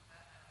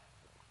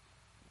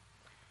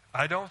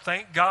 I don't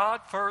thank God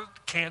for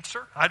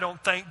cancer. I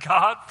don't thank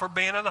God for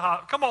being in the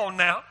hospital. Come on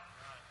now.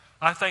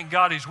 I thank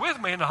God He's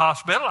with me in the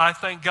hospital. I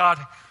thank God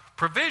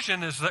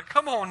provision is that.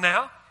 Come on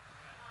now.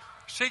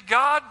 See,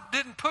 God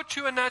didn't put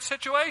you in that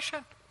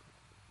situation.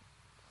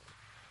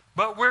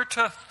 But we're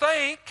to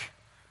thank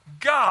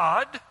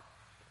God,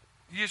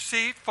 you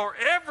see, for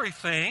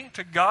everything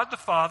to God the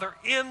Father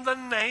in the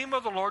name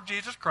of the Lord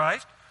Jesus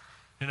Christ.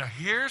 Now,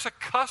 here's a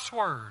cuss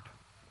word.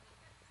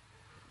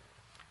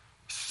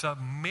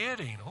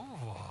 Submitting.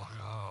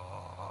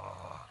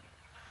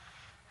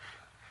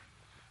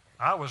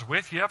 I was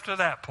with you up to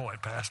that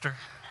point, Pastor.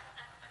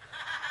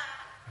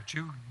 But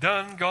you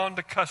done gone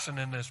to cussing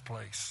in this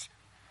place.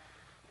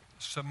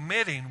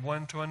 Submitting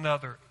one to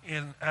another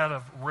out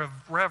of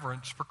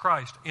reverence for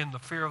Christ in the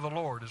fear of the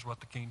Lord is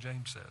what the King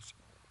James says.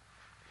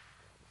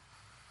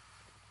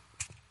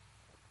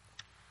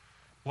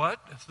 What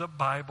the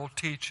Bible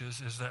teaches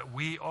is that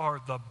we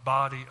are the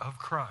body of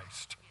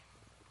Christ.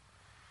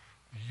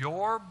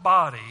 Your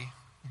body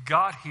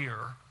got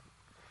here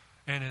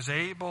and is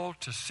able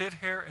to sit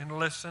here and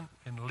listen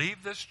and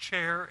leave this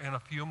chair in a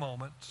few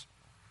moments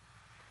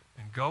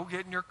and go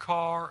get in your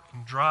car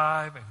and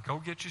drive and go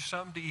get you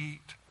something to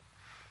eat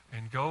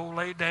and go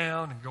lay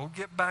down and go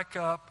get back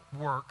up,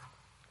 work,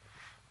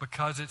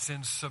 because it's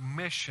in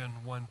submission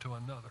one to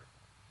another.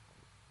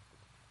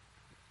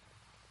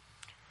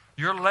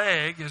 Your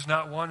leg is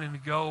not wanting to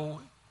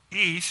go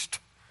east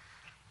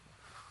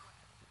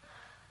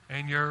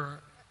and your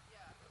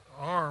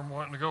arm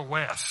wanting to go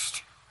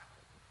west.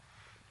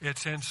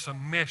 It's in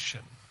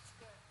submission.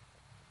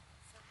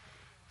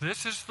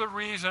 This is the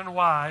reason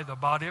why the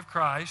body of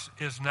Christ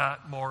is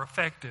not more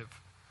effective.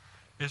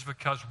 Is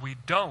because we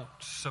don't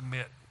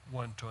submit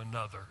one to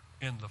another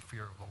in the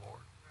fear of the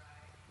Lord.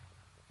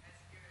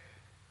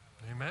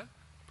 Amen?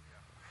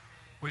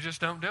 We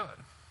just don't do it.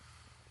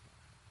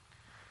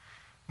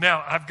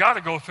 Now, I've got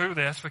to go through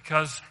this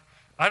because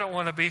I don't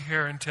want to be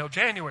here until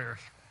January.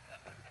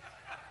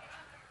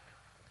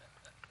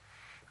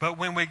 But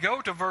when we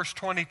go to verse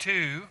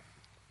 22,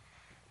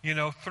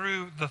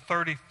 through the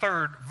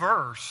 33rd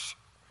verse,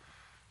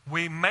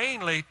 we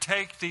mainly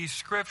take these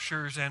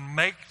scriptures and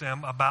make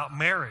them about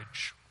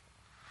marriage.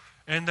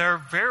 And they're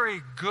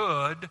very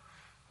good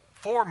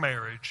for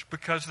marriage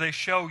because they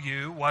show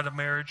you what a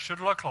marriage should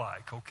look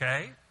like,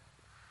 okay?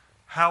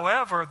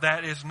 However,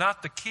 that is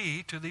not the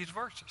key to these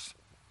verses.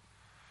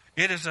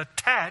 It is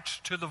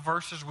attached to the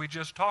verses we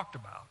just talked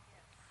about.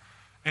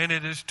 And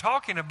it is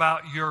talking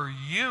about your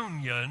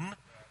union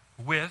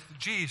with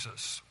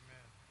Jesus.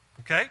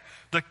 Okay?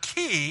 The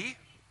key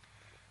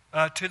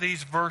to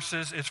these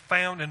verses is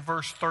found in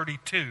verse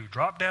 32.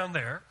 Drop down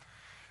there.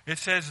 It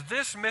says,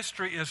 this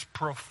mystery is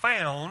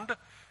profound,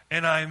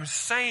 and I'm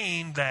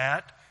saying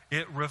that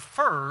it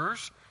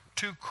refers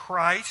to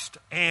Christ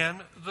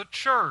and the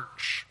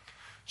church.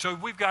 So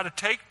we've got to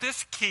take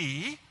this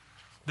key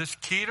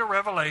to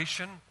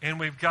Revelation, and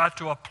we've got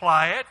to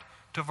apply it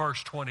to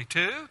verse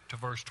 22, to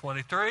verse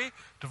 23,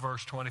 to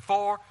verse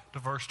 24, to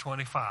verse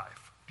 25.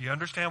 Do you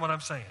understand what I'm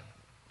saying?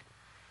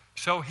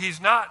 So he's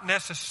not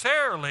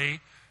necessarily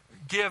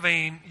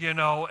giving,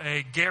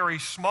 a Gary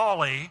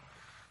Smalley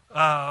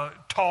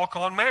talk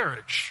on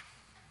marriage.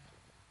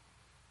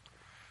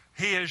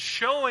 He is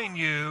showing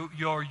you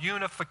your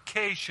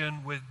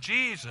unification with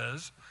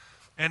Jesus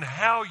and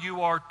how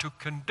you are to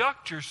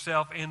conduct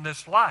yourself in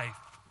this life.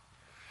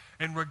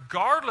 And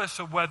regardless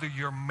of whether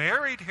you're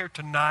married here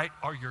tonight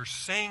or you're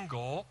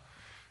single,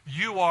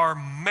 you are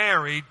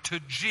married to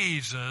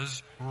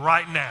Jesus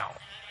right now.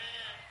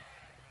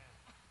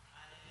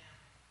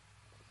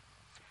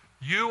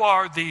 You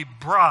are the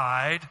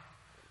bride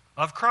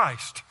of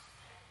Christ.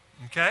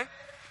 Okay?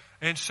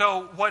 And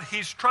so what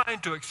he's trying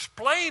to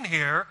explain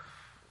here,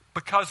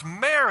 because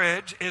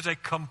marriage is a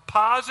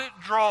composite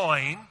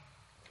drawing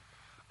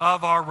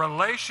of our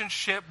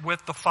relationship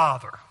with the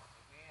Father.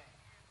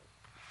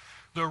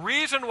 The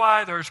reason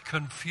why there's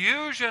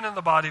confusion in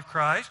the body of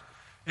Christ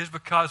is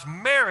because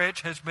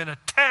marriage has been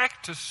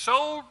attacked to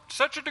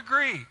such a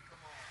degree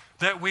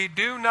that we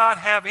do not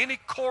have any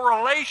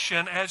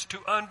correlation as to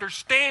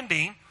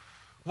understanding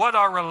what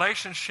our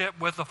relationship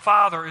with the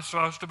Father is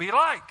supposed to be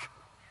like.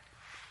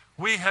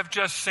 We have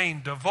just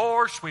seen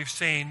divorce. We've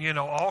seen,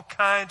 all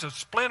kinds of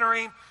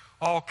splintering,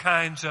 all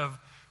kinds of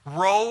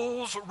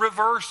roles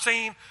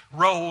reversing,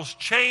 roles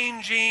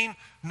changing,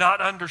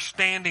 not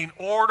understanding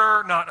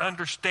order, not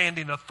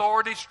understanding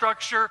authority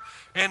structure,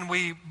 and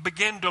we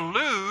begin to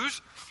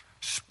lose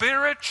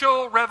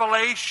spiritual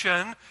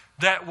revelation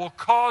that will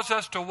cause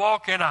us to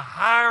walk in a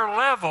higher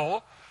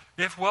level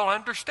if we'll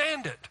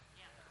understand it.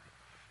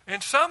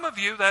 And some of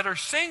you that are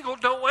single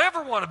don't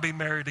ever want to be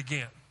married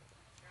again.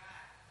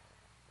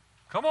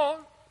 Come on,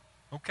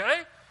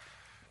 okay?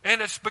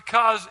 And it's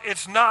because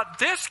it's not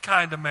this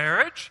kind of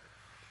marriage.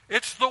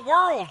 It's the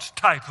world's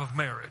type of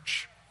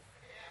marriage.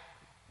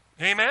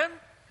 Amen?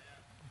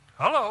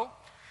 Hello.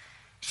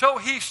 So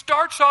he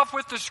starts off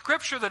with the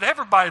scripture that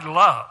everybody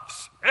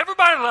loves.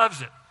 Everybody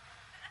loves it.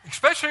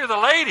 Especially the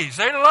ladies.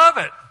 They love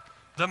it.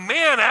 The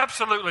men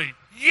absolutely,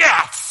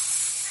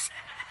 yes.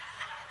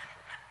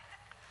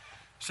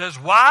 It says,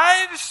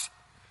 wives,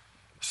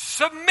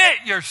 submit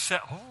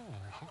yourself.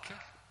 Oh, okay.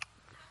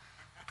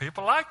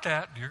 People like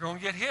that. You're going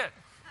to get hit.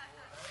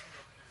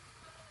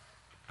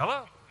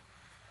 Hello.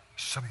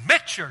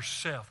 Submit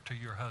yourself to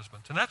your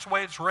husbands. And that's the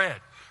way it's read.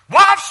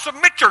 Wives,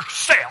 submit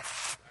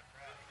yourself.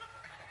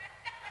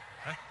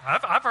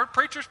 I've heard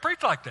preachers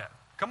preach like that.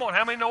 Come on,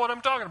 how many know what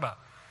I'm talking about?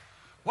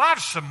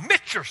 Wives,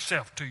 submit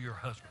yourself to your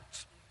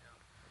husbands.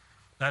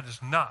 That is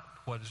not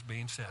what is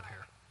being said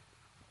here.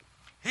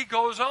 He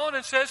goes on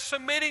and says,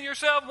 submitting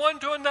yourself one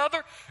to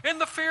another in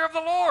the fear of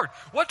the Lord.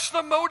 What's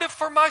the motive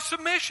for my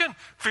submission?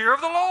 Fear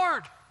of the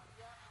Lord.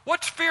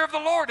 What's fear of the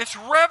Lord? It's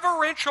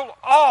reverential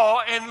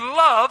awe and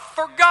love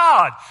for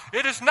God.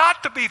 It is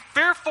not to be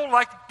fearful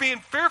like being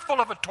fearful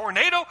of a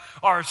tornado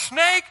or a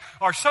snake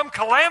or some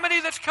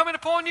calamity that's coming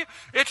upon you.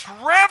 It's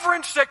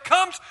reverence that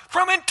comes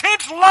from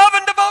intense love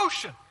and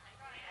devotion.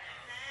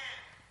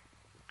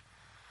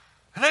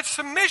 And that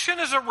submission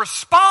is a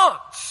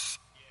response.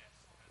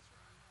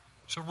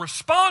 It's a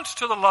response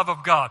to the love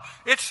of God.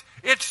 It's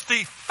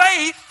the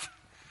faith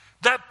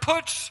that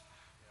puts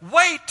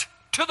weight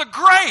to the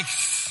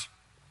grace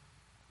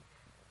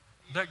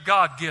that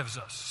God gives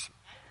us.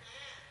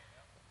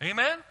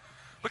 Amen?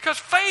 Because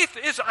faith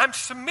is, I'm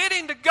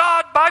submitting to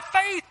God by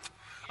faith.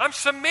 I'm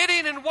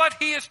submitting in what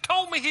He has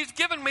told me He's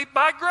given me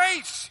by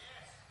grace.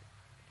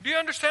 Do you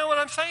understand what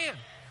I'm saying?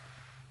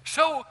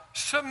 So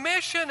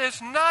submission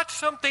is not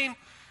something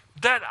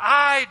that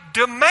I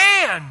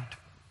demand.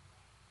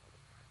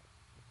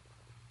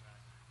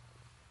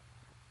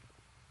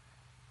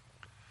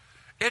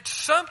 It's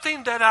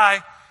something that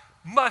I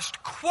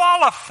must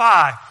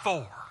qualify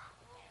for.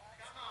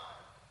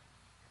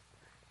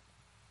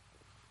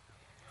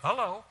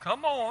 Hello,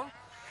 come on.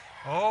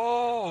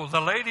 Oh,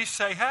 the ladies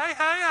say, hey,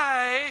 hey,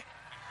 hey.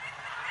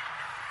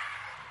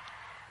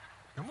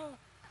 Come on.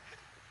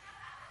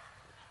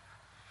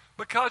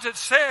 Because it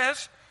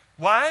says,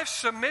 wives,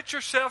 submit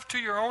yourself to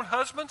your own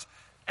husbands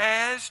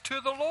as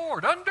to the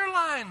Lord.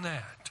 Underline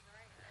that.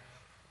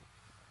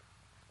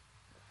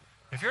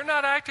 If you're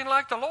not acting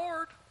like the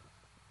Lord,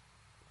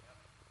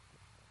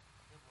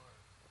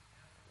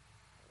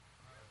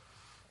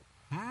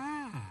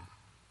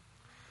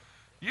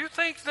 you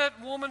think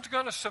that woman's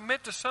going to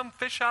submit to some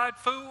fish-eyed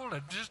fool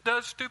that just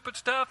does stupid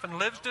stuff and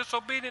lives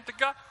disobedient to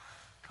God?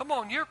 Come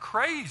on, you're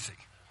crazy.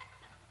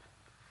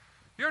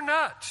 You're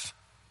nuts.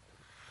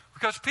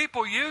 Because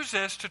people use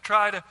this to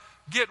try to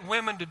get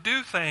women to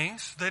do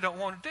things they don't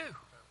want to do.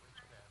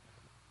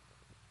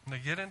 And they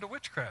get into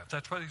witchcraft.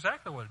 That's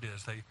exactly what it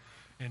is. They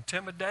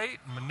intimidate,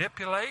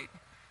 manipulate,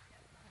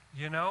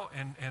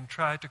 and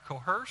try to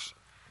coerce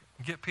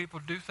and get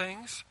people to do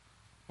things.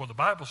 Well, the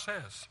Bible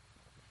says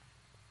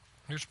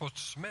you're supposed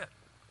to submit.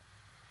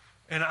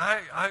 And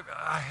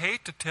I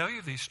hate to tell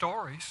you these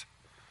stories,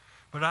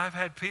 but I've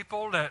had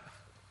people that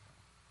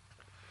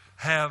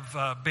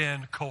have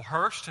been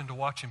coerced into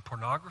watching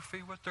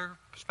pornography with their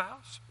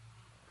spouse.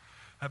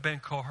 Have been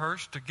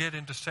coerced to get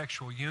into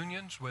sexual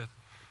unions with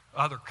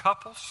other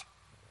couples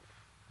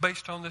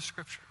based on this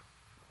scripture.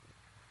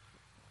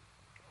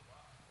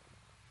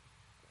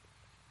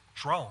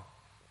 It's wrong.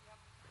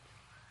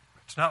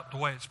 It's not the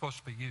way it's supposed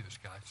to be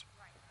used, guys.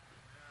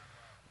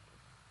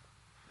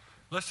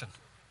 Listen,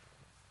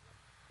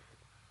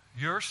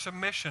 your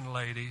submission,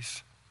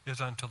 ladies,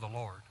 is unto the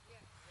Lord.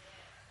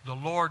 The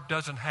Lord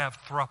doesn't have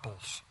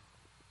thruples.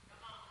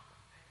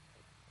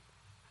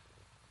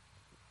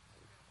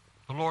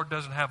 The Lord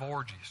doesn't have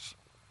orgies.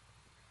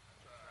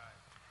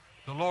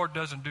 The Lord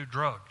doesn't do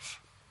drugs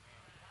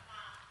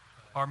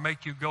or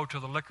make you go to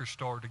the liquor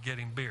store to get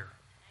him beer.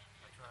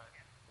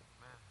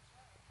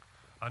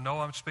 I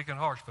know I'm speaking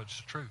harsh, but it's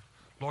the truth.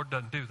 The Lord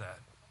doesn't do that.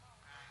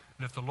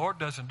 And if the Lord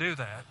doesn't do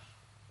that,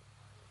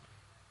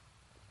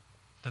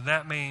 then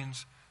that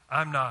means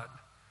I'm not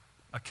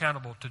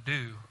accountable to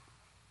do.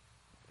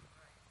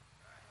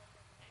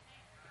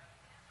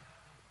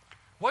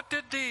 What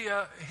did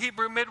the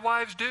Hebrew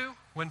midwives do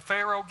when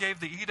Pharaoh gave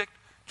the edict,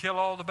 kill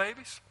all the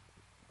babies?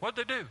 What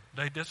did they do?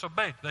 They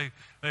disobeyed.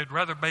 They'd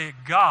rather obey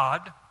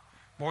God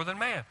more than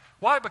man.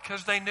 Why?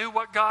 Because they knew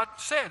what God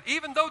said,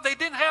 even though they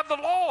didn't have the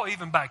law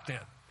even back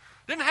then.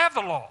 Didn't have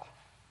the law.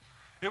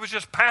 It was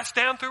just passed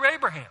down through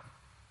Abraham.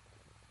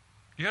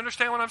 Do you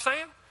understand what I'm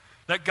saying?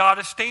 That God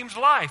esteems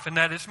life and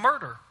that it's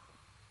murder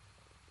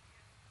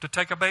to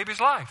take a baby's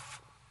life.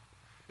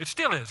 It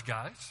still is,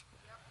 guys.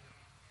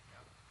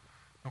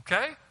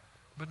 Okay?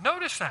 But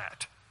notice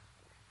that.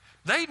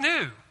 They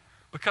knew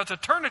because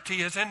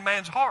eternity is in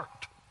man's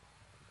heart.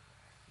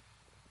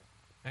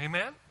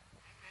 Amen?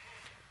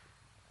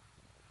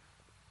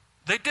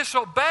 They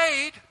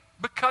disobeyed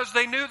because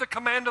they knew the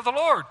command of the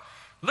Lord.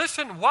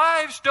 Listen,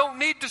 wives don't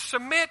need to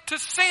submit to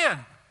sin.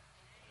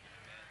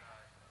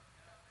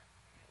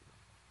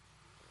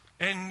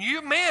 And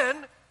you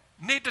men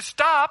need to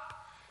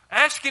stop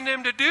asking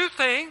them to do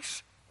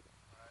things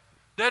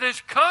that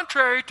is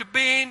contrary to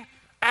being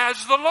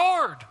as the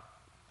Lord.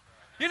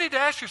 You need to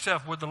ask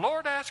yourself, would the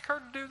Lord ask her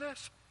to do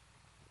this?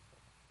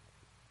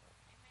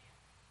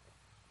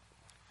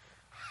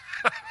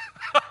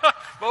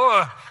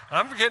 Boy,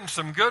 I'm getting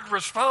some good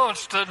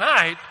response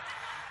tonight.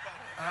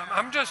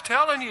 I'm just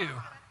telling you.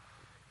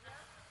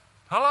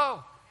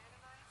 Hello.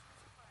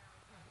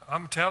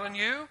 I'm telling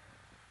you.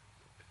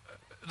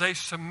 They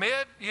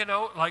submit,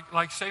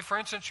 like say, for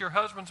instance, your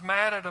husband's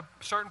mad at a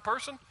certain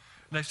person,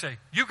 and they say,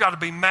 you got to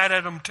be mad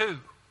at them too.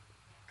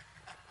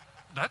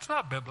 That's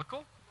not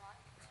biblical.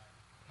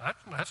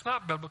 That's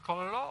not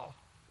biblical at all.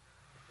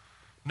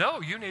 No,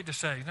 you need to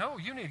say, no,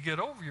 you need to get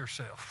over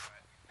yourself.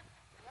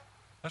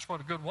 That's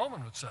what a good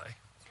woman would say.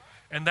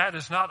 And that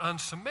is not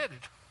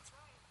unsubmitted.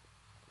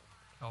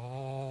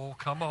 Oh,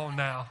 come on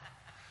now.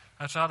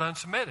 That's not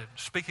unsubmitted.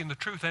 Speaking the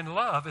truth in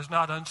love is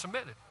not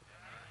unsubmitted.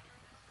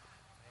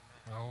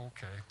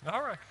 Okay.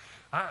 All right.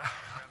 I'll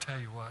tell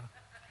you what.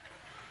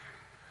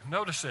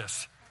 Notice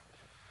this.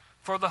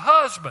 For the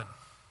husband,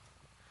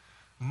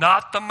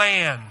 not the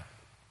man.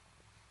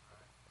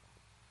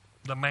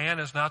 The man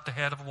is not the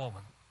head of a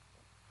woman.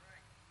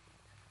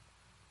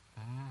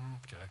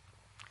 Okay.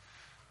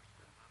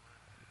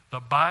 The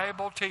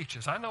Bible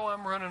teaches. I know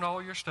I'm running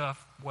all your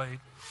stuff, Wade,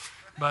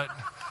 but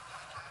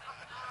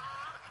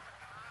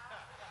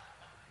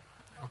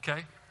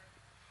Okay?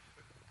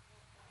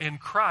 In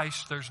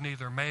Christ, there's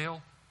neither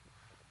male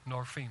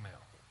nor female.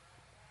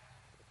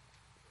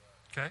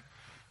 Okay?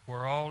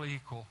 We're all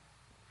equal.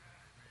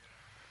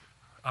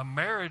 A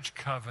marriage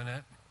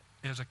covenant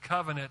is a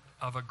covenant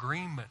of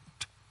agreement.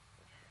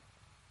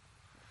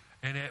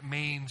 And it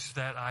means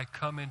that I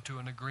come into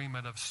an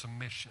agreement of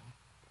submission.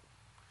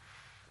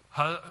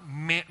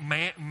 Men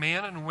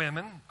and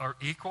women are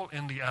equal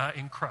in the eye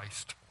in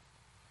Christ.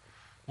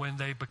 When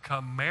they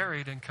become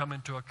married and come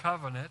into a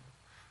covenant,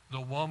 the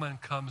woman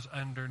comes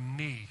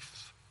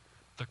underneath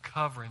the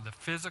covering, the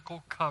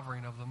physical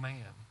covering of the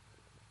man.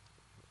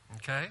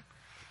 Okay?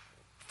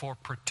 For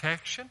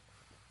protection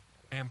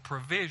and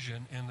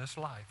provision in this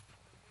life.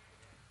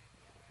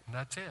 And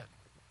that's it.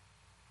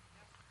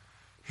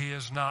 He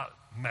is not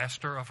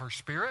master of her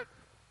spirit.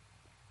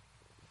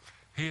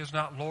 He is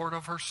not Lord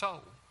of her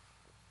soul.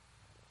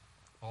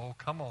 Oh,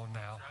 come on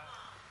now.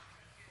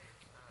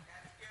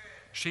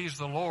 She's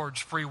the Lord's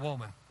free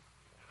woman.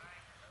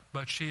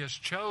 But she has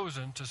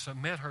chosen to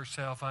submit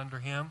herself under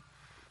him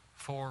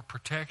for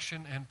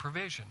protection and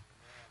provision.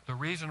 The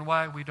reason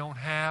why we don't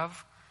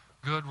have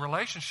good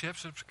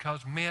relationships is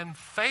because men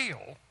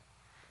fail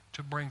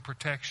to bring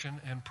protection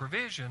and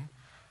provision,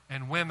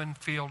 and women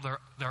feel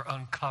they're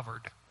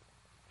uncovered.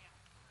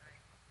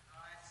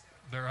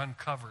 They're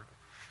uncovered.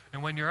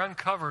 And when you're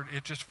uncovered,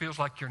 it just feels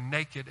like you're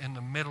naked in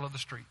the middle of the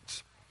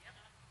streets.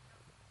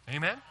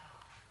 Amen?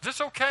 Is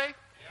this okay?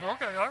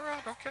 Okay, all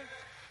right, okay.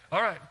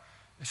 All right.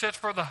 It says,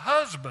 for the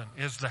husband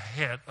is the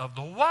head of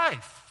the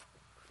wife,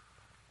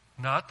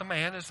 not the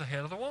man is the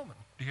head of the woman.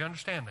 Do you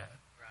understand that?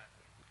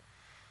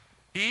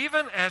 Right.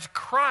 Even as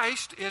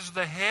Christ is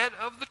the head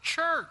of the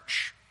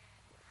church.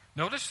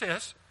 Notice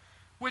this,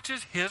 which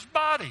is his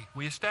body.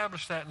 We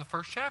established that in the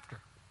first chapter.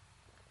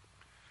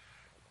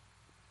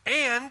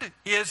 And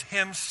is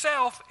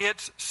himself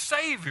its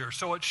Savior.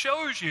 So it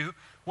shows you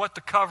what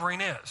the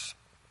covering is.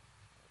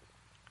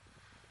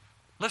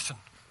 Listen.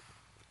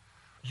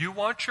 You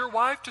want your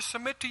wife to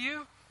submit to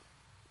you?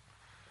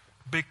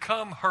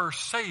 Become her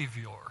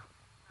Savior.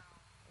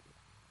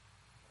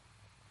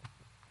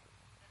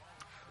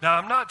 Now,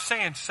 I'm not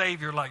saying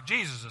Savior like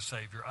Jesus is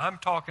Savior. I'm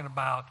talking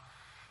about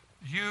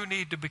you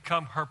need to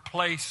become her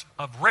place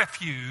of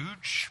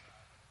refuge.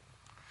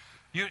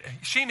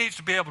 She needs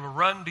to be able to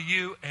run to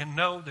you and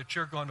know that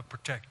you're going to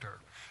protect her.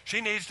 She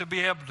needs to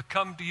be able to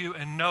come to you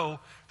and know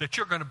that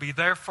you're going to be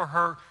there for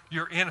her.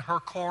 You're in her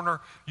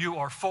corner. You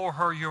are for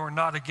her. You are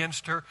not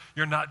against her.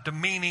 You're not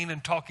demeaning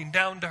and talking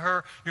down to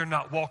her. You're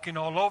not walking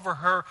all over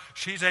her.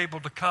 She's able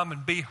to come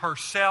and be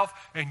herself,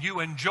 and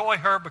you enjoy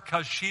her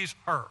because she's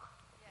her.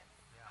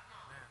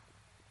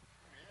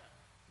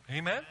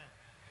 Amen?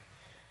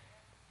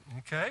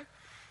 Okay?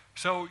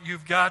 So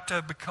you've got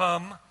to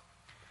become,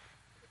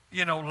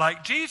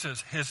 like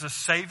Jesus. He's the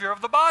Savior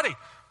of the body.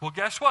 Well,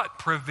 guess what?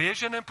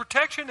 Provision and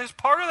protection is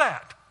part of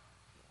that.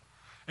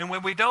 And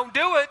when we don't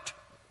do it,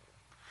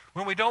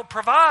 when we don't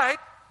provide,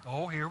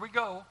 oh, here we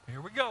go.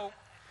 Here we go.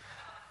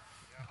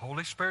 The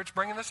Holy Spirit's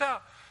bringing this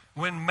out.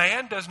 When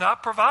man does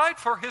not provide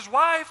for his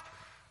wife,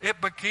 it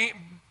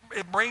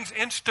brings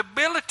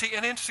instability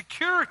and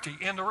insecurity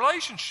in the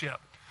relationship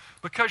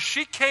because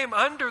she came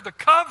under the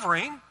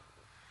covering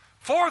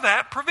for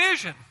that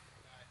provision.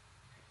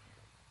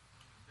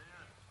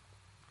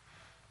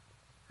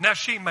 Now,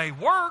 she may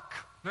work.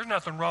 There's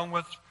nothing wrong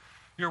with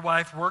your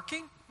wife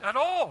working at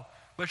all.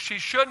 But she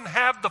shouldn't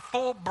have the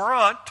full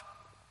brunt.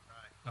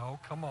 Oh,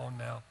 come on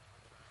now.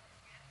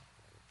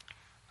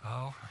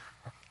 Oh.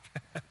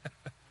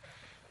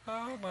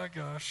 Oh, my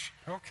gosh.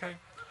 Okay.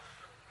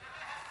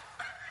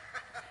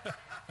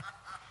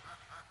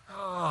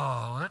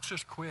 Oh, let's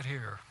just quit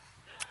here.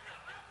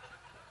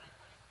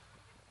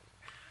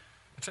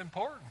 It's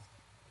important.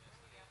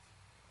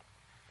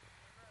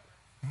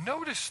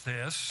 Notice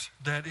this,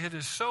 that it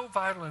is so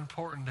vital and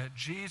important that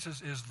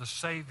Jesus is the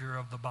Savior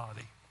of the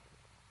body.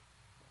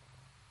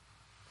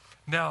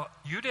 Now,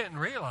 you didn't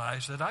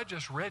realize that I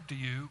just read to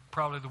you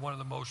probably one of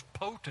the most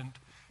potent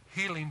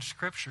healing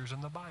scriptures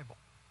in the Bible.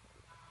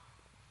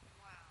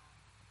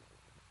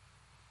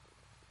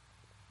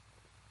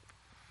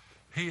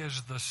 He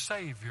is the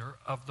Savior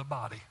of the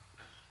body.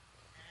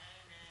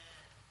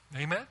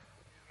 Amen?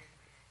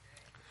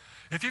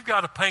 If you've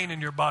got a pain in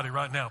your body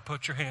right now,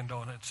 put your hand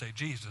on it and say,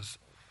 Jesus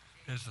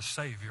is the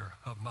Savior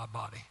of my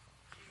body.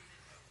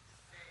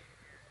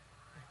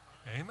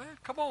 Amen?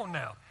 Come on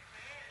now.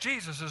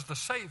 Jesus is the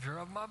Savior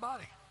of my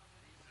body.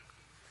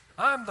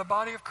 I'm the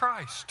body of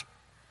Christ.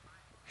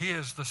 He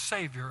is the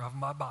Savior of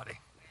my body.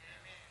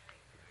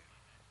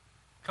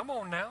 Come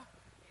on now.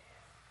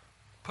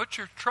 Put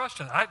your trust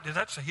in it.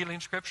 That's a healing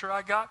scripture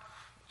I got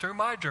through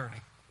my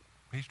journey.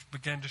 He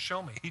began to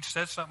show me. He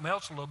said something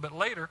else a little bit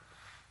later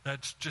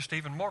that's just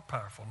even more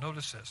powerful.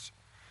 Notice this.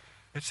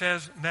 It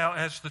says, now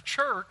as the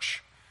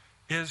church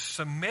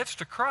submits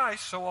to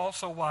Christ, so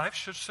also wives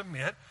should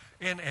submit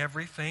in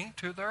everything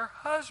to their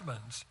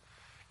husbands.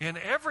 In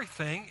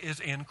everything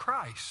is in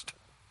Christ.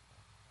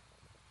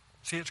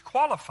 See, it's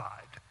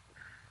qualified.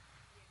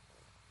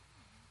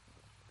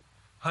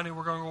 Honey,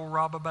 we're going to go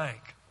rob a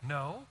bank.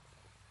 No.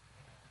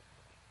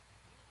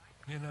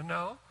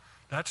 No.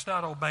 That's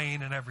not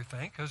obeying in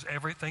everything, because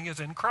everything is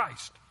in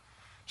Christ.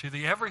 See,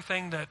 the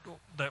everything that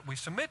we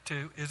submit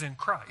to is in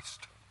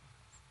Christ.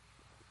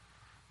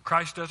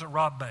 Christ doesn't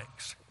rob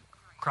banks.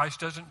 Christ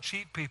doesn't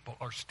cheat people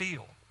or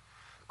steal.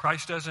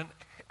 Christ doesn't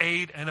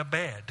aid and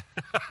abet,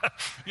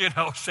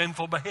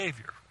 sinful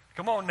behavior.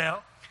 Come on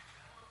now.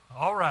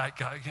 All right,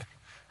 guys.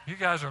 You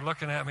guys are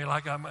looking at me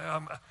like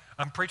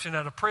I'm preaching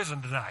at a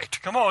prison tonight.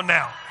 Come on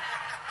now.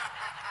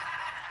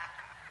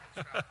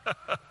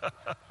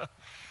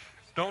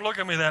 Don't look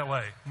at me that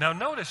way. Now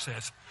notice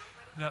this.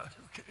 Now,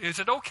 is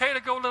it okay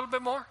to go a little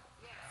bit more?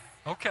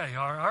 Okay,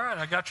 all right.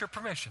 I got your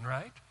permission,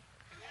 right?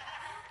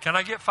 Can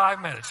I get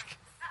 5 minutes?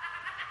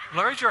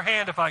 Raise your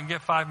hand if I can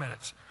get 5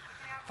 minutes.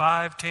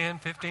 5, 10,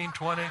 15,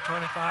 20,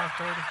 25,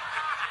 30.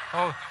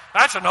 Oh,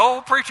 that's an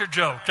old preacher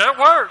joke. That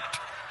worked.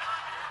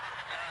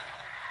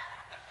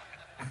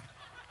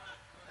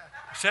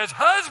 It says,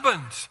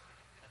 husbands,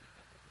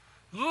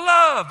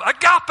 love,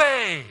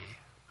 agape,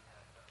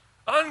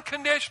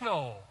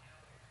 unconditional.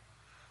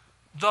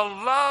 The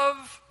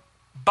love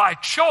by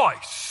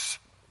choice,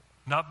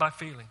 not by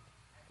feeling.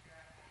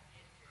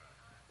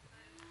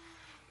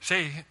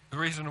 See, the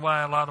reason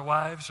why a lot of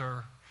wives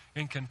are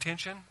in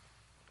contention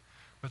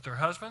with their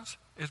husbands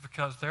is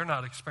because they're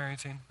not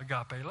experiencing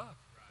agape love.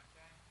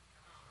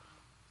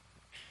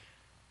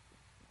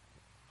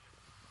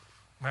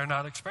 They're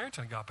not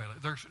experiencing agape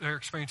love. They're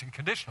experiencing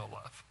conditional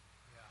love.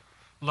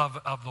 Love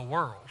of the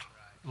world.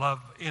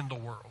 Love in the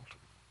world.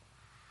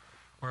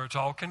 Where it's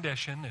all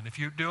conditioned, and if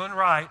you're doing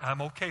right,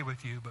 I'm okay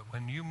with you, but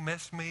when you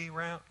mess me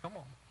around, come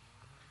on.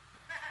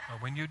 Or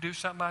when you do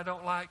something I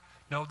don't like,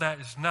 no,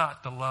 that is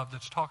not the love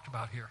that's talked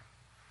about here.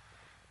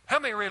 How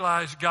many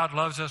realize God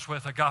loves us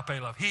with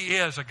agape love? He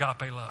is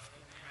agape love.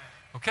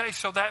 Okay,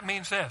 so that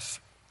means this.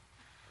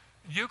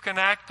 You can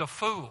act a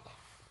fool,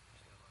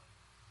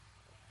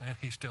 and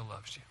He still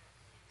loves you.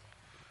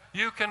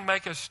 You can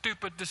make a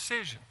stupid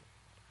decision,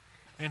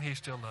 and He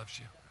still loves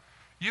you.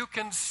 You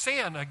can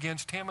sin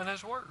against Him and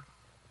His Word.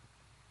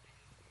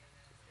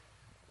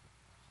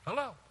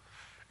 Hello.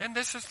 And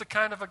this is the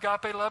kind of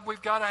agape love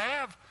we've got to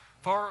have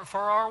for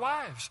our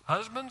wives.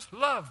 Husbands,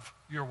 love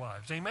your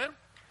wives. Amen?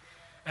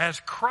 As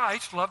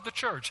Christ loved the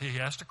church. He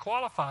has to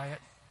qualify it.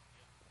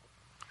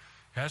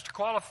 He has to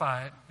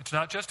qualify it. It's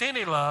not just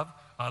any love.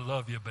 I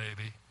love you,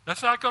 baby.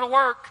 That's not going to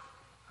work.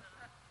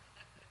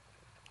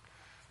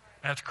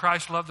 As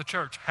Christ loved the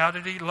church. How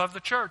did He love the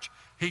church?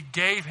 He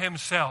gave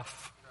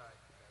Himself.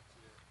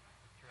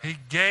 He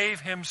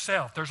gave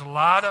Himself. There's a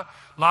lot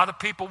of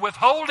people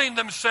withholding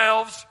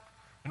themselves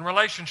in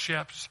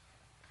relationships.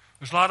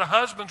 There's a lot of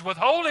husbands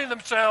withholding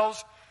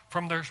themselves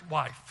from their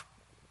wife.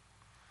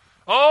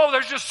 Oh,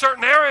 there's just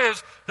certain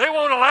areas they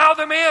won't allow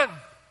them in.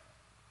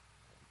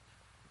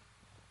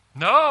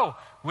 No,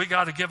 we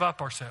got to give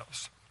up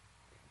ourselves.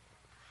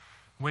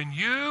 When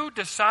you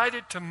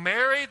decided to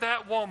marry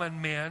that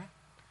woman, men,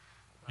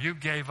 you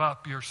gave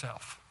up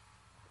yourself.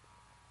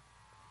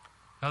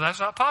 Now, that's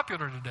not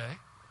popular today.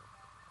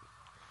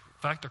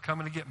 In fact, they're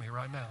coming to get me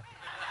right now.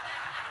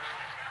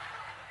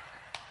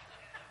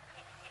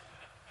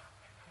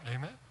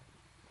 Amen?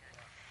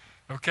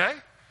 Okay?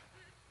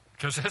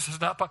 Because this is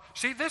not...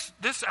 See,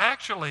 this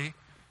actually,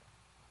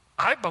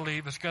 I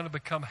believe, is going to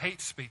become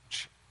hate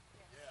speech.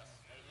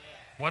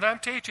 What I'm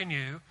teaching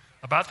you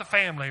about the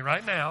family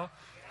right now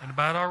and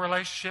about our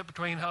relationship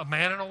between a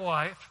man and a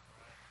wife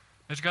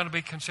is going to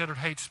be considered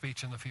hate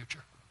speech in the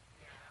future.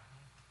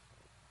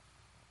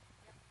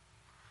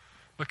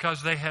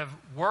 Because they have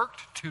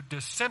worked to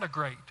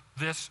disintegrate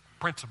this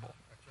principle.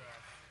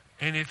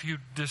 And if you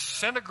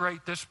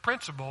disintegrate this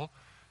principle,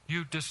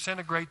 you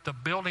disintegrate the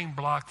building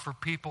block for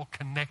people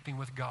connecting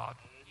with God.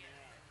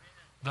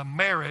 The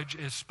marriage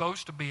is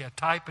supposed to be a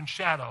type and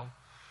shadow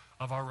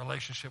of our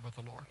relationship with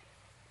the Lord.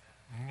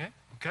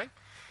 Okay?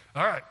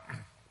 All right.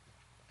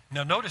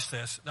 Now notice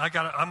this. I'm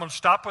going to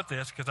stop with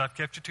this because I've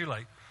kept you too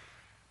late.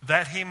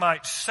 That He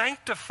might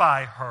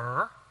sanctify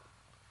her.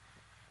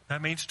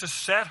 That means to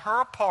set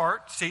her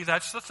apart. See,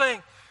 that's the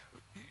thing.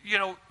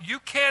 You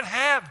can't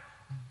have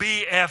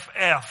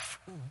BFF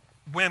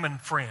women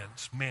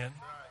friends, men.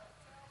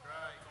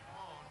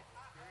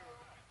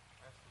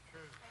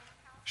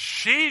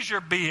 She's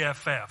your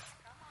BFF.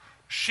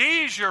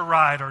 She's your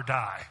ride or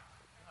die.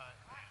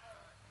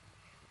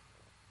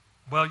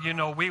 Well,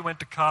 we went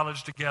to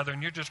college together,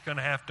 and you're just going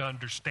to have to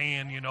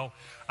understand,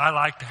 I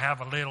like to have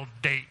a little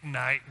date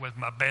night with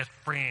my best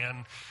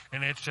friend,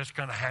 and it's just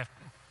going to happen.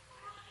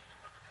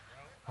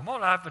 Come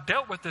on, I've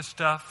dealt with this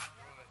stuff.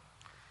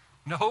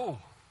 No.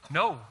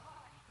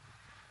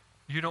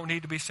 You don't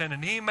need to be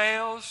sending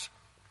emails,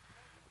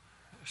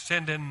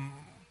 sending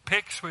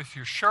pics with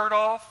your shirt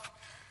off.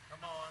 Come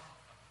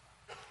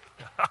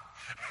on.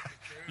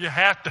 You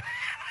have to.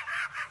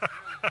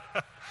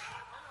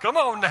 Come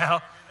on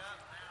now.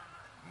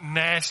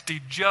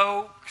 Nasty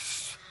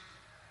jokes.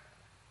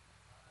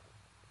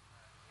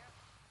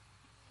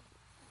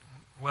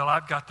 Well,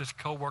 I've got this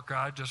coworker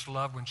I just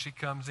love when she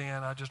comes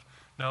in.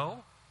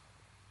 No.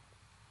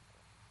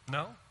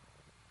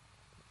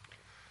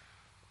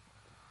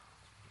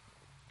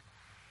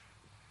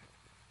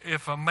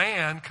 if a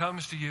man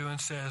comes to you and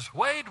says,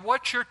 Wade,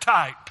 what's your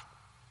type?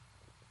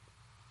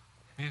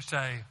 You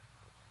say,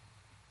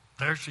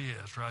 there she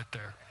is right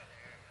there.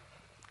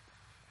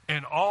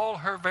 In all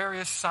her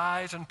various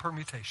size and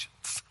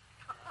permutations.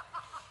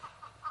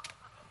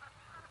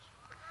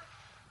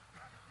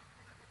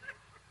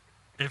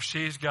 If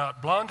she's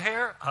got blonde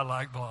hair, I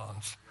like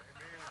blondes.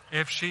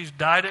 If she's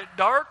dyed it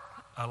dark,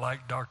 I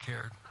like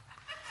dark-haired.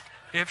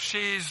 If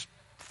she's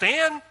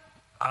thin,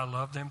 I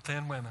love them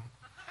thin women.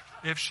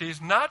 If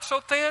she's not so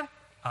thin,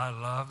 I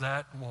love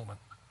that woman.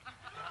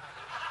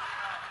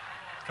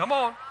 Come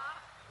on.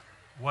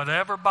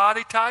 Whatever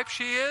body type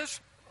she is,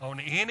 on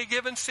any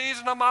given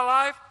season of my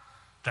life,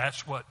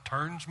 that's what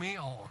turns me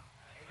on.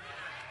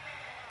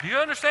 Do you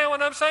understand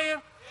what I'm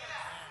saying?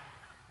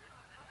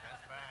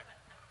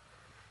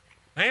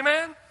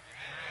 Amen?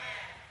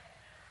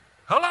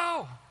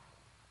 Hello.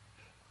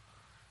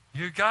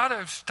 You got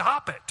to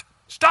stop it.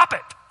 Stop it.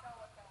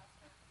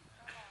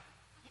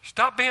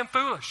 Stop being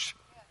foolish.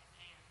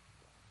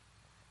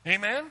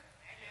 Amen?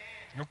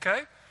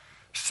 Okay?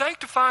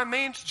 Sanctify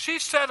means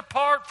she's set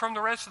apart from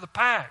the rest of the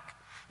pack.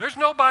 There's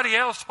nobody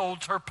else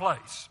holds her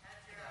place.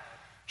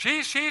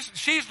 She's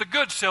the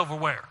good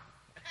silverware.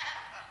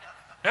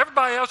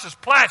 Everybody else is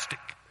plastic.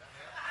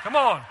 Come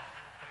on.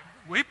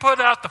 We put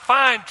out the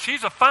fine.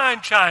 She's a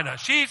fine china.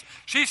 She's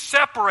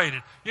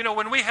separated. You know,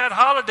 when we had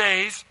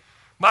holidays,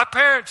 my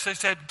parents, they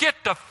said, get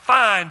the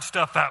fine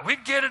stuff out.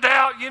 We'd get it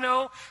out, you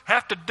know,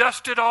 have to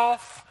dust it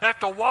off, have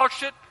to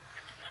wash it.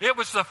 It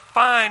was the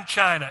fine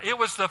china. It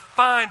was the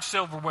fine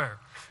silverware.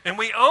 And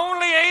we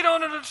only ate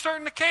on it on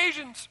certain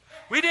occasions.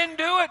 We didn't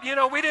do it, you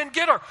know, we didn't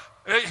get her,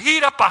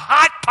 heat up a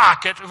hot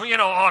pocket, you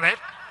know, on it.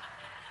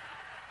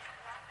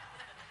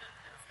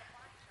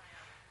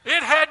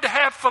 It had to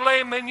have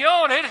filet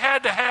mignon. It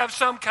had to have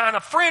some kind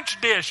of French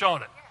dish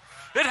on it.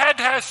 It had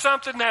to have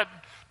something that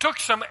took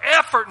some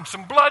effort and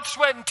some blood,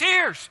 sweat, and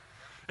tears.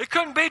 It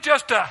couldn't be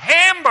just a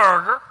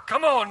hamburger.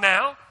 Come on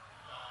now.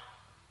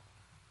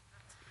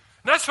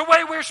 That's the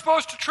way we're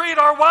supposed to treat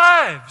our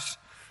wives.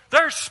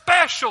 They're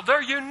special.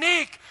 They're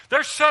unique.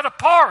 They're set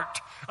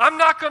apart. I'm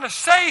not going to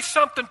say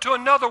something to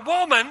another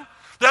woman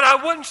that I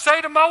wouldn't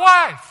say to my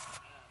wife.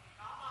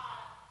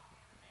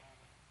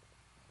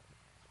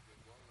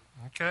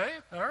 Okay,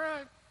 all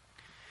right.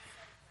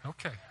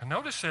 Okay, and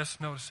notice this.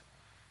 Notice.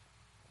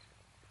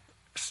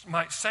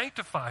 Might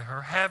sanctify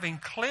her, having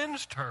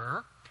cleansed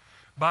her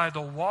by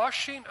the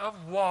washing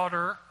of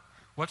water.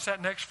 What's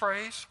that next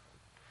phrase?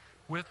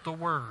 With the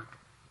word.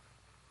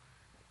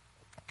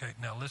 Okay,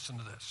 now listen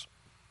to this.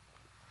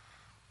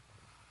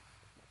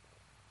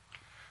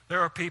 There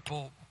are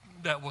people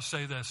that will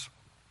say this.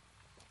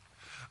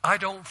 I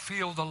don't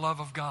feel the love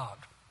of God.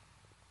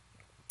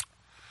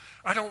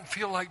 I don't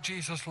feel like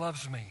Jesus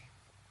loves me.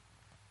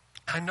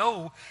 I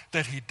know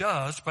that he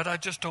does, but I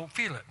just don't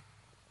feel it.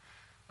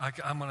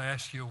 I'm going to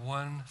ask you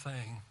one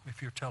thing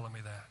if you're telling me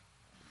that.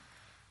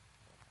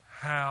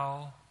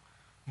 How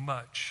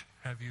much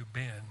have you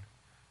been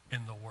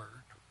in the Word?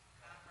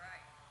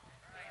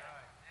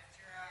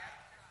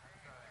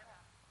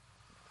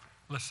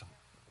 Listen,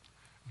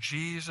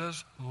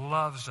 Jesus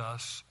loves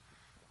us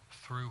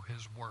through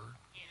his Word.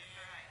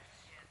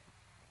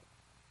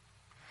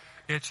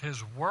 It's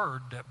his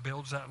Word that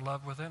builds that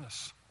love within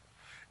us.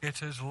 It's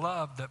his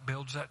love that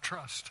builds that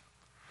trust.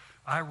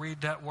 I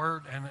read that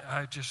word and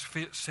I just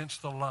sense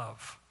the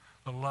love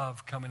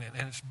coming in.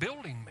 And it's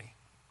building me.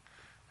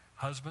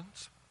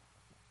 Husbands,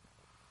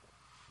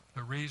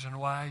 the reason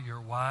why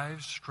your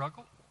wives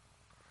struggle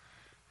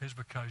is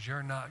because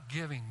you're not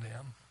giving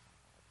them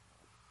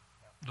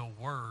the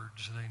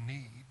words they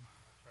need.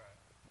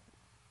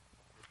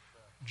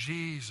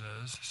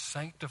 Jesus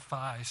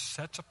sanctifies,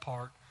 sets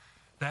apart.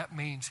 That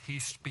means he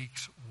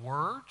speaks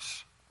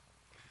words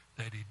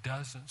that he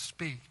doesn't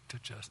speak to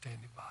just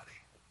anybody.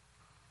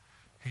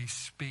 He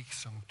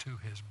speaks them to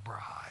his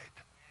bride.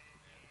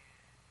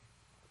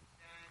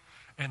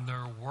 And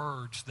they're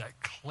words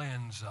that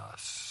cleanse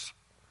us.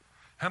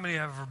 How many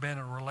have ever been in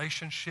a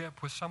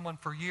relationship with someone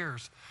for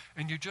years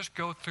and you just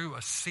go through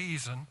a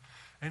season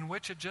in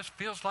which it just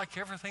feels like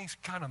everything's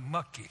kind of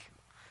mucky?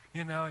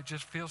 You know, it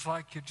just feels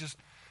like it's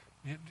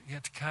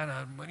kind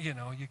of, you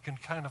know, you can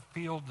kind of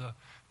feel the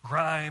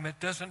grime.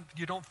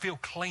 You don't feel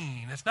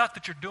clean. It's not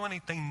that you're doing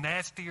anything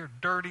nasty or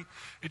dirty.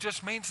 It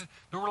just means that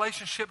the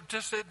relationship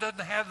it doesn't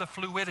have the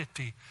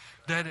fluidity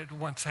that it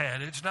once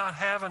had. It's not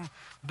having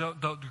the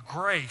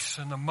grace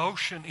and the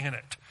motion in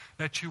it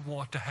that you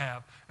want to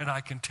have. And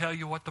I can tell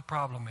you what the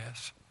problem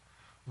is.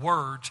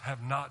 Words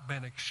have not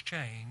been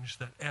exchanged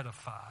that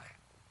edify,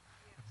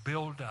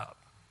 build up,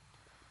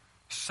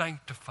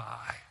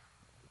 sanctify,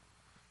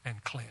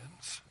 and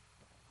cleanse.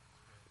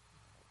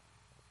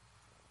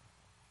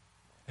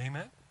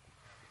 Amen?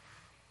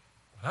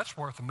 That's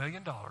worth $1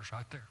 million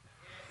right there.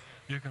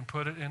 You can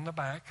put it in the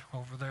back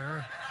over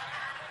there.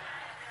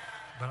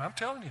 But I'm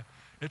telling you,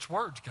 it's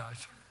words,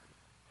 guys.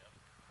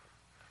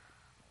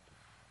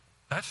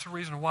 That's the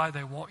reason why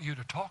they want you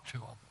to talk to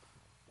them.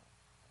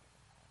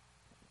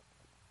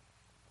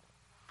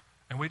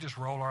 And we just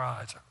roll our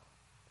eyes.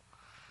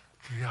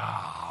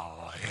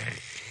 golly.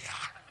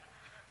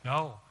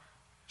 No,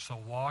 it's the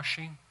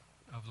washing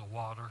of the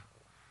water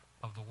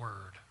of the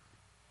Word.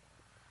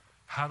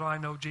 How do I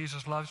know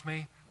Jesus loves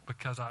me?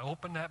 Because I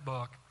open that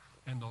book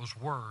and those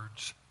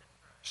words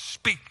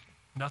speak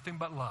nothing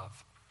but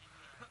love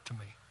to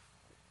me.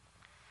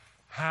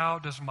 How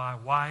does my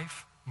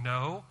wife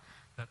know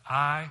that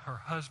I, her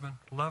husband,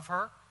 love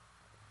her?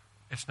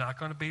 It's not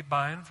going to be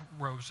buying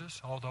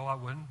roses, although I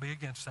wouldn't be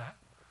against that.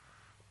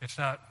 It's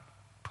not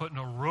putting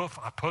a roof.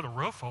 I put a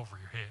roof over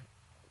your head.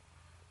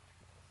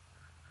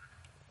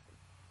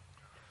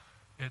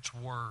 It's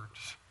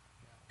words.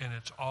 And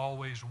it's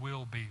always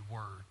will be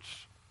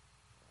words.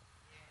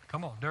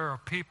 Come on, there are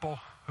people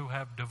who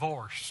have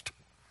divorced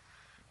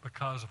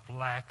because of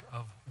lack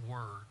of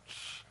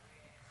words.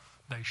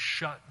 They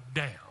shut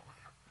down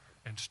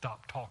and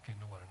stop talking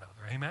to one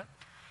another. Amen?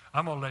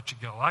 I'm going to let you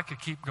go. I could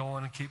keep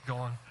going and keep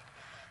going.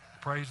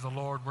 Praise the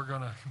Lord. We're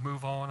going to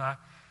move on.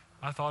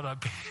 I thought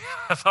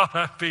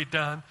I'd be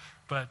done,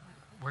 but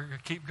we're going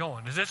to keep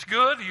going. Is this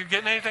good? Are you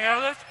getting anything out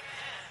of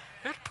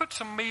this? It put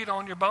some meat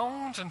on your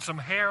bones and some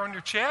hair on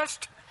your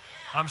chest.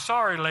 I'm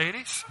sorry,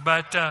 ladies,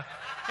 but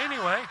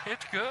anyway,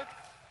 it's good.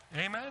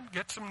 Amen.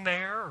 Get some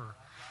nair or,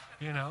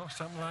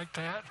 something like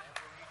that.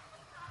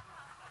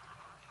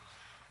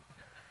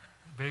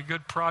 Be a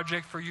good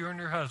project for you and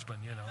your husband,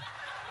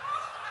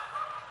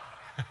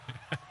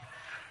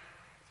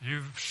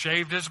 You've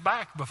shaved his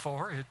back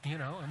before,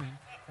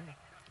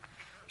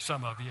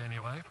 some of you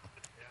anyway.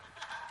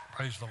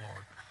 Praise the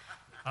Lord.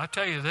 I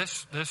tell you,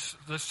 this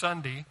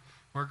Sunday,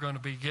 we're going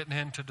to be getting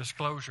into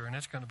disclosure, and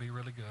it's going to be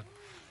really good.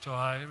 So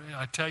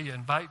I tell you,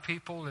 invite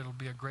people. It'll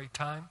be a great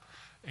time,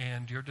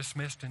 and you're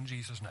dismissed in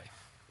Jesus' name.